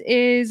this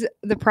is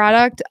the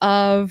product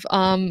of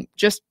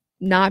just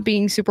not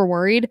being super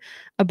worried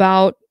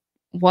about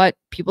what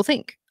people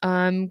think.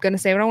 I'm going to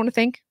say what I want to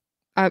think.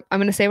 I'm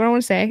going to say what I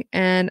want to say,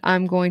 and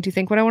I'm going to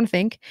think what I want to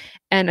think.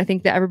 And I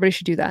think that everybody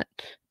should do that.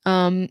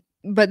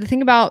 But the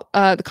thing about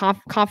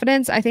the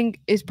confidence, I think,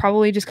 is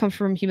probably just comes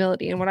from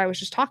humility and what I was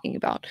just talking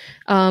about.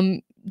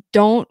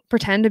 Don't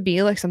pretend to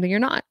be like something you're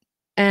not.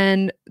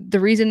 And the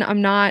reason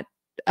I'm not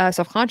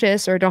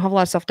self-conscious or don't have a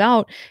lot of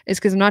self-doubt is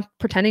because I'm not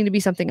pretending to be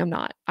something I'm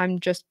not.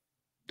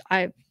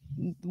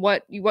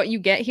 What you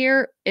get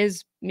here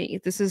is me.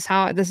 This is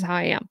how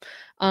I am.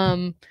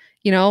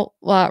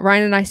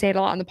 Ryan and I say it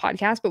a lot on the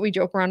podcast, but we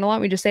joke around a lot.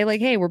 We just say, like,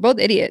 hey, we're both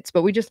idiots,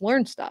 but we just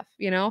learn stuff,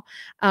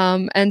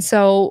 and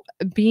so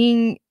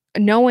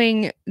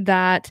knowing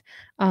that,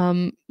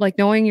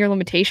 knowing your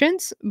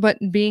limitations, but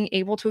being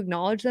able to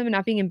acknowledge them and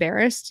not being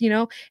embarrassed.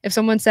 If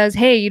someone says,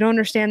 hey, you don't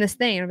understand this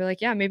thing, I'll be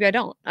like, yeah, maybe I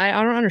don't. I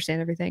don't understand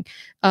everything.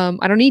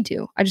 I don't need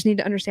to. I just need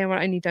to understand what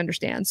I need to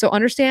understand. So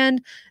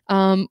understand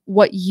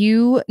what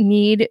you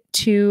need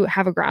to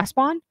have a grasp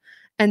on.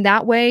 And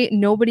that way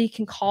nobody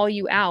can call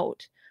you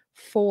out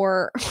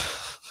for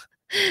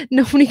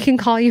nobody can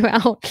call you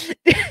out.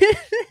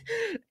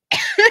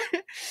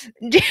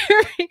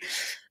 Jeremy.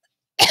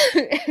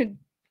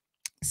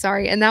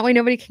 Sorry. And that way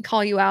nobody can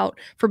call you out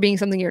for being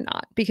something you're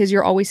not, because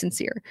you're always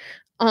sincere.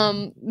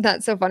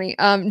 That's so funny.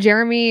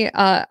 Jeremy,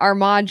 our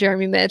mod,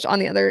 Jeremy Mitch on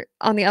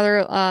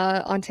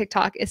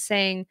TikTok is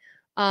saying,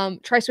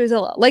 try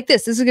Swayzilla. Like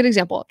this is a good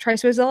example. Try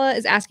Swayzilla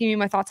is asking me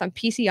my thoughts on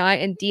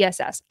PCI and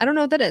DSS. I don't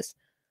know what that is.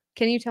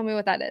 Can you tell me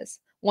what that is?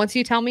 Once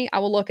you tell me, I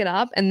will look it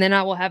up and then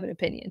I will have an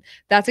opinion.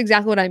 That's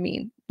exactly what I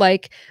mean.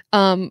 Like,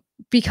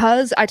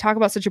 because I talk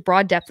about such a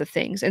broad depth of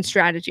things and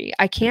strategy,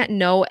 I can't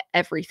know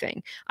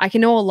everything. I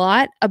can know a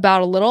lot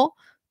about a little,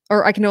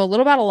 or I can know a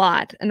little about a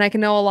lot, and I can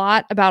know a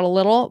lot about a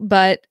little,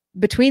 but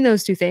between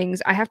those two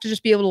things, I have to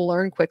just be able to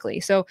learn quickly.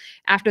 So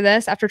after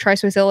Try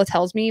Swayzilla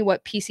tells me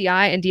what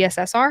PCI and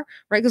DSS are,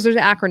 right? Because there's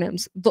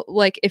acronyms.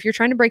 Like, if you're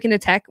trying to break into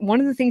tech, one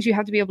of the things you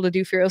have to be able to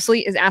do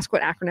fearlessly is ask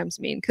what acronyms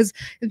mean. Because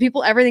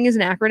everything is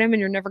an acronym and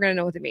you're never going to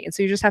know what they mean.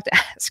 So you just have to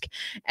ask.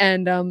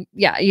 And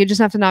you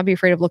just have to not be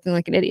afraid of looking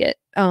like an idiot.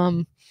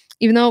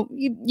 Even though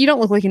you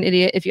don't look like an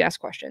idiot if you ask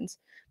questions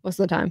most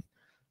of the time.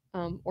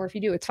 Or if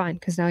you do, it's fine,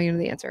 because now you know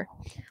the answer.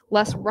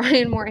 Less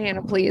Ryan, more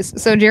Hannah,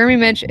 please. So Jeremy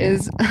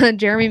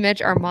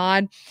Mitch, our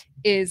mod,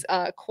 is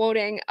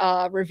quoting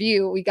a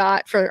review we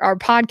got for our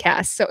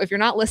podcast. So if you're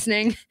not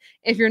listening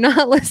to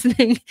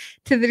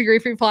the Degree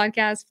Free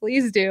podcast,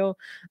 please do.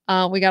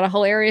 We got a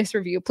hilarious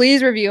review.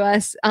 Please review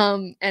us.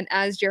 And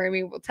as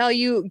Jeremy will tell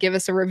you, give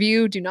us a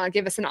review. Do not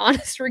give us an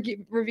honest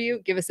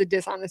review. Give us a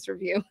dishonest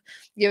review.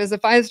 Give us a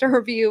 5-star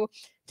review.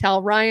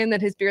 Tell Ryan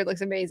that his beard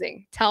looks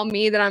amazing. Tell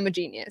me that I'm a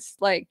genius.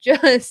 Like,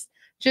 just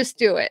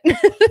do it.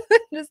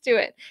 Just do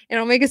it.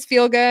 It'll make us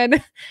feel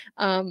good.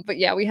 But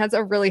yeah, we had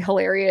a really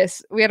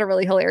hilarious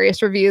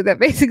review that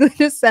basically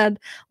just said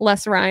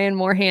less Ryan,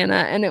 more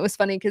Hannah. And it was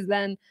funny because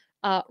then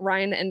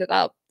Ryan ended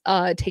up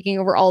taking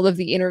over all of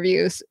the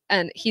interviews,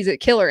 and he's a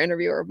killer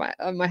interviewer,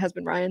 my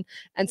husband Ryan.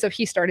 And so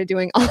he started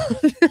doing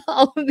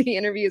all of the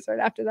interviews right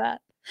after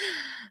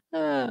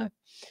that.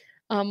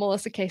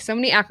 Melissa K. So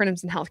many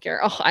acronyms in healthcare.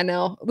 Oh, I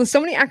know. There's so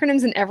many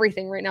acronyms in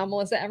everything right now,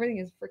 Melissa. Everything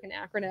is freaking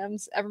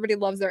acronyms. Everybody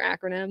loves their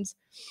acronyms.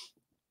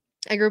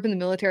 I grew up in the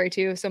military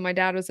too. So my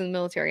dad was in the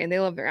military and they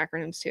love their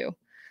acronyms too.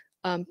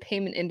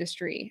 Payment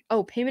industry.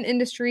 Oh, payment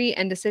industry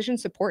and decision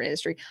support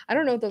industry. I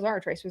don't know what those are,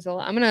 Trace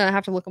Fusilla. I'm going to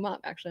have to look them up.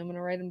 Actually, I'm going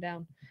to write them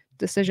down.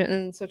 Decision.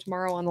 And so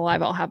tomorrow on the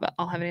live, I'll have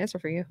an answer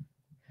for you.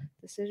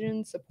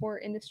 Decision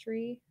support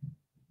industry.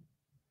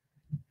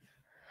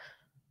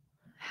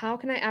 How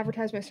can I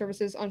advertise my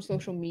services on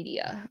social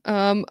media?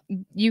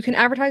 You can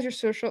advertise your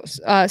social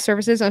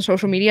services on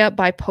social media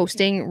by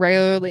posting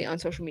regularly on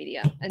social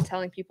media and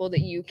telling people that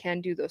you can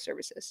do those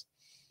services.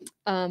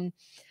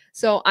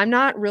 So I'm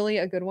not really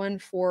a good one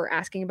for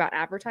asking about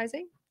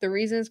advertising. The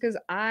reason is because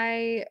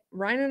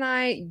Ryan and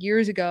I,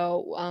 years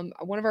ago,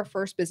 one of our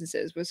first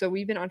businesses was, so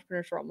we've been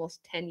entrepreneurs for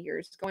almost 10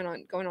 years, going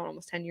on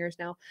almost 10 years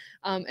now.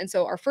 And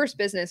so our first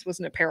business was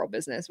an apparel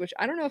business, which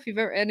I don't know if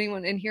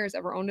anyone in here has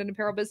ever owned an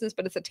apparel business,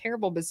 but it's a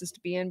terrible business to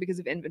be in because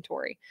of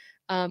inventory.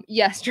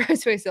 Yes,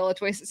 Drivesway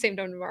Twice, same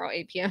time tomorrow,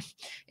 8 p.m.,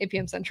 8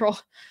 p.m. Central.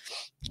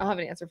 I'll have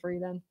an answer for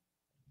you then.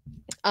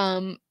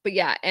 But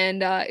yeah,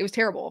 and it was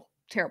terrible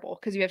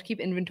because you have to keep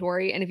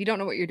inventory, and if you don't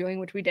know what you're doing,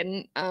 which we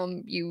didn't,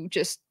 you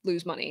just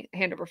lose money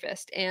hand over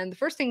fist. And the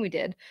first thing we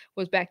did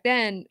was, back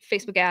then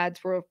Facebook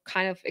ads were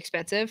kind of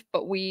expensive,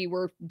 but we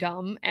were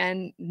dumb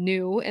and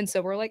new, and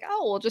so we're like,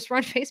 oh, we'll just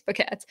run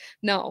Facebook ads.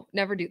 No,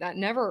 never do that.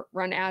 Never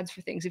run ads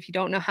for things if you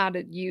don't know how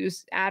to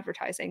use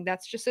advertising.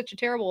 That's just such a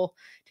terrible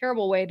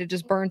way to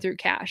just burn through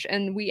cash,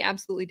 and we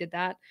absolutely did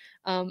that.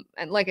 And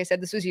like I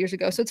said, this was years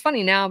ago, so it's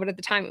funny now, but at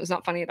the time it was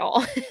not funny at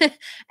all.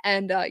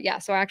 And yeah,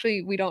 so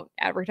actually we don't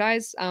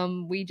advertise.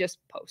 We just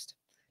post.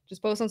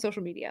 Just post on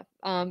social media,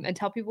 and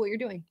tell people what you're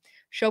doing.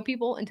 Show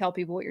people and tell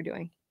people what you're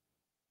doing.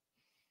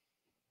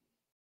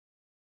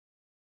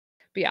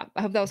 But yeah,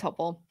 I hope that was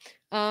helpful.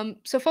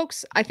 So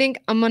folks, I think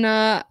I'm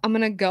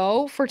gonna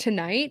go for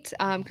tonight,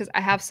 because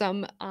I have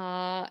some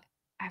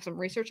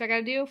research I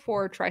gotta do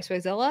for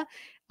Triswayzilla,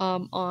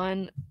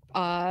 on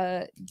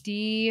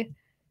D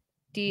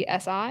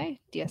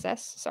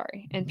DSS,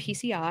 sorry, and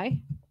PCI.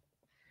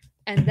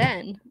 And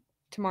then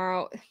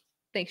tomorrow,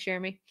 thanks,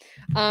 Jeremy.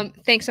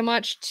 Thanks so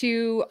much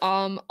to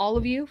all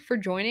of you for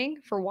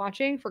joining, for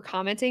watching, for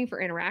commenting,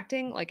 for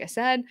interacting. Like I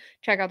said,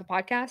 check out the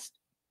podcast.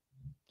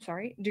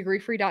 Sorry,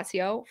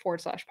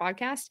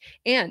 degreefree.co/podcast.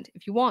 And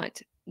if you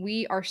want,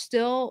 we have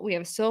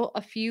still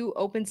a few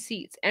open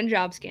seats and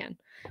job scan.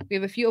 We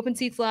have a few open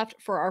seats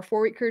left for our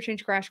 4-week career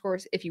change crash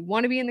course. If you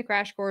want to be in the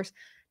crash course,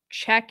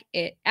 check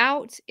it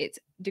out. It's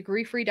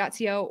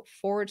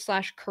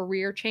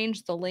degreefree.co/career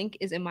change. The link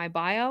is in my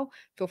bio.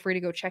 Feel free to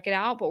go check it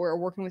out. But we're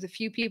working with a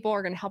few people,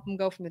 are going to help them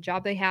go from the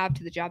job they have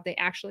to the job they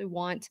actually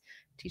want,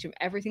 teach them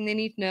everything they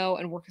need to know,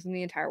 and work with them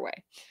the entire way.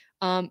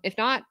 If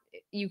not,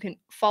 you can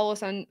follow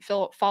us on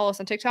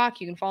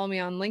TikTok. You can follow me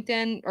on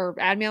LinkedIn, or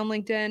add me on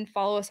LinkedIn.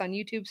 Follow us on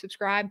YouTube.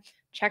 Subscribe.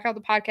 Check out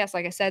the podcast.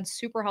 Like I said,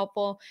 super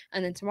helpful.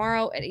 And then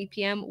tomorrow at 8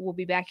 p.m., we'll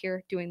be back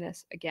here doing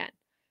this again.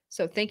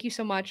 So thank you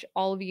so much,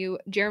 all of you.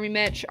 Jeremy,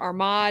 Mitch, our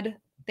mod,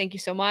 thank you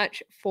so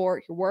much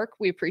for your work.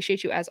 We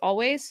appreciate you as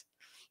always.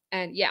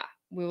 And yeah,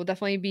 we will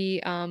definitely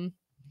be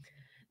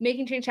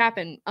making change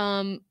happen.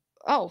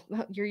 Oh,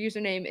 your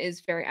username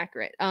is very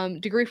accurate.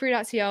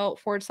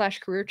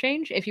 Degreefree.co/career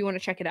change if you want to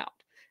check it out.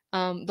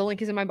 The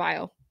link is in my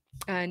bio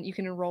and you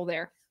can enroll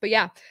there. But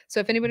yeah,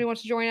 so if anybody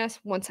wants to join us,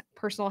 wants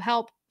personal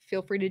help,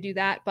 feel free to do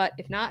that. But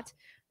if not,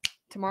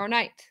 tomorrow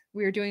night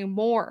we are doing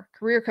more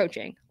career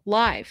coaching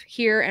live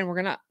here, and we're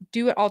gonna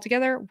do it all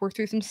together, work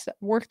through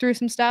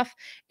some stuff,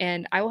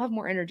 and I will have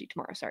more energy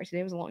tomorrow. Sorry,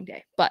 today was a long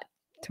day, but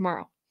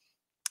tomorrow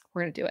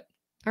we're gonna do it.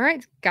 All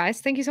right,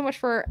 guys, thank you so much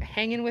for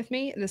hanging with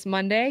me this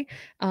Monday,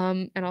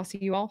 and I'll see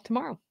you all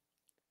tomorrow.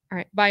 All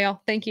right, bye,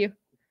 y'all. Thank you.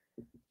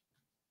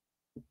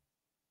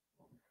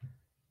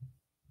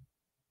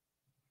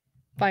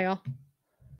 Bye, y'all.